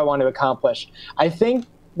what do I want to accomplish? I think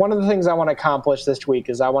one of the things I want to accomplish this week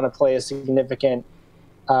is I want to play a significant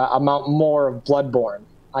amount more of Bloodborne.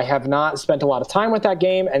 I have not spent a lot of time with that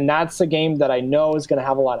game, and that's a game that I know is going to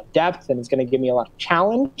have a lot of depth and it's going to give me a lot of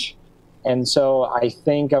challenge. And so I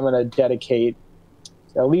think I'm going to dedicate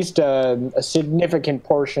at least a significant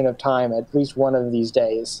portion of time, at least one of these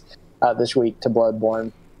days this week, to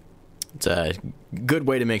Bloodborne. It's a good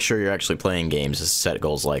way to make sure you're actually playing games, is set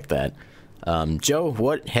goals like that. Joe,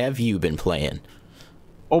 what have you been playing?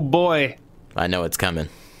 Oh boy. I know it's coming.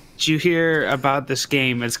 Did you hear about this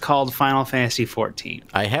game? It's called Final Fantasy XIV.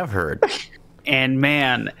 I have heard. And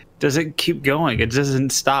man, does it keep going? It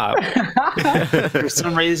doesn't stop. For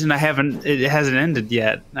some reason, it hasn't ended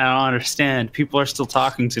yet. I don't understand. People are still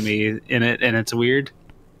talking to me in it, and it's weird.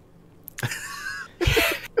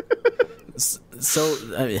 So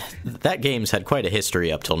that game's had quite a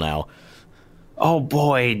history up till now. Oh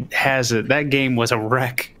boy, has it. That game was a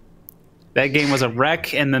wreck.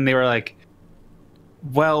 And then they were like,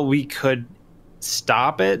 well, we could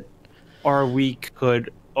stop it, or we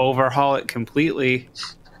could overhaul it completely.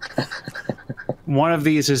 One of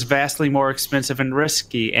these is vastly more expensive and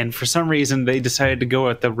risky, and for some reason they decided to go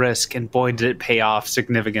with the risk, and boy, did it pay off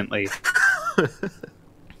significantly.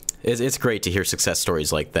 It's great to hear success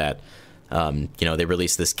stories like that. They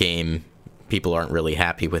release this game, people aren't really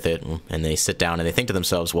happy with it, and they sit down and they think to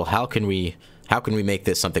themselves, well, how can we make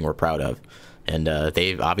this something we're proud of? And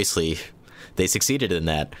they succeeded in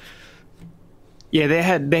that. Yeah,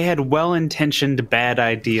 they had well-intentioned bad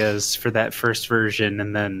ideas for that first version,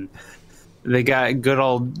 and then they got good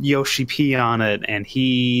old Yoshi P on it, and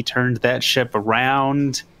he turned that ship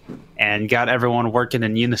around and got everyone working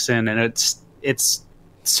in unison, and it's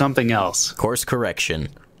something else. Course correction.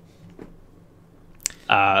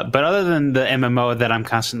 But other than the MMO that I'm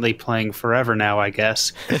constantly playing forever now, I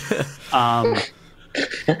guess, I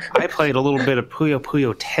played a little bit of Puyo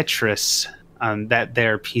Puyo Tetris on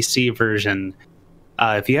their PC version.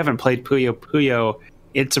 If you haven't played Puyo Puyo,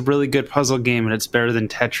 it's a really good puzzle game, and it's better than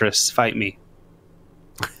Tetris. Fight me.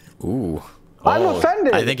 Ooh. I'm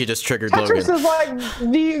offended. I think you just triggered Tetris Logan.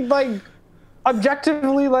 is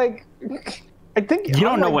objectively I think you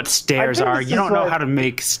don't know what stairs are. You don't know how to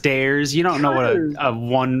make stairs. You don't know what a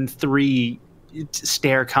 1-3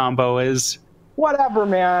 stair combo is. Whatever,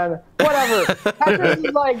 man. Whatever.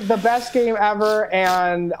 Tetris is the best game ever,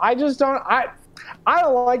 and I just don't. I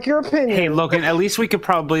don't like your opinion. Hey, Logan. At least we could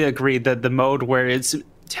probably agree that the mode where it's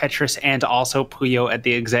Tetris and also Puyo at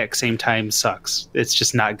the exact same time sucks. It's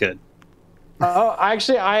just not good. Oh,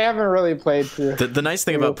 actually, I haven't really played Puyo. The nice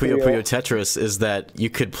thing about Puyo Puyo Tetris is that you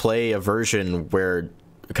could play a version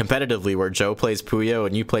competitively where Joe plays Puyo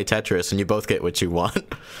and you play Tetris, and you both get what you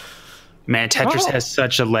want. Man, Tetris has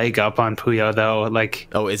such a leg up on Puyo, though.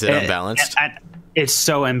 Oh, is it unbalanced? It's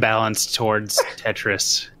so imbalanced towards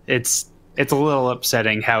Tetris. It's a little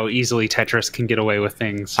upsetting how easily Tetris can get away with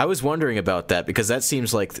things. I was wondering about that, because that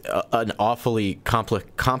seems like an awfully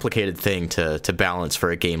complicated thing to balance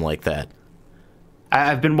for a game like that.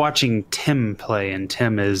 I've been watching Tim play, and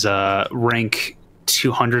Tim is rank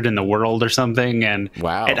 200 in the world or something, and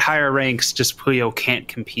wow. At higher ranks, just Puyo can't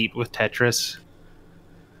compete with Tetris.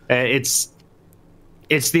 It's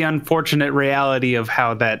the unfortunate reality of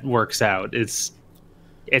how that works out. It's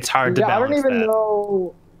hard to balance. I don't even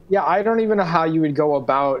know. Yeah, I don't even know how you would go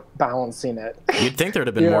about balancing it. You'd think there'd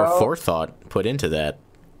have been more forethought put into that.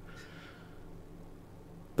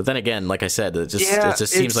 But then again, like I said, it just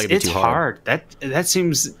seems like it'd be too hard. That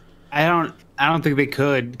seems I don't think they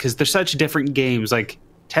could, because they're such different games. Like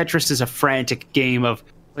Tetris is a frantic game of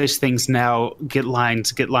place things now, get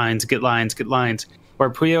lines, get lines, get lines, get lines. Where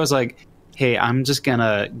Puyo is like, hey, I'm just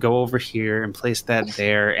gonna go over here and place that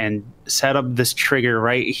there and set up this trigger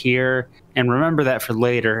right here and remember that for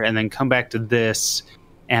later and then come back to this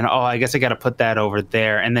and I guess I gotta put that over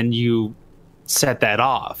there, and then you set that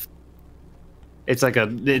off. It's like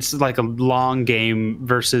a long game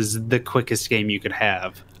versus the quickest game you could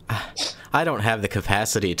have. I don't have the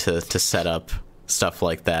capacity to set up stuff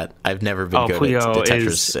like that. I've never been good Puyo at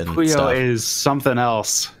Tetris and Puyo stuff. is something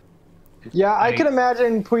else. Yeah, I can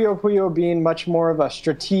imagine Puyo Puyo being much more of a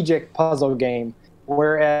strategic puzzle game,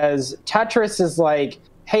 whereas Tetris is like,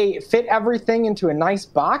 hey, fit everything into a nice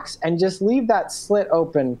box and just leave that slit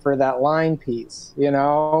open for that line piece, you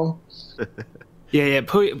know? Yeah,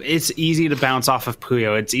 Puyo, it's easy to bounce off of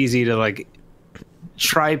Puyo. It's easy to like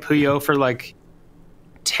try Puyo for like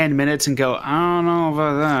 10 minutes and go, I don't know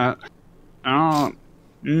about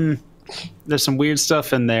that. There's some weird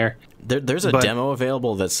stuff in there. There's a demo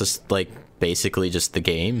available that's just like basically just the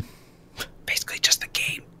game. Basically just the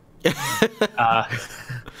game.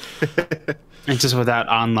 And just without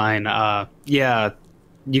online. Yeah,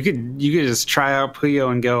 you could just try out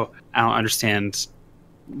Puyo and go, I don't understand.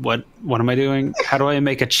 What am I doing? How do I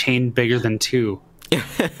make a chain bigger than 2?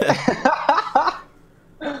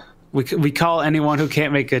 We call anyone who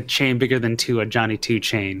can't make a chain bigger than 2 a Johnny 2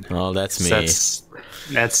 chain. Oh, that's me. So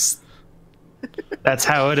that's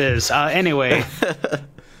how it is. Anyway,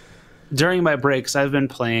 during my breaks, I've been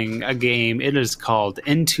playing a game. It is called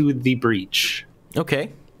Into the Breach. Okay,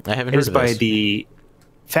 I haven't It heard is of by this. the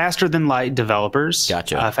Faster Than Light developers.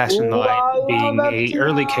 Gotcha. Faster Than Light being FTL. a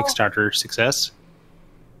early Kickstarter success.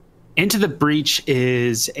 Into the Breach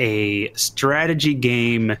is a strategy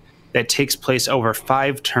game that takes place over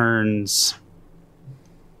 5 turns,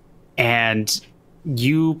 and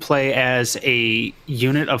you play as a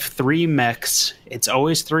unit of 3 mechs. It's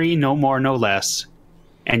always 3, no more, no less,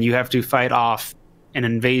 and you have to fight off an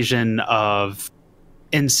invasion of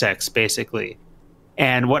insects, basically.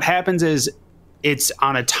 And what happens is it's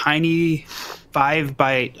on a tiny 10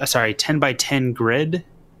 by 10 grid.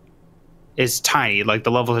 Is tiny, like the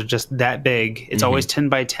levels are just that big. It's always 10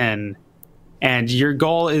 by 10, and your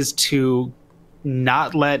goal is to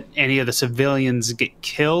not let any of the civilians get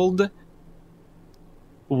killed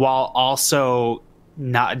while also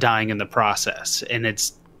not dying in the process, and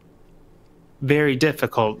it's very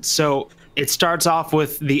difficult. So it starts off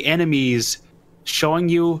with the enemies showing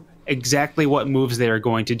you exactly what moves they are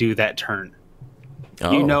going to do that turn.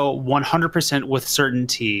 Oh. You know 100% with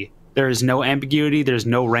certainty. There is no ambiguity. There's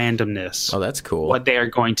no randomness. Oh, that's cool. What they are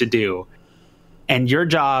going to do. And your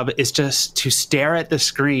job is just to stare at the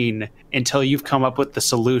screen until you've come up with the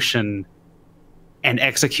solution and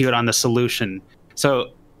execute on the solution.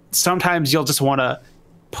 So sometimes you'll just want to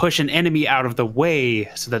push an enemy out of the way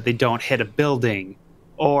so that they don't hit a building.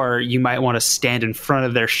 Or you might want to stand in front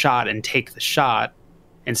of their shot and take the shot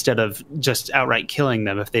instead of just outright killing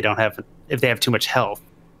them if they have too much health.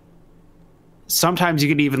 Sometimes you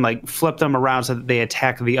can even like flip them around so that they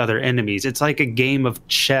attack the other enemies. It's like a game of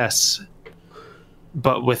chess,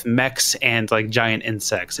 but with mechs and like giant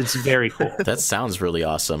insects. It's very cool. That sounds really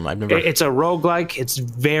awesome. I've never. It's a roguelike. It's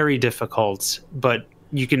very difficult, but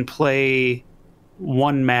you can play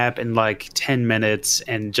one map in like 10 minutes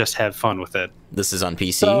and just have fun with it. This is on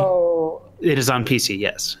PC. So, It is on PC,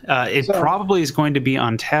 yes. It probably is going to be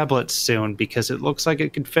on tablets soon because it looks like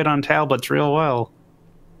it could fit on tablets real well.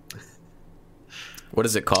 What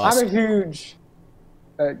does it cost? I'm a huge...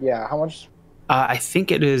 yeah, how much? I think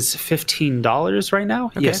it is $15 right now.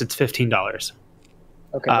 Okay. Yes, it's $15.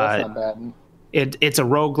 Okay, that's not bad. It's a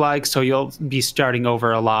roguelike, so you'll be starting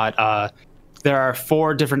over a lot. There are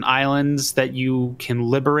 4 different islands that you can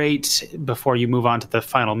liberate before you move on to the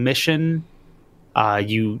final mission.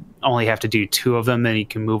 You only have to do 2 of them, then you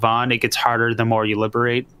can move on. It gets harder the more you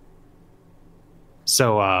liberate.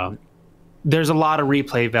 So there's a lot of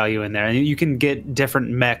replay value in there, and you can get different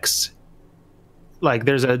mechs. Like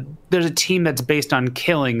there's a team that's based on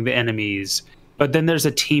killing the enemies, but then there's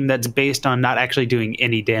a team that's based on not actually doing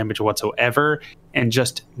any damage whatsoever and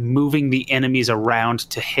just moving the enemies around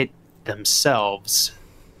to hit themselves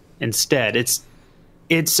instead.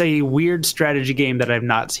 It's a weird strategy game that I've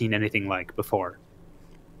not seen anything like before.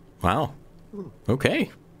 Wow.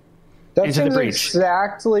 Okay. That Into the seems Breach.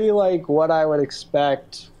 exactly like what I would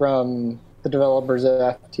expect from the developers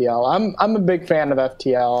of FTL. I'm a big fan of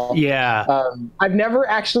FTL. Yeah. I've never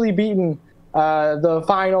actually beaten the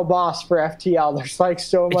final boss for FTL. There's like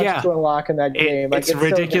so much to unlock in that game. It's so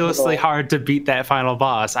ridiculously difficult. hard to beat that final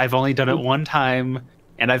boss. I've only done it one time,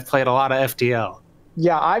 and I've played a lot of FTL.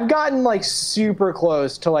 Yeah, I've gotten like super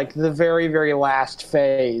close to like the very, very last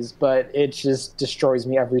phase, but it just destroys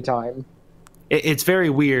me every time. It's very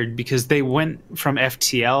weird because they went from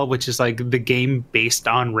FTL, which is like the game based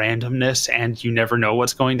on randomness and you never know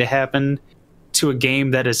what's going to happen, to a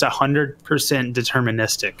game that is 100%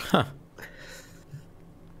 deterministic. Huh.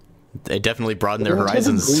 They definitely broadened their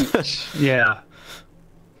horizons. Yeah.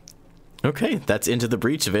 Okay, that's Into the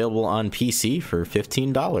Breach, available on PC for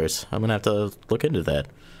 $15. I'm gonna have to look into that.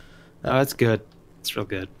 Oh, that's good. It's real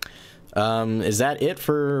good. Is that it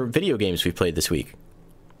for video games we've played this week?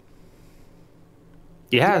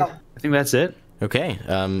 Yeah, I think that's it. Okay,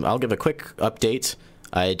 I'll give a quick update.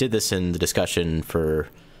 I did this in the discussion for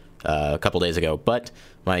a couple days ago, but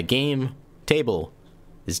my game table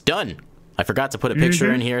is done. I forgot to put a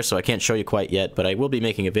picture in here, so I can't show you quite yet, but I will be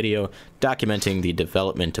making a video documenting the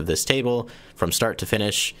development of this table from start to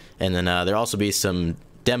finish, and then there'll also be some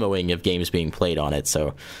demoing of games being played on it,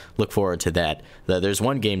 so look forward to that. There's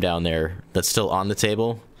one game down there that's still on the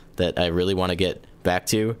table that I really want to get back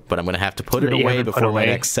to, but I'm going to have to put it away before my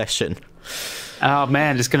next session. Oh,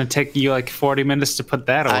 man, it's going to take you like 40 minutes to put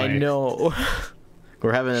that away. I know.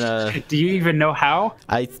 We're having a... Do you even know how?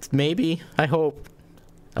 Maybe. I hope.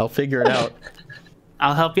 I'll figure it out.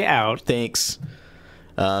 I'll help you out. Thanks.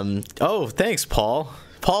 Thanks, Paul.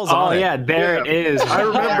 Paul's on it. Oh, yeah, there it is. I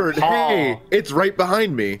remembered. Hey, it's right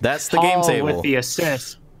behind me. That's the game table. With the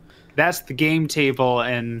assist. That's the game table,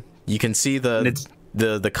 and you can see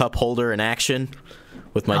the cup holder in action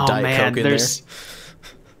with my Diet Coke in there.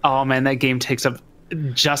 Oh, man, that game takes up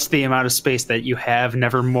just the amount of space that you have,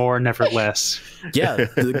 never more, never less. Yeah,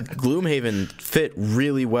 the Gloomhaven fit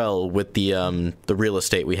really well with the real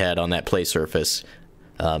estate we had on that play surface.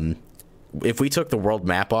 If we took the world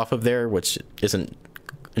map off of there, which isn't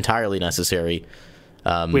entirely necessary,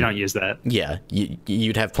 we don't use that. Yeah,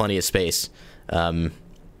 you'd have plenty of space. Do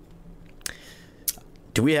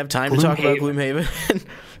we have time to talk about Gloomhaven?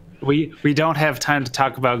 We don't have time to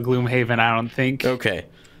talk about Gloomhaven, I don't think. Okay.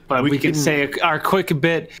 But we can say our quick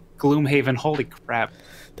bit, Gloomhaven, holy crap.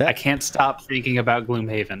 I can't stop thinking about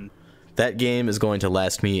Gloomhaven. That game is going to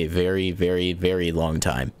last me a very, very, very long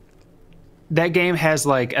time. That game has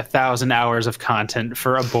like 1,000 hours of content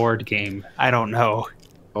for a board game. I don't know.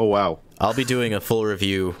 Oh, wow. I'll be doing a full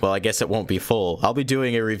review. Well, I guess it won't be full. I'll be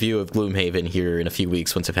doing a review of Gloomhaven here in a few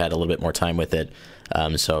weeks once I've had a little bit more time with it.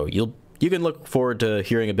 So you can look forward to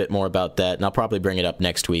hearing a bit more about that, and I'll probably bring it up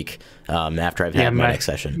next week after I've had my next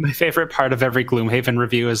session. My favorite part of every Gloomhaven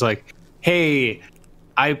review is like, hey,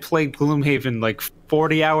 I played Gloomhaven, like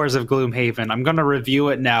 40 hours of Gloomhaven. I'm going to review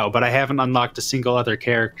it now, but I haven't unlocked a single other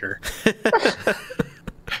character.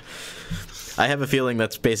 I have a feeling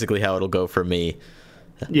that's basically how it'll go for me.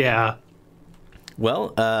 Yeah.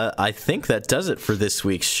 Well, I think that does it for this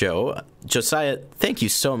week's show. Josiah, thank you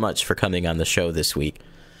so much for coming on the show this week.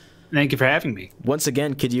 Thank you for having me. Once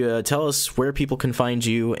again, could you tell us where people can find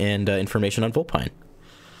you and information on Vulpine?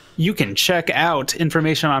 You can check out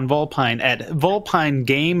information on Vulpine at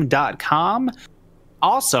vulpinegame.com.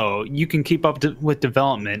 Also, you can keep up with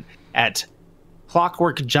development at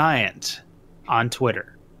Clockwork Giant on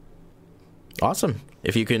Twitter. Awesome.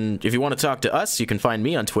 If you want to talk to us, you can find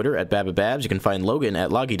me on Twitter at Babababs. You can find Logan at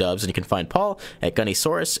LoggyDubs, and you can find Paul at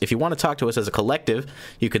Gunnysaurus. If you want to talk to us as a collective,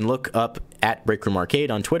 you can look up at Breakroom Arcade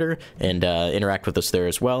on Twitter and interact with us there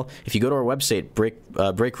as well. If you go to our website,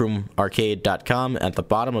 breakroomarcade.com, at the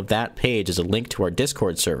bottom of that page is a link to our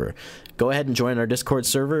Discord server. Go ahead and join our Discord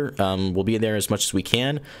server. We'll be there as much as we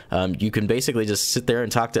can. You can basically just sit there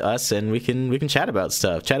and talk to us, and we can chat about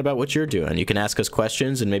stuff, chat about what you're doing. You can ask us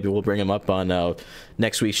questions, and maybe we'll bring them up on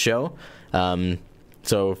next week's show.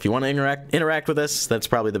 So if you want to interact with us, that's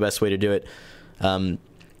probably the best way to do it.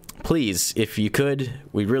 Please, if you could,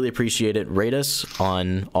 we'd really appreciate it. Rate us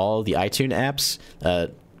on all the iTunes apps.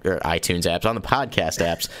 Or iTunes apps, on the podcast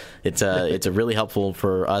apps. It's a really helpful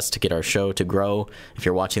for us to get our show to grow. If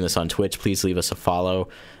you're watching this on Twitch, please leave us a follow.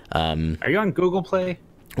 Are you on Google Play?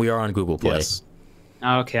 We are on Google Play. Yes.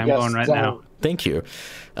 Okay, I'm going right now. Thank you.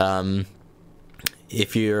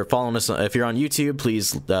 If you're following us, if you're on YouTube,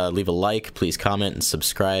 please leave a like, please comment and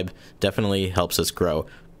subscribe. Definitely helps us grow.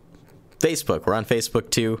 Facebook, we're on Facebook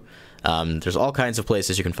too. There's all kinds of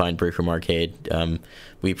places you can find Breakroom Arcade.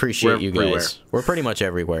 We appreciate you guys. Everywhere. We're pretty much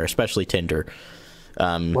everywhere, especially Tinder.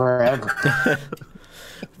 Wherever.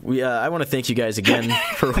 I want to thank you guys again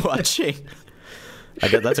for watching.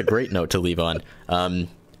 That's a great note to leave on.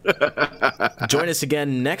 Join us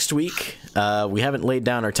again next week. We haven't laid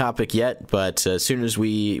down our topic yet, but as soon as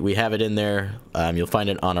we have it in there, you'll find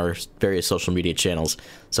it on our various social media channels.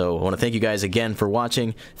 So I want to thank you guys again for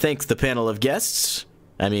watching. Thanks the panel of guests.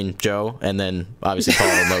 I mean, Joe, and then obviously Paul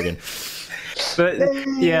and Logan. But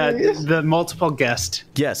yeah, the multiple guest.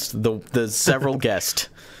 Yes, the several guests.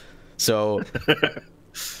 So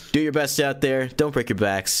do your best out there. Don't break your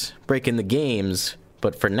backs. Break in the games.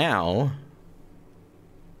 But for now,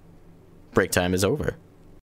 break time is over.